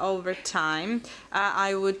over time,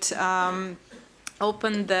 I would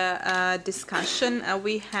open the discussion.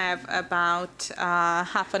 We have about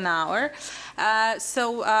half an hour.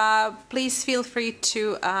 So please feel free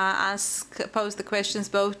to pose the questions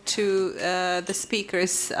both to the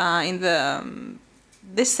speakers in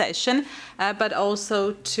this session, but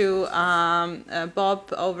also to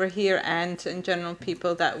Bob over here and in general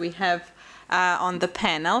people that we have on the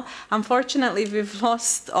panel. Unfortunately, we've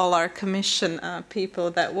lost all our commission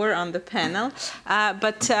people that were on the panel,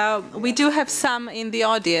 but we do have some in the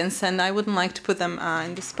audience, and I wouldn't like to put them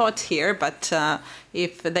in the spot here, but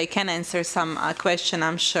if they can answer some question,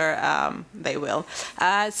 I'm sure they will.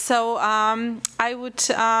 So I would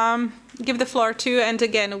give the floor to you, and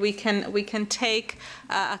again, we can take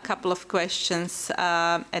a couple of questions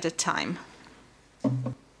at a time.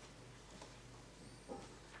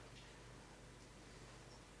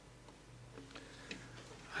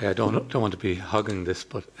 I don't want to be hogging this,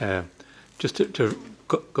 but just to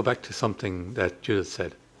go back to something that Judith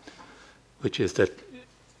said, which is that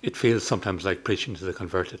it feels sometimes like preaching to the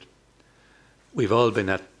converted. We've all been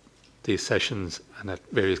at these sessions and at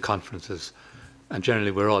various conferences, and generally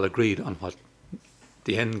we're all agreed on what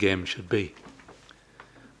the end game should be.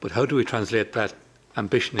 But how do we translate that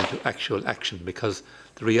ambition into actual action? Because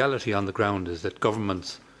the reality on the ground is that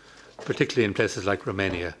governments, particularly in places like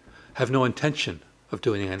Romania, have no intention of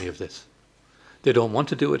doing any of this. They don't want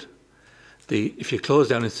to do it. If you close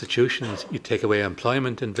down institutions, you take away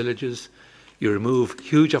employment in villages, you remove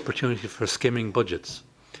huge opportunity for skimming budgets.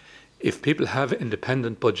 If people have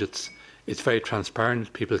independent budgets, it's very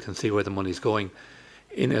transparent, people can see where the money's going.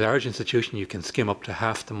 In a large institution, you can skim up to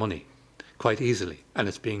half the money quite easily, and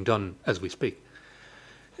it's being done as we speak.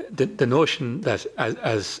 The notion that,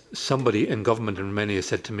 as somebody in government in Romania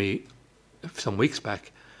said to me some weeks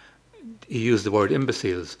back, he used the word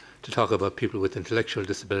imbeciles to talk about people with intellectual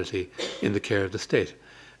disability in the care of the state.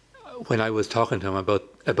 When I was talking to him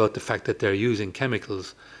about the fact that they're using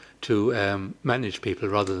chemicals to manage people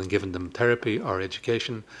rather than giving them therapy or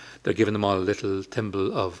education, they're giving them all a little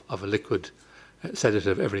thimble of a liquid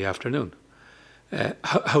sedative every afternoon.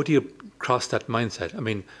 How do you cross that mindset? I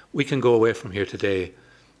mean, we can go away from here today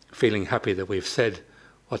feeling happy that we've said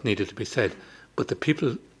what needed to be said, but the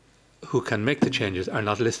people who can make the changes are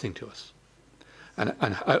not listening to us.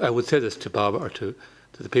 And I would say this to Bob or to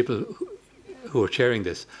the people who are chairing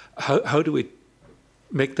this. How do we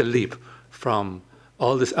make the leap from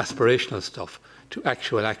all this aspirational stuff to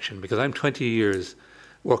actual action? Because I'm 20 years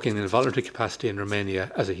working in a voluntary capacity in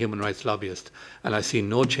Romania as a human rights lobbyist, and I see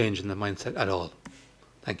no change in the mindset at all.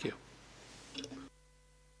 Thank you.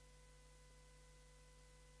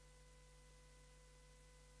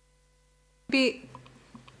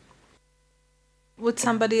 Would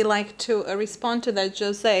somebody like to respond to that,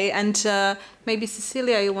 Jose? And maybe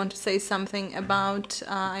Cecilia, you want to say something about,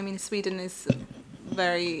 I mean, Sweden is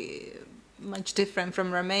very much different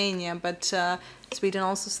from Romania, but Sweden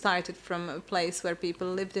also started from a place where people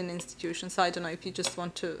lived in institutions. So I don't know if you just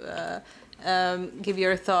want to give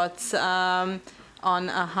your thoughts on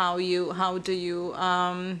how do you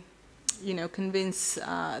convince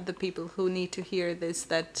the people who need to hear this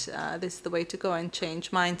that this is the way to go and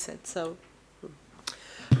change mindset. So.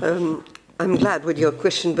 I'm glad with your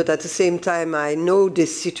question, but at the same time, I know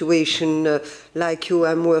this situation. Like you,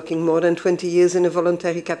 I'm working more than 20 years in a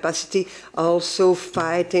voluntary capacity, also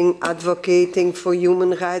fighting, advocating for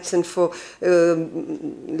human rights and for,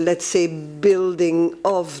 let's say, building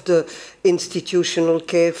of the institutional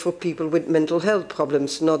care for people with mental health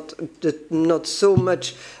problems, not so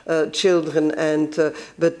much children,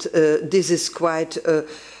 but this is quite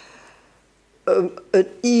an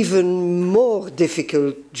even more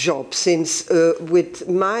difficult job, since with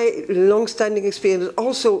my long-standing experience,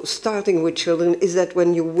 also starting with children, is that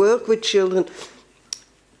when you work with children,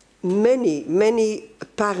 many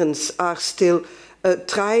parents are still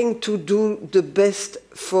trying to do the best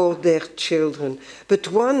for their children. But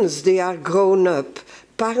once they are grown up,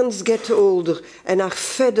 parents get older and are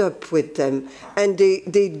fed up with them, and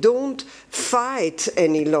they don't fight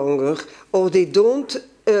any longer, or they don't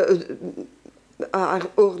are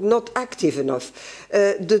or not active enough.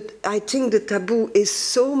 I think the taboo is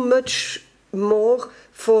so much more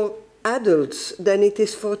for adults than it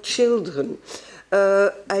is for children.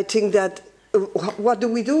 I think that what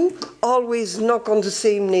do? Always knock on the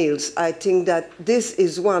same nails. I think that this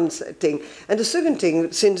is one thing. And the second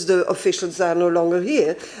thing, since the officials are no longer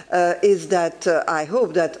here, is that I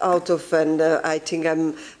hope that out of, and I think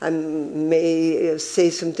I may say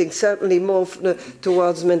something certainly more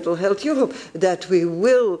towards Mental Health Europe, that we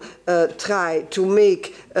will try to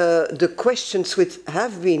make the questions which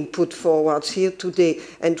have been put forward here today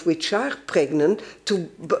and which are pregnant, to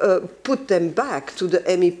put them back to the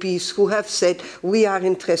MEPs who have said, we are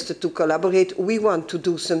interested to collaborate, we want to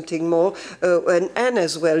do something more, and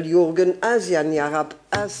as well Jürgen, as Jan Jarab,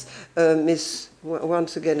 as Ms.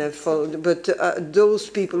 Once again, I've followed, but those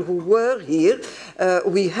people who were here,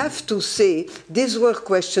 we have to say, these were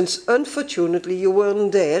questions, unfortunately you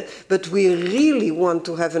weren't there, but we really want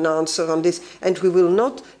to have an answer on this, and we will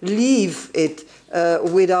not leave it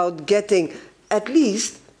without getting at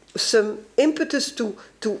least some impetus to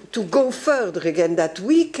go further again, that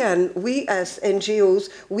we as NGOs,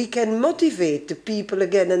 we can motivate the people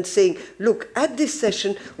again and saying, look, at this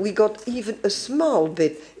session we got even a small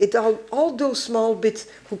bit. All those small bits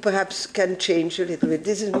who perhaps can change a little bit.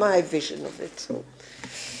 This is my vision of it. So,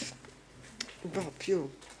 Bob,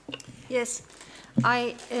 you. Yes.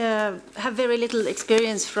 I have very little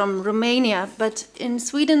experience from Romania, but in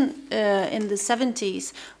Sweden in the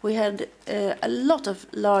 70s we had a lot of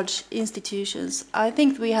large institutions. I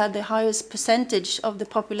think we had the highest percentage of the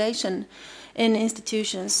population in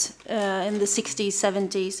institutions in the 60s,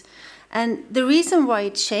 70s. And the reason why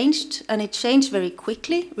it changed, and it changed very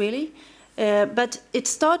quickly, really, but it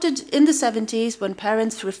started in the 70s when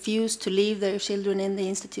parents refused to leave their children in the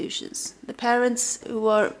institutions. The parents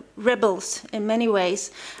were rebels in many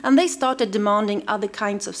ways, and they started demanding other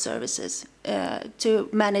kinds of services to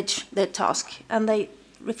manage their task, and they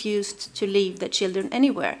refused to leave their children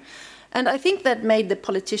anywhere. And I think that made the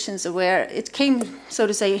politicians aware. It came, so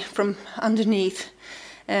to say, from underneath.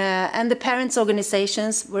 And the parents'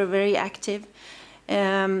 organizations were very active.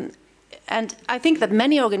 And I think that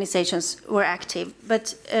many organizations were active,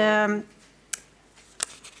 but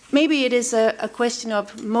maybe it is a question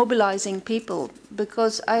of mobilizing people,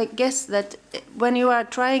 because I guess that when you are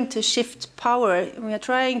trying to shift power, we are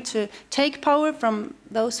trying to take power from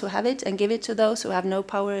those who have it and give it to those who have no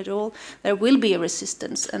power at all, there will be a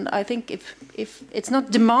resistance. And I think if it's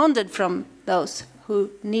not demanded from those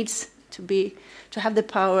who needs to have the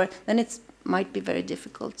power, then it might be very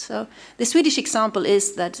difficult. So the Swedish example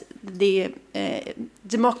is that the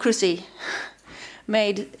democracy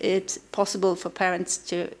made it possible for parents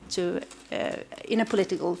to in a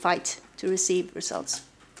political fight, to receive results.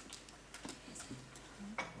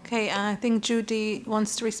 Okay, I think Judy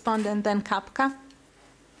wants to respond, and then Kapka.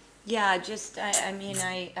 Yeah, just, I mean,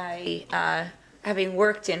 I having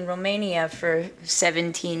worked in Romania for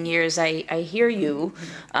 17 years, I hear you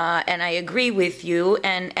and I agree with you.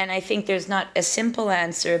 And I think there's not a simple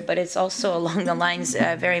answer, but it's also along the lines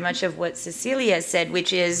very much of what Cecilia said,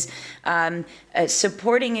 which is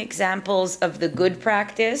supporting examples of the good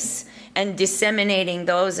practice and disseminating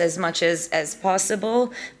those as much as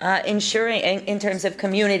possible, ensuring in terms of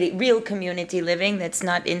community, real community living that's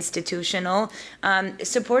not institutional,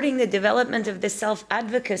 supporting the development of the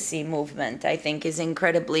self-advocacy movement, I think is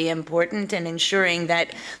incredibly important, and ensuring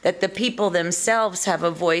that the people themselves have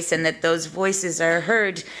a voice and that those voices are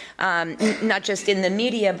heard, not just in the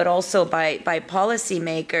media, but also by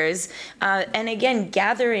policymakers, and again,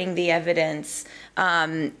 gathering the evidence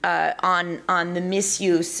on the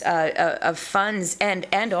misuse of funds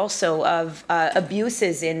and also of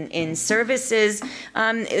abuses in services,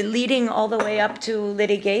 leading all the way up to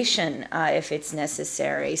litigation if it's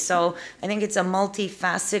necessary. So I think it's a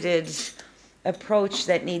multifaceted approach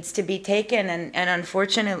that needs to be taken, and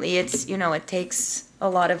unfortunately it's, you know, it takes a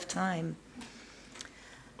lot of time.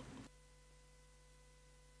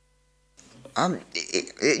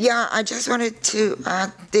 Yeah, I just wanted to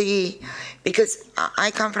add because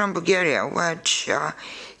I come from Bulgaria, which,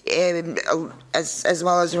 as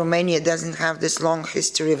well as Romania, doesn't have this long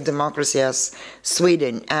history of democracy as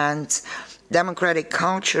Sweden, and democratic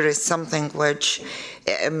culture is something which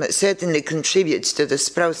certainly contributes to this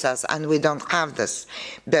process, and we don't have this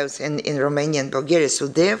both in Romania and Bulgaria. So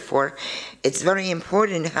therefore, it's very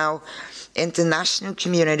important how international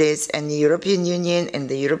communities and the European Union and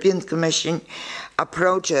the European Commission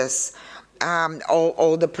approaches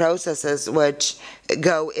all the processes which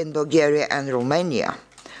go in Bulgaria and Romania.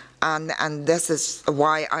 And this is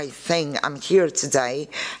why I think I'm here today,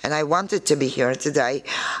 and I wanted to be here today,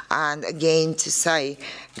 and again to say,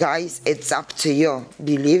 guys, it's up to you,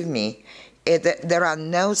 believe me. There are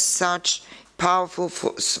no such powerful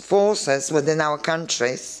forces within our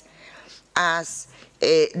countries as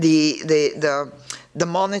the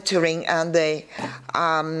monitoring and the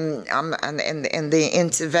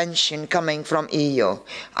intervention coming from EU.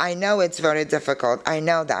 I know it's very difficult, I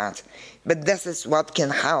know that, but this is what can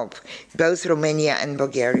help both Romania and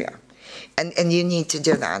Bulgaria, and you need to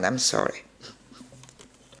do that. I'm sorry.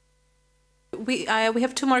 We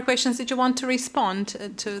have two more questions. Did you want to respond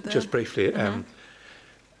to the? Just briefly,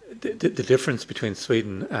 the difference between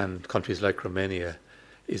Sweden and countries like Romania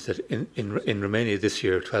is that in Romania this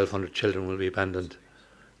year 1,200 children will be abandoned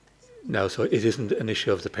now, so it isn't an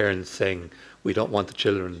issue of the parents saying we don't want the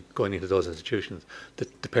children going into those institutions.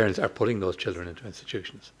 The parents are putting those children into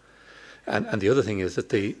institutions. And the other thing is that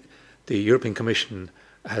the European Commission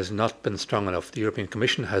has not been strong enough. The European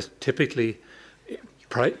Commission has typically,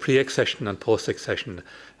 pre-accession and post-accession,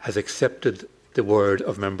 has accepted the word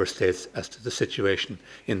of member states as to the situation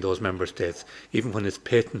in those member states, even when it's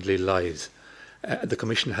patently lies. The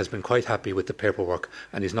Commission has been quite happy with the paperwork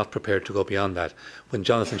and is not prepared to go beyond that. When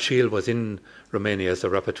Jonathan Shield was in Romania as a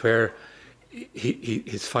rapporteur,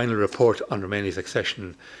 his final report on Romania's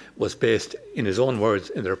accession was based, in his own words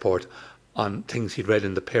in the report, on things he'd read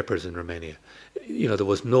in the papers in Romania. You know, there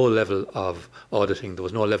was no level of auditing, there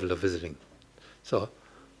was no level of visiting. So,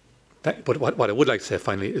 but what I would like to say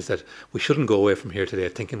finally is that we shouldn't go away from here today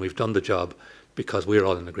thinking we've done the job because we're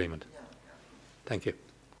all in agreement. Thank you.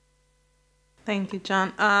 Thank you,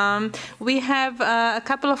 John. We have a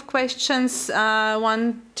couple of questions,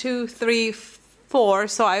 1, 2, 3, 4.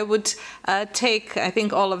 So I would take, I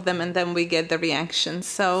think, all of them, and then we get the reactions.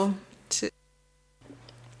 So,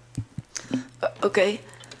 okay.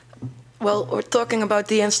 Well, we're talking about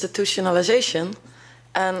deinstitutionalization,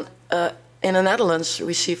 and in the Netherlands,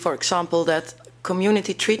 we see, for example, that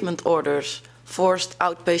community treatment orders, forced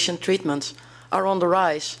outpatient treatments, are on the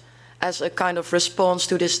rise as a kind of response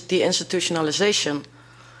to this deinstitutionalization.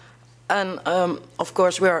 And of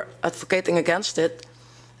course we are advocating against it,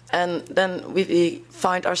 and then we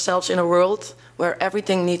find ourselves in a world where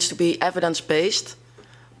everything needs to be evidence-based,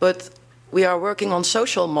 but we are working on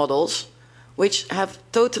social models which have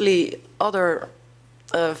totally other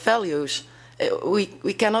values.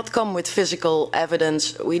 We cannot come with physical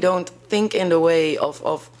evidence. We don't think in the way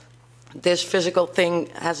of this physical thing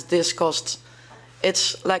has this cost.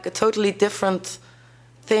 It's like a totally different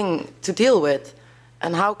thing to deal with.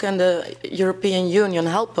 And how can the European Union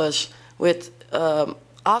help us with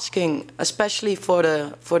asking, especially for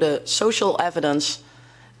the social evidence,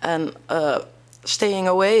 and staying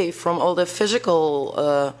away from all the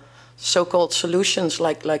physical so-called solutions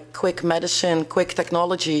like quick medicine, quick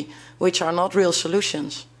technology, which are not real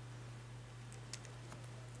solutions?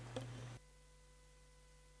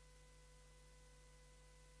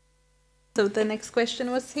 So the next question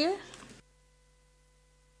was here.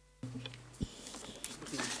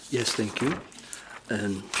 Yes, thank you.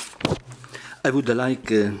 I would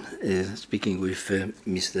like, speaking with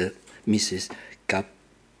Mrs.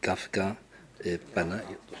 Kafka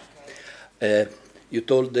Panayotou. You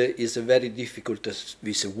told it's very difficult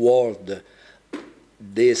this word,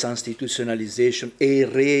 deinstitutionalization,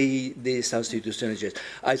 deinstitutionalization.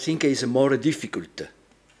 I think it's more difficult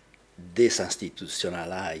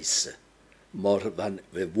deinstitutionalize, more than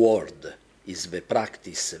the word is the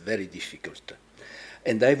practice, very difficult.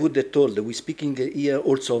 And I would have told, we're speaking here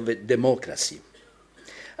also of democracy.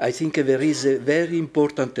 I think there is a very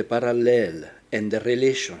important parallel and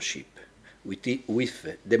relationship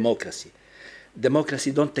with democracy.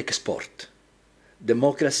 Democracy don't export.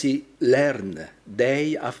 Democracy learn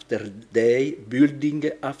day after day, building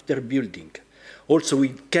after building. Also,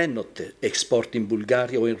 we cannot export in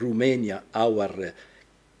Bulgaria or in Romania our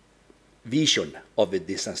vision of a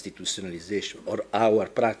deinstitutionalization or our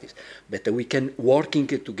practice, but we can working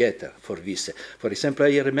together for this. For example,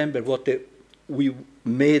 I remember what we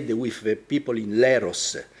made with the people in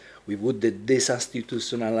Leros. We would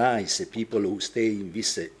deinstitutionalize people who stay in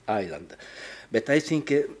this island. But I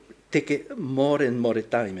think take more and more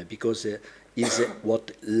time because is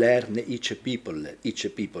what learn each people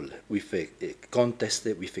with a context,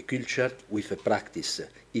 with a culture, with a practice.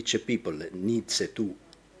 Each people needs to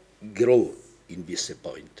grow in this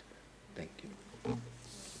point. Thank you.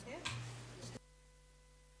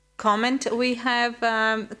 Comment. We have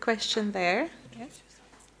a question there. Yes.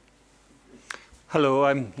 Hello,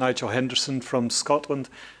 I'm Nigel Henderson from Scotland.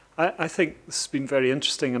 I think this has been very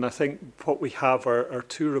interesting, and I think what we have are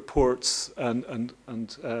two reports and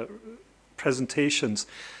presentations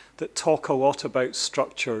that talk a lot about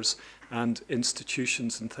structures and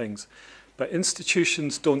institutions and things. But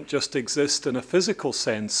institutions don't just exist in a physical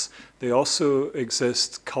sense, they also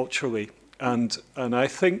exist culturally. And I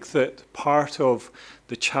think that part of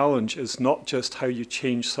the challenge is not just how you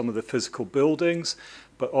change some of the physical buildings,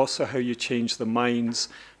 but also how you change the minds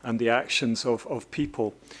and the actions of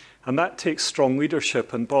people. And that takes strong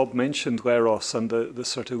leadership, and Bob mentioned Leros and the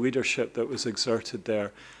sort of leadership that was exerted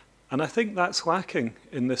there. And I think that's lacking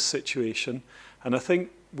in this situation. And I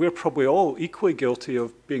think we're probably all equally guilty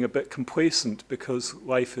of being a bit complacent because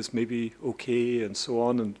life is maybe okay and so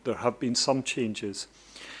on, and there have been some changes.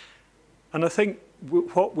 And I think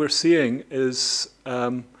what we're seeing is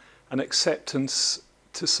an acceptance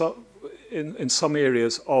in some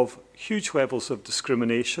areas of huge levels of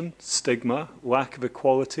discrimination, stigma, lack of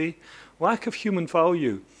equality, lack of human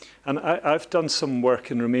value. And I've done some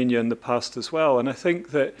work in Romania in the past as well, and I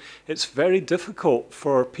think that it's very difficult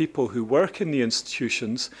for people who work in the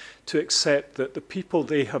institutions to accept that the people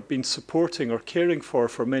they have been supporting or caring for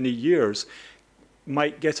many years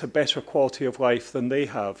might get a better quality of life than they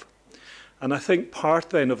have. And I think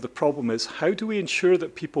part then of the problem is, how do we ensure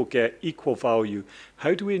that people get equal value?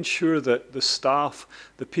 How do we ensure that the staff,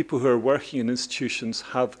 the people who are working in institutions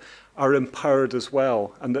are empowered as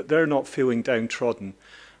well, and that they're not feeling downtrodden?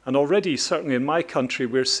 And already, certainly in my country,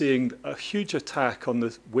 we're seeing a huge attack on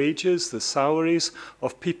the wages, the salaries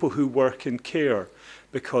of people who work in care,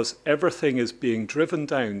 because everything is being driven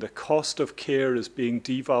down. The cost of care is being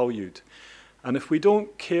devalued. And if we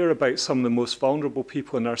don't care about some of the most vulnerable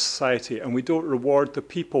people in our society, and we don't reward the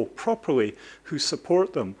people properly who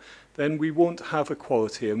support them, then we won't have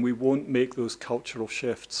equality and we won't make those cultural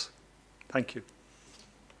shifts. Thank you.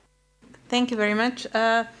 Thank you very much.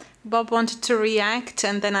 Bob wanted to react,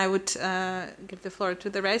 and then I would give the floor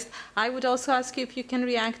to the rest. I would also ask you if you can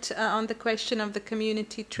react on the question of the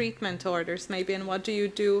community treatment orders, maybe, and what do you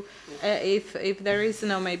do if there is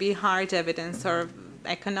no maybe hard evidence or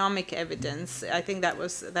economic evidence? I think that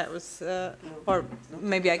was or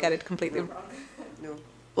maybe I got it completely wrong. No.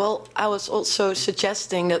 Well, I was also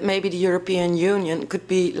suggesting that maybe the European Union could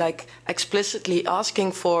be like explicitly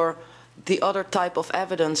asking for the other type of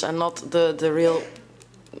evidence and not the real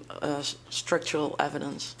structural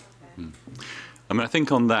evidence. I mean, I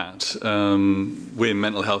think on that, we in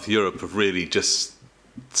Mental Health Europe have really just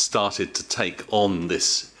started to take on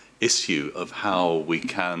this issue of how we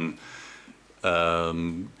can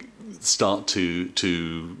start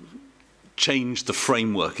to change the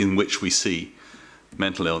framework in which we see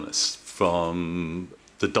mental illness from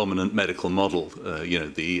the dominant medical model,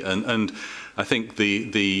 and I think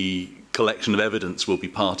the collection of evidence will be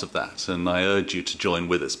part of that, and I urge you to join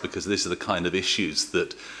with us, because these are the kind of issues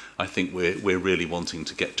that I think we're really wanting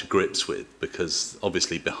to get to grips with, because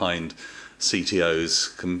obviously behind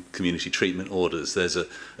CTOs, community treatment orders, there's a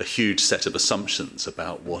huge set of assumptions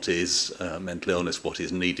about what is mental illness, what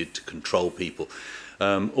is needed to control people.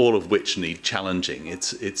 all of which need challenging.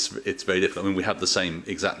 It's very difficult. I mean, we have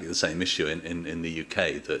exactly the same issue in the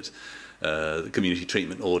UK, that the community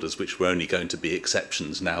treatment orders, which were only going to be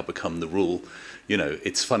exceptions, now become the rule. You know,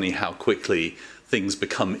 it's funny how quickly things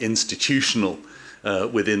become institutional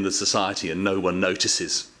within the society and no one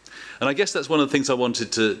notices. And I guess that's one of the things I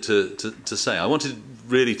wanted to say. I wanted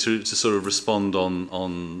really to sort of respond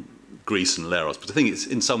on Greece and Leros, but I think it's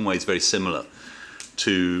in some ways very similar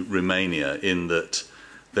to Romania in that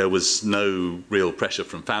there was no real pressure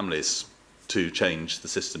from families to change the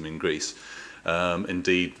system in Greece.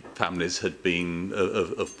 Indeed, families had been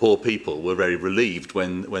of poor people were very relieved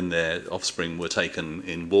when their offspring were taken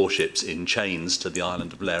in warships in chains to the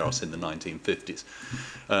island of Leros in the 1950s,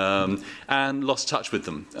 and lost touch with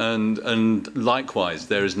them. And likewise,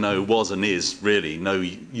 there is was and is really no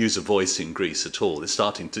user voice in Greece at all.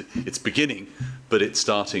 It's beginning, but it's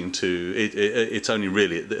starting to. It's only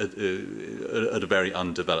really at a very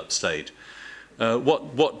undeveloped stage.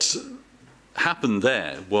 What happened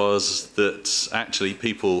there was that actually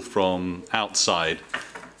people from outside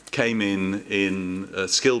came in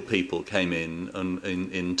skilled people came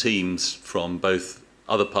in teams from both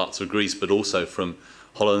other parts of Greece, but also from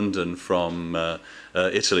Holland and from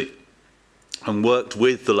Italy, and worked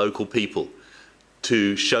with the local people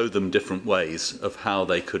to show them different ways of how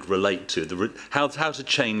they could relate to how to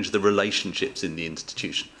change the relationships in the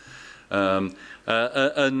institution, and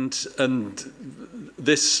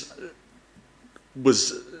this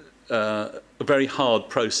was a very hard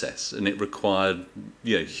process, and it required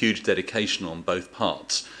huge dedication on both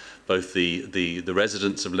parts, both the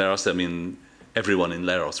residents of Leros. I mean, everyone in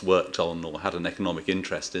Leros worked on or had an economic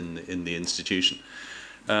interest in the institution,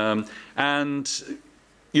 and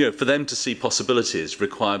for them to see possibilities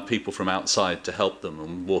required people from outside to help them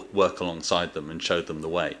and work alongside them and show them the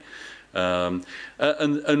way. And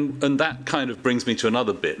that kind of brings me to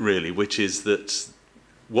another bit, really, which is that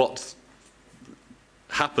what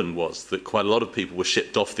happened was that quite a lot of people were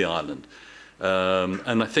shipped off the island,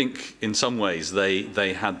 and I think in some ways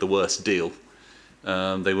they had the worst deal.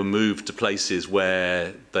 They were moved to places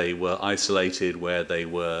where they were isolated, where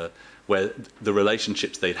the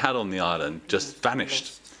relationships they'd had on the island just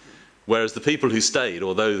vanished. Whereas the people who stayed,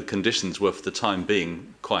 although the conditions were for the time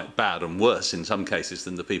being quite bad and worse in some cases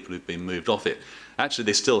than the people who'd been moved off it, actually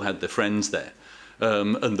they still had their friends there.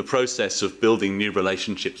 And the process of building new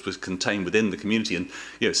relationships was contained within the community, and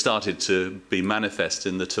started to be manifest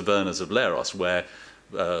in the tavernas of Leros, where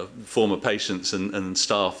former patients and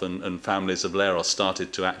staff and families of Leros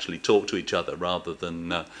started to actually talk to each other rather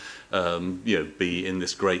than be in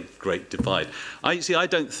this great divide. I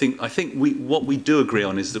think what we do agree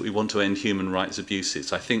on is that we want to end human rights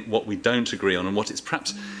abuses. I think what we don't agree on, and what it's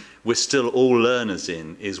perhaps we're still all learners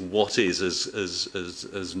in, is what is,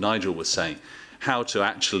 as Nigel was saying, how to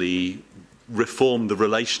actually reform the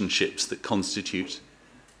relationships that constitute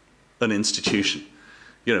an institution.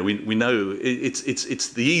 We know it's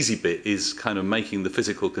the easy bit is kind of making the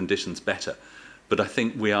physical conditions better, but I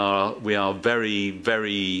think we are very,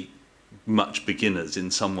 very much beginners in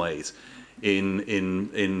some ways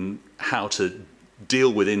in how to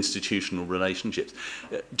deal with institutional relationships.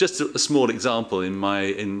 Just a small example in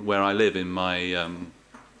where I live, in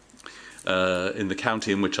the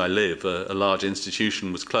county in which I live, a large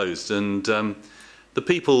institution was closed, and the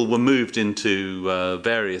people were moved into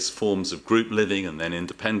various forms of group living and then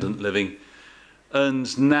independent living.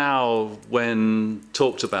 And now, when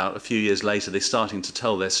talked about a few years later, they're starting to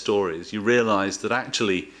tell their stories. You realise that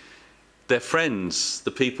actually their friends,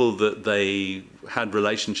 the people that they had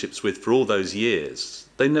relationships with for all those years,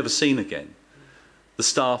 they've never seen again. The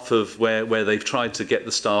staff of where they've tried to get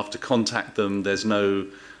the staff to contact them, there's no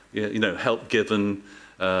help given.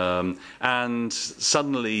 And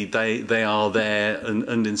suddenly they are there,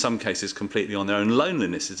 and in some cases completely on their own.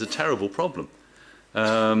 Loneliness is a terrible problem,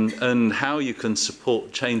 and how you can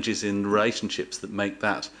support changes in relationships that make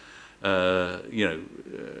that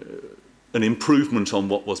an improvement on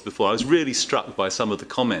what was before. I was really struck by some of the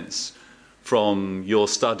comments from your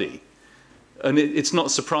study, and it's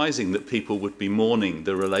not surprising that people would be mourning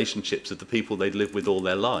the relationships of the people they'd lived with all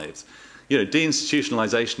their lives.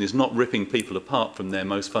 Deinstitutionalization is not ripping people apart from their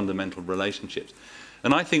most fundamental relationships.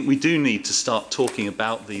 And I think we do need to start talking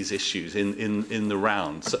about these issues in the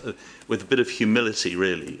round, with a bit of humility,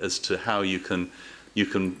 really, as to how you can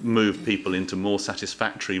move people into more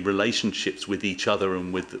satisfactory relationships with each other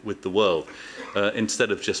and with the world,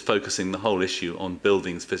 instead of just focusing the whole issue on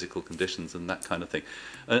buildings, physical conditions, and that kind of thing.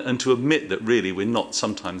 And to admit that really we're not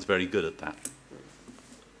sometimes very good at that.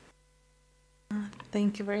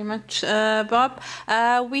 Thank you very much, Bob.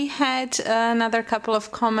 We had another couple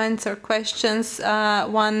of comments or questions,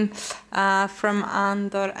 one from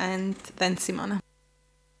Andor and then Simona.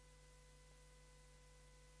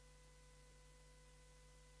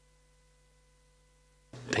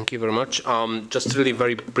 Thank you very much. Just really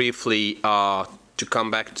very briefly to come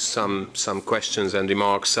back to some questions and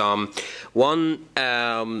remarks. One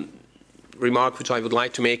remark which I would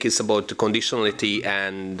like to make is about the conditionality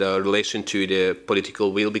and relation to the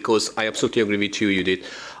political will, because I absolutely agree with you, Judith.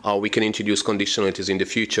 We can introduce conditionalities in the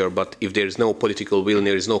future, but if there is no political will,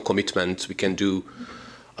 there is no commitment, we can do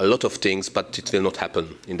a lot of things, but it will not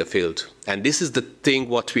happen in the field. And this is the thing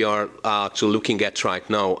what we are actually looking at right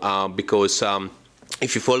now, because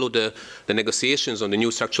if you follow the negotiations on the new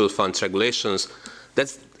structural funds regulations,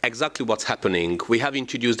 that's exactly what's happening. We have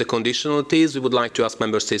introduced the conditionalities. We would like to ask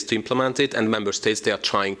member states to implement it, and member states, they are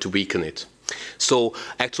trying to weaken it. So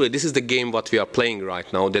actually, this is the game what we are playing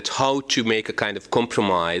right now, that how to make a kind of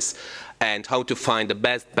compromise and how to find the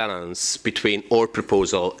best balance between our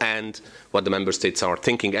proposal and what the member states are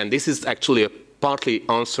thinking. And this is actually partly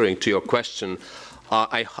answering to your question.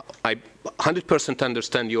 I 100%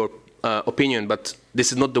 understand your opinion, but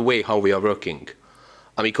this is not the way how we are working.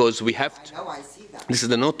 Because we have to, this is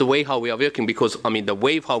not the way how we are working, because the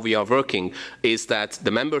way how we are working is that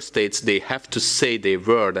the member states, they have to say their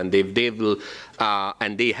word, and they will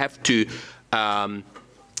and they have to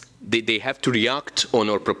they have to react on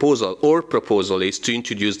our proposal. Our proposal is to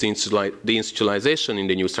introduce the institutionalization in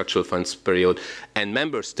the new structural funds period, and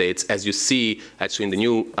member states, as you see actually in the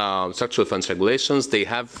new structural funds regulations, they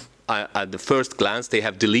have at the first glance they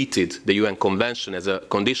have deleted the UN Convention as a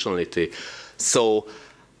conditionality. So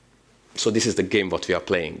this is the game what we are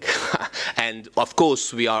playing. And of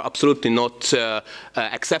course, we are absolutely not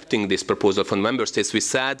accepting this proposal from member states. We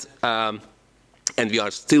said, and we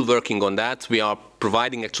are still working on that, we are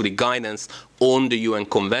providing actually guidance on the UN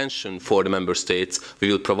Convention for the member states. We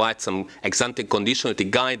will provide some ex-ante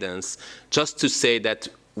conditionality guidance just to say that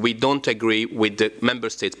we don't agree with the member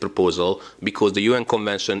states' proposal, because the UN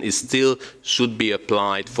Convention is still should be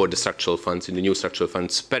applied for the structural funds in the new structural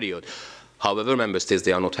funds period. However, member states,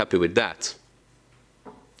 they are not happy with that.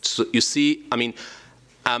 So you see,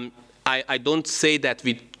 I don't say that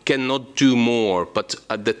we cannot do more, but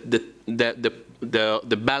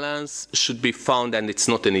the balance should be found, and it's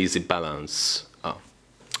not an easy balance.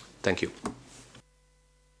 Thank you.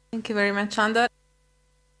 Thank you very much, Andor.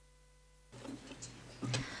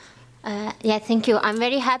 Yeah, thank you. I'm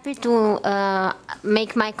very happy to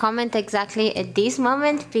make my comment exactly at this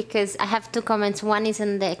moment, because I have two comments. One is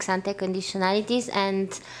on the ex-ante conditionalities,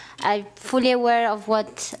 and I'm fully aware of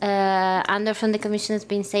what Andor from the Commission has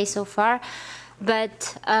been saying so far.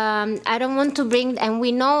 But I don't want to bring, and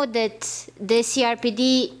we know that the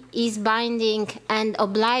CRPD is binding and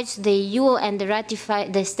oblige the EU and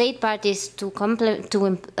the state parties to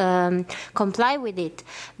comply with it.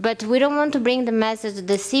 But we don't want to bring the message that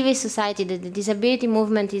the civil society, that the disability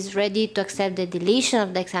movement is ready to accept the deletion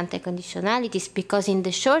of the ex-ante conditionalities, because in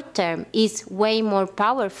the short term it's way more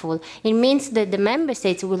powerful. It means that the member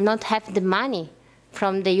states will not have the money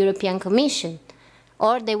from the European Commission,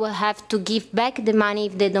 or they will have to give back the money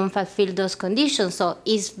if they don't fulfill those conditions. So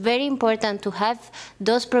it's very important to have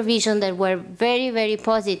those provisions that were very, very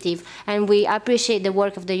positive, and we appreciate the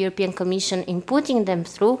work of the European Commission in putting them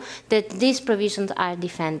through, that these provisions are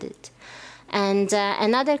defended. And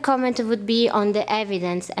another comment would be on the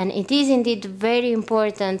evidence, and it is indeed very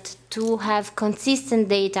important to have consistent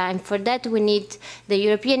data, and for that we need the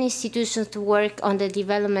European institutions to work on the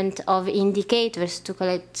development of indicators to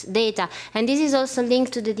collect data. And this is also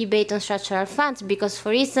linked to the debate on structural funds, because,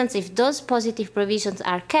 for instance, if those positive provisions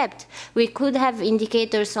are kept, we could have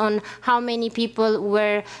indicators on how many people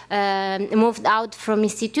were moved out from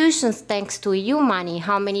institutions thanks to EU money,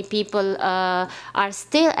 how many people are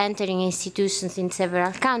still entering institutions in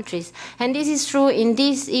several countries. And this is true in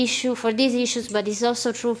this issue, for these issues, but it's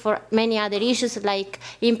also true for many other issues, like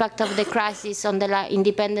impact of the crisis on the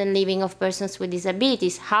independent living of persons with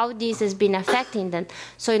disabilities, how this has been affecting them.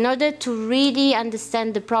 So in order to really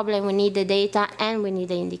understand the problem, we need the data and we need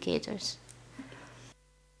the indicators.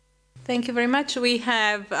 Thank you very much. We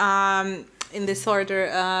have, in this order,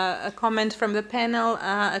 a comment from the panel,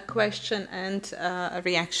 a question, and a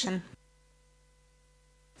reaction.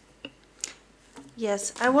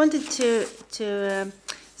 Yes, I wanted to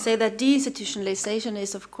say that deinstitutionalization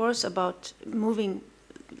is, of course, about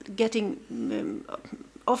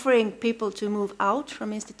offering people to move out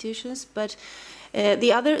from institutions, but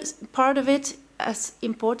the other part of it, as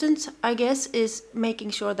important, I guess, is making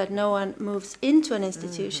sure that no one moves into an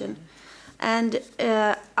institution. And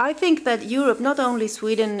I think that Europe, not only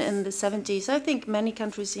Sweden in the 70s, I think many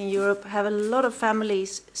countries in Europe have a lot of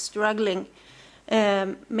families struggling.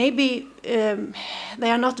 Maybe they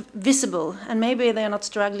are not visible, and maybe they are not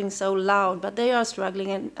struggling so loud, but they are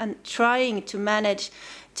struggling and trying to manage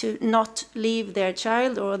to not leave their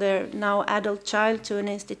child or their now adult child to an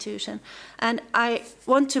institution. And I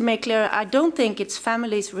want to make clear, I don't think it's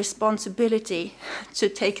families' responsibility to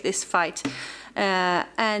take this fight.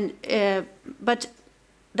 But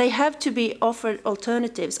they have to be offered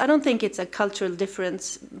alternatives. I don't think it's a cultural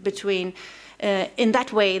difference between, in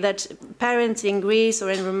that way, that parents in Greece or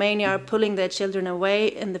in Romania are pulling their children away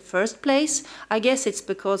in the first place. I guess it's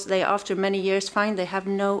because they, after many years, find they have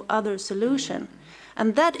no other solution.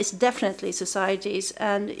 And that is definitely society's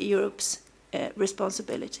and Europe's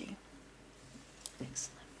responsibility.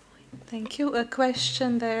 Excellent point. Thank you. A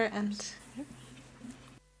question there and...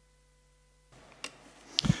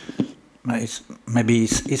 Maybe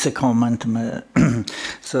it's a comment.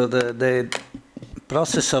 So the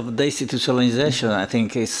process of deinstitutionalization, I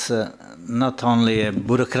think, is not only a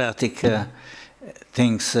bureaucratic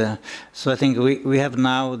things. So I think we have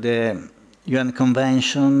now the UN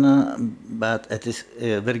Convention, but it is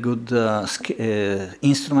a very good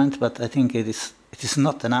instrument. But I think it is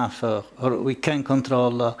not enough. Or we can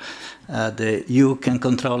control the EU can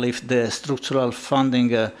control if the structural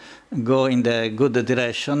funding go in the good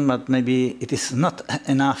direction, but maybe it is not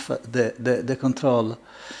enough, the control.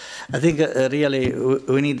 I think really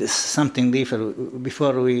we need something different.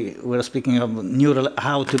 Before we were speaking of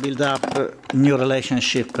how to build up new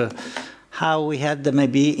relationship, how we had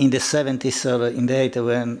maybe in the 70s or in the 80s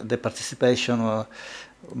when the participation was,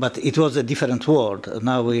 but it was a different world.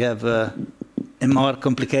 Now we have a more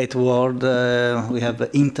complicated world. We have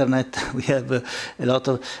internet. We have a lot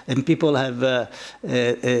of, and people have a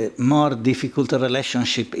more difficult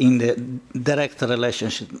relationship in the direct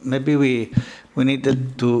relationship. Maybe we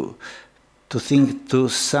needed to think to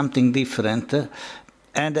something different.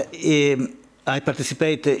 And I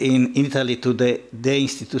participate in Italy to the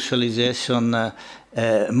deinstitutionalization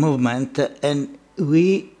movement, and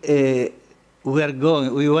we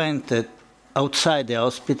went outside the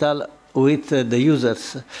hospital with the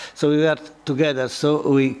users, so we were together, so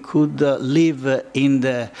we could live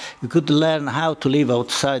we could learn how to live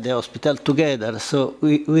outside the hospital together. So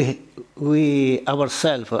we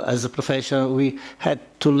ourselves, as a profession, we had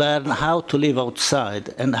to learn how to live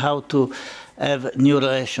outside and how to have new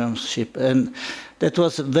relationship, and that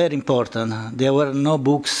was very important. There were no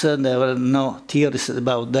books, there were no theories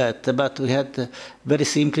about that, but we had very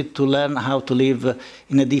simply to learn how to live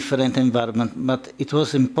in a different environment. But it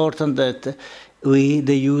was important that we,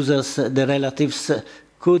 the users, the relatives,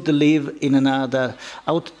 could live in another.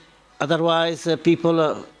 Otherwise,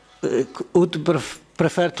 people would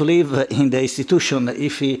prefer to live in the institution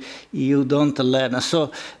if you don't learn.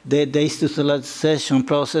 So the institutionalization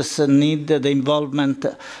process needs the involvement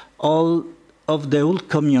of the whole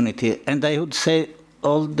community, and I would say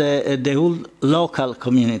all the whole local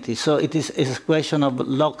community. So it's a question of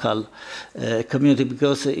local community,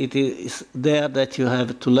 because it is there that you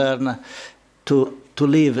have to learn to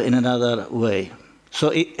live in another way.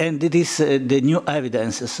 So and it is the new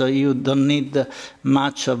evidence, so you don't need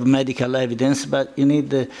much of medical evidence, but you need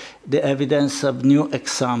the evidence of new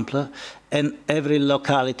example, and every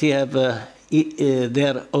locality have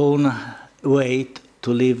their own way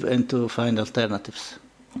to live and to find alternatives.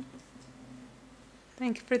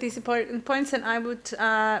 Thank you for these important points, and I would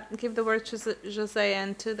give the word to José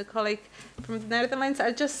and to the colleague from the Netherlands.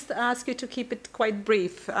 I just ask you to keep it quite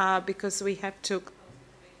brief, because we have to...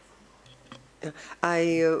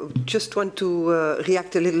 I just want to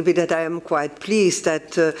react a little bit that I am quite pleased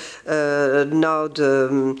that now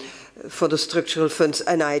for the structural funds,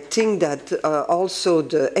 and I think that also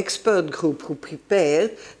the expert group who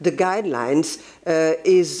prepared the guidelines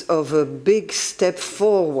is of a big step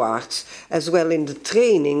forwards as well in the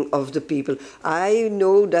training of the people. I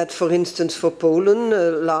know that, for instance, for Poland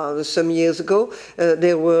some years ago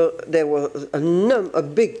there were a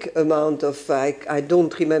big amount of, I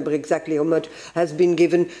don't remember exactly how much, has been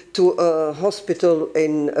given to a hospital,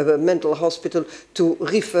 in a mental hospital, to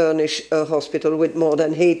refurnish a hospital with more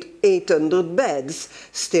than 800 beds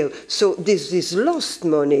still. So this is lost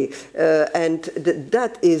money, and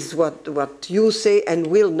that is what you say, and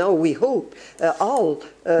will now, we hope, all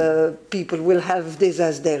people will have this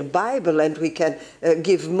as their Bible, and we can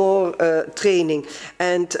give more training.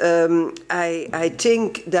 And I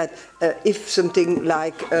think that if something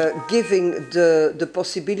like giving the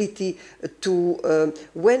possibility to,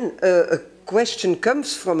 when a question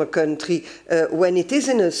comes from a country, when it is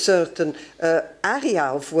in a certain area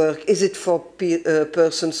of work, is it for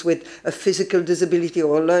persons with a physical disability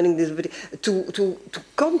or a learning disability, to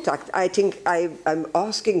contact, I think I'm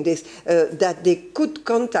asking this, that they could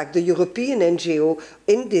contact the European NGO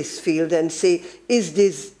in this field and say,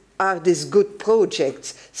 are these good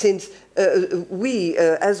projects, since we,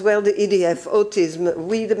 as well the EDF, autism,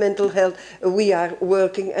 we the mental health, we are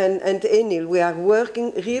working, and ENIL, we are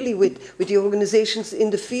working really with the organizations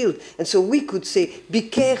in the field. And so we could say, be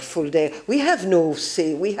careful there. We have no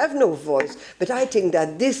say, we have no voice. But I think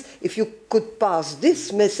that this, if you could pass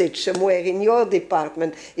this message somewhere in your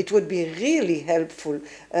department, it would be really helpful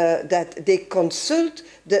that they consult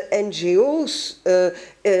the NGOs,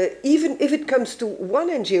 even if it comes to one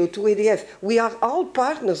NGO, to EDF. We are all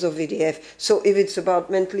partners of EDF, so if it's about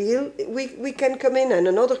mentally ill, we can come in and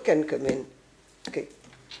another can come in. Okay.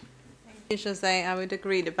 Thank you, Jose. I would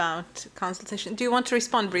agree about consultation. Do you want to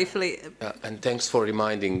respond briefly? And thanks for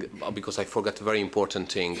reminding, because I forgot a very important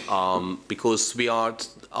thing. Because we are,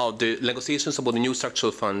 the negotiations about the new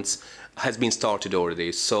structural funds has been started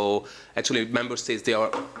already. So actually, member states, they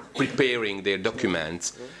are preparing their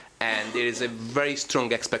documents. And there is a very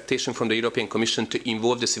strong expectation from the European Commission to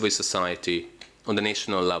involve the civil society on the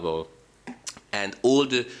national level. And all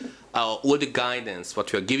the guidance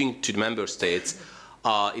what we are giving to the member states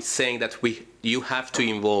is saying that you have to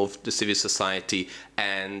involve the civil society,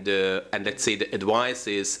 and let's say the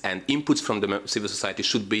advices and inputs from the civil society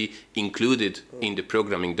should be included in the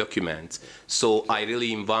programming documents. So I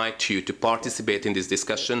really invite you to participate in this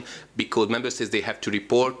discussion, because member states, they have to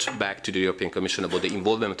report back to the European Commission about the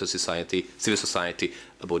involvement of society, civil society,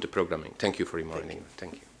 about the programming. Thank you for reminding me.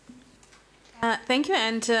 Thank you. Thank you.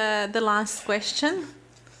 And the last question.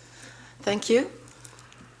 Thank you.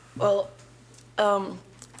 Well,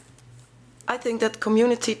 I think that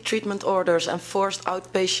community treatment orders and forced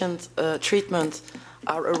outpatient treatment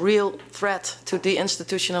are a real threat to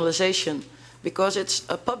deinstitutionalization, because it's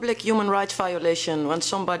a public human rights violation when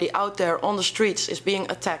somebody out there on the streets is being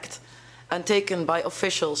attacked and taken by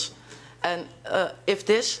officials. And if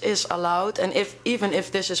this is allowed, and even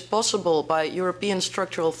if this is possible by European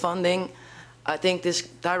structural funding, I think this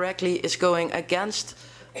directly is going against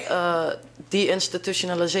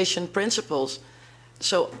deinstitutionalization principles.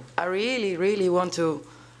 So I really, really want to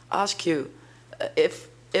ask you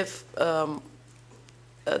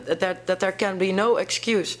that there can be no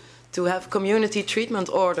excuse to have community treatment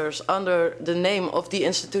orders under the name of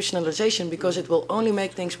deinstitutionalization, because it will only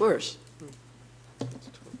make things worse.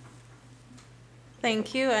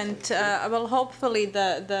 Thank you. And well, hopefully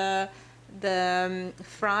the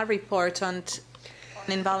FRA report on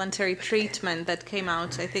involuntary treatment that came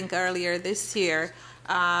out, I think, earlier this year,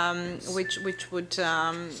 which would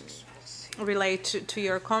relate to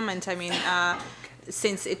your comment. I mean,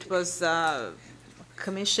 since it was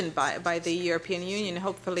commissioned by the European Union,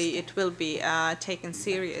 hopefully it will be taken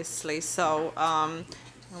seriously. So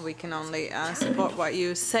we can only support what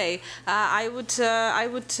you say. I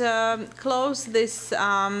would close this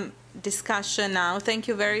discussion now. Thank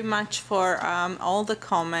you very much for all the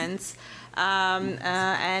comments.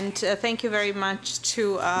 And thank you very much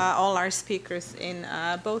to all our speakers in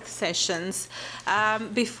both sessions.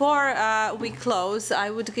 Before we close, I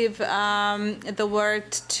would give the word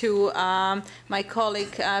to my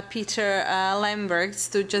colleague Peter Lembergs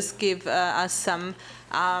to just give us some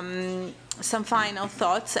final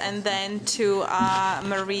thoughts, and then to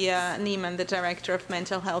Maria Niemann, the Director of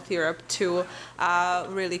Mental Health Europe, to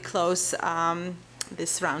really close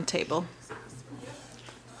this roundtable.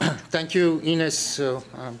 Thank you, Ines.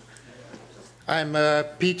 I'm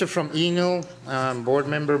Peter from ENIL. I'm board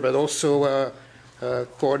member, but also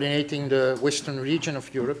coordinating the Western region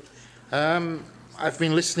of Europe. I've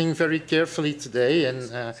been listening very carefully today,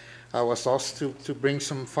 and I was asked to bring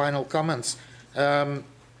some final comments.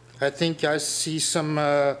 I think I see some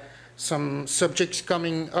subjects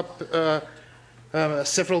coming up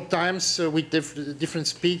several times with different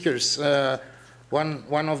speakers.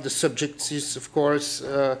 One of the subjects is, of course,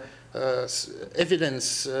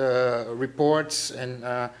 evidence reports, and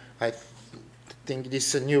I think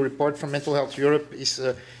this new report from Mental Health Europe is,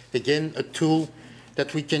 again, a tool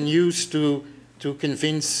that we can use to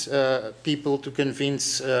convince people, to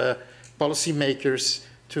convince policymakers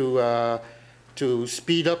to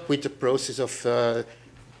speed up with the process of,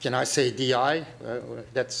 can I say, DI?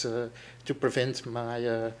 That's to prevent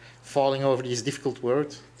my falling over this difficult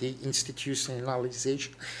word, the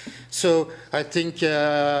institutionalization. So I think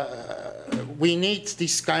we need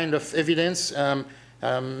this kind of evidence.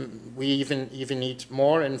 We even need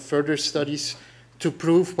more and further studies to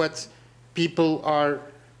prove what people are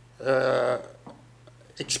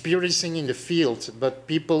experiencing in the field, but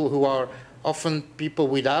people who are often people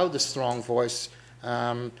without a strong voice.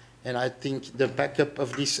 And I think the backup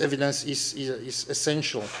of this evidence is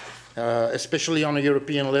essential, especially on a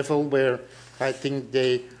European level, where I think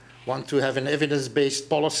they want to have an evidence-based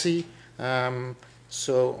policy.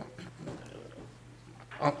 So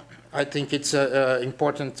I think it's an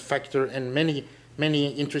important factor, and many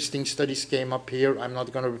interesting studies came up here. I'm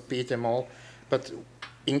not going to repeat them all, but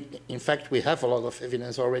in fact, we have a lot of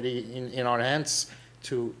evidence already in our hands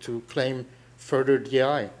to claim further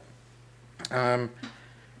DI.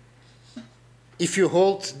 If you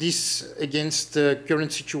hold this against the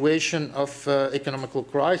current situation of economical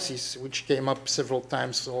crisis, which came up several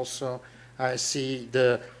times also, I see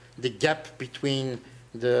the gap between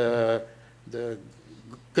the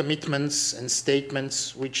commitments and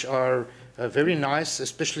statements, which are very nice,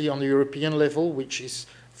 especially on the European level, which is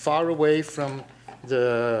far away from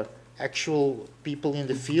the actual people in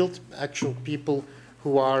the field, actual people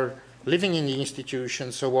who are living in the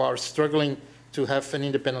institutions, who are struggling to have an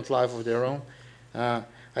independent life of their own.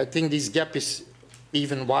 I think this gap is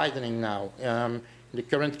even widening now. The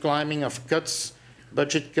current climbing of cuts,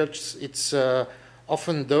 budget cuts, it's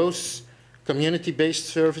often those community-based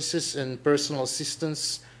services and personal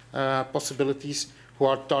assistance possibilities who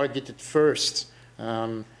are targeted first.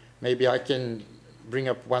 Maybe I can bring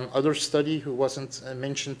up one other study who wasn't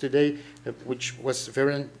mentioned today, which was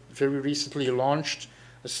very recently launched,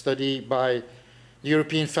 a study by the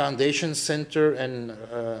European Foundation Center and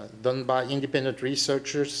done by independent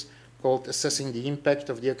researchers called Assessing the Impact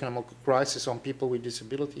of the Economic Crisis on People with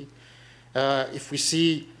Disability. If we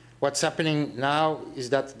see what's happening now is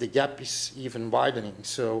that the gap is even widening.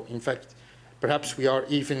 So in fact, perhaps we are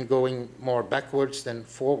even going more backwards than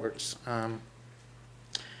forwards.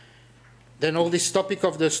 Then all this topic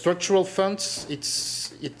of the structural funds, it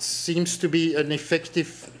seems to be an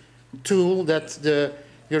effective tool that the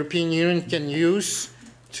European Union can use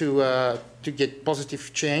to get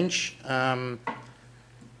positive change.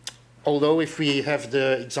 Although if we have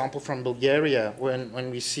the example from Bulgaria, when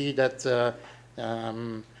we see that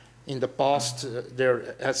in the past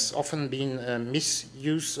there has often been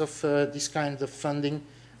misuse of this kind of funding,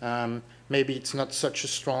 maybe it's not such a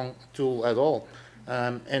strong tool at all.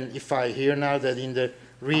 And if I hear now that in the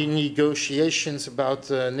renegotiations about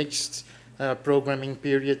the next programming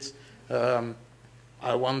period,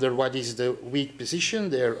 I wonder what is the weak position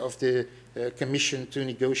there of the Commission to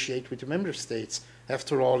negotiate with the Member States.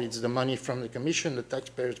 After all, it's the money from the Commission, the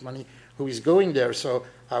taxpayers' money, who is going there. So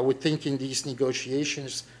I would think in these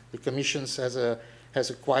negotiations, the Commission has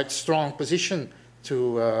a quite strong position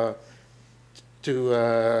to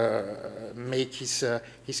make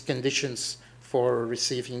his conditions for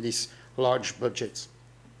receiving these large budgets.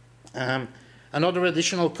 Another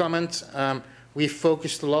additional comment, we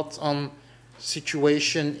focused a lot on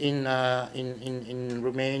situation in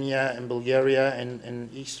Romania and Bulgaria and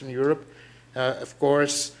Eastern Europe. Of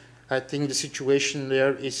course, I think the situation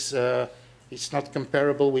there is not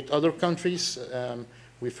comparable with other countries.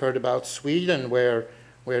 We've heard about Sweden, where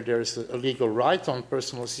there's a legal right on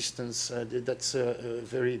personal assistance. That's a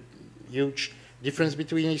very huge difference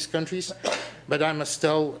between these countries. But I must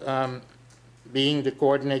tell, being the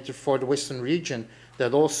coordinator for the Western region,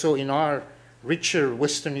 that also in our richer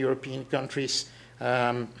Western European countries,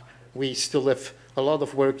 we still have a lot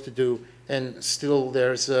of work to do, and still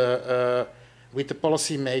there's, with the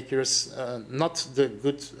policymakers, not the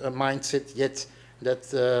good mindset yet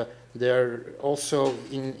that there also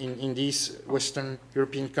in these Western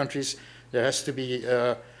European countries, there has to be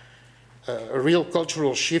a real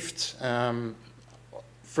cultural shift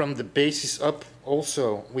from the basis up.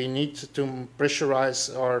 Also, we need to pressurize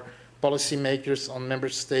our policymakers on member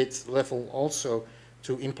state level also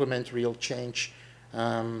to implement real change.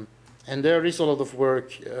 And there is a lot of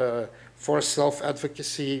work for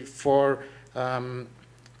self-advocacy, for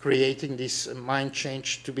creating this mind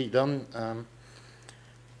change to be done.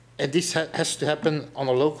 And this has to happen on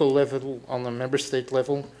a local level, on a member state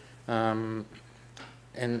level. And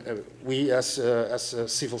we as a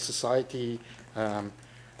civil society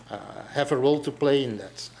have a role to play in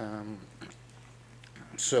that.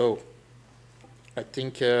 So I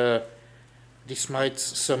think this might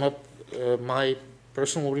sum up my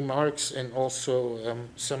personal remarks and also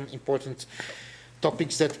some important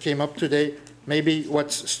topics that came up today. Maybe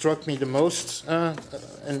what struck me the most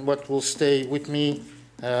and what will stay with me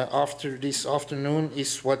after this afternoon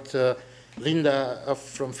is what Linda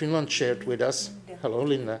from Finland shared with us. Hello,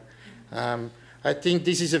 Linda. I think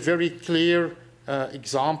this is a very clear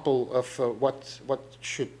example of what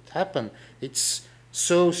should happen. It's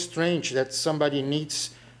so strange that somebody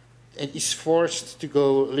needs is forced to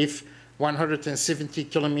go live 170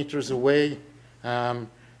 kilometers away in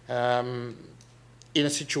a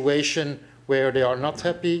situation where they are not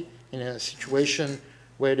happy, in a situation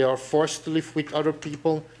where they are forced to live with other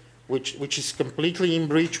people, which is completely in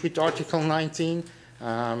breach with Article 19.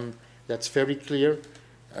 That's very clear.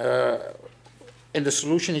 And the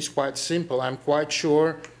solution is quite simple. I'm quite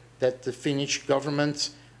sure that the Finnish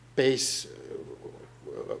government pays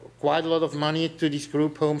quite a lot of money to these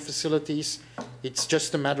group home facilities. It's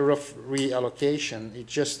just a matter of reallocation.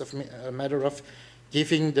 It's just a matter of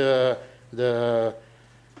giving the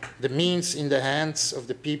means in the hands of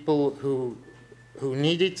the people who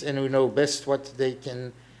need it and who know best what they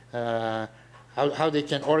can, how they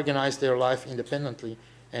can organize their life independently.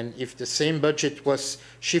 And if the same budget was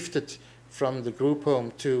shifted from the group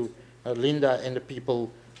home to Linda and the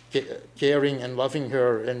people caring and loving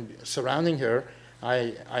her and surrounding her,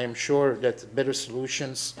 I am sure that better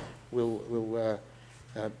solutions will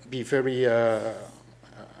be very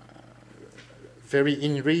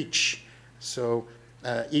in reach. So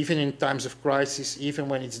even in times of crisis, even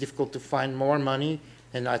when it's difficult to find more money,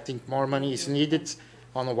 and I think more money is needed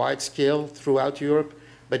on a wide scale throughout Europe,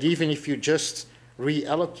 but even if you just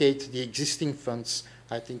reallocate the existing funds,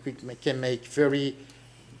 I think we can make very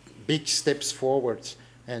big steps forward.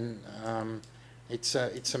 And it's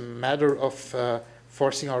a matter of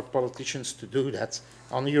forcing our politicians to do that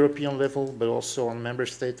on the European level, but also on member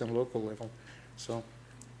state and local level. So,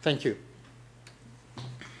 thank you.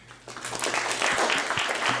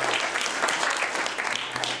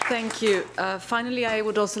 Thank you. Finally, I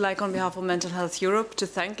would also like, on behalf of Mental Health Europe, to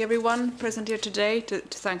thank everyone present here today, to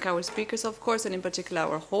thank our speakers, of course, and in particular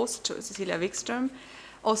our host, Cecilia Wikström.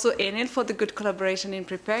 Also ENIL for the good collaboration in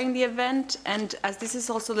preparing the event. And as this is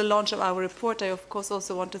also the launch of our report, I of course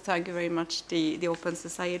also want to thank you very much the Open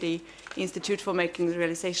Society Institute for making the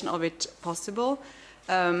realization of it possible.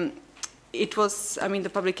 It was, I mean,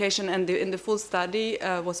 the publication and the full study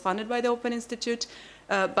was funded by the Open Institute.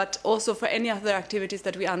 But also for any other activities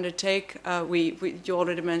that we undertake, you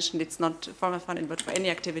already mentioned it's not pharma funded, but for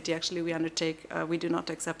any activity actually we undertake, we do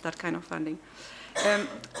not accept that kind of funding.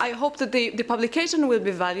 I hope that the publication will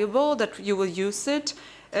be valuable, that you will use it.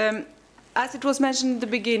 As it was mentioned in the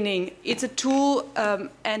beginning, it's a tool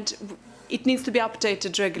and it needs to be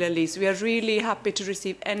updated regularly. So we are really happy to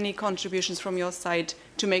receive any contributions from your side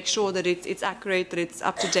to make sure that it's accurate, that it's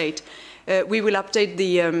up to date. We will update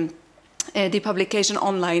the publication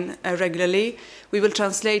online regularly. We will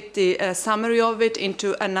translate the summary of it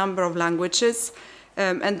into a number of languages,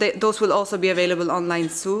 and those will also be available online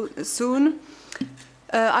soon.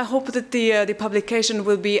 I hope that the publication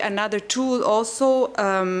will be another tool also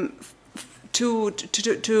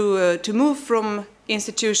to move from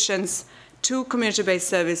institutions to community-based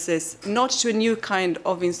services, not to a new kind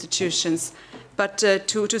of institutions, but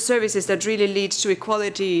to services that really lead to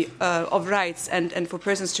equality of rights and for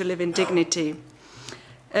persons to live in dignity.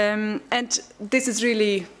 And this is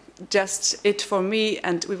really just it for me,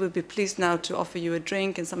 and we will be pleased now to offer you a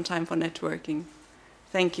drink and some time for networking.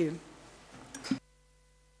 Thank you.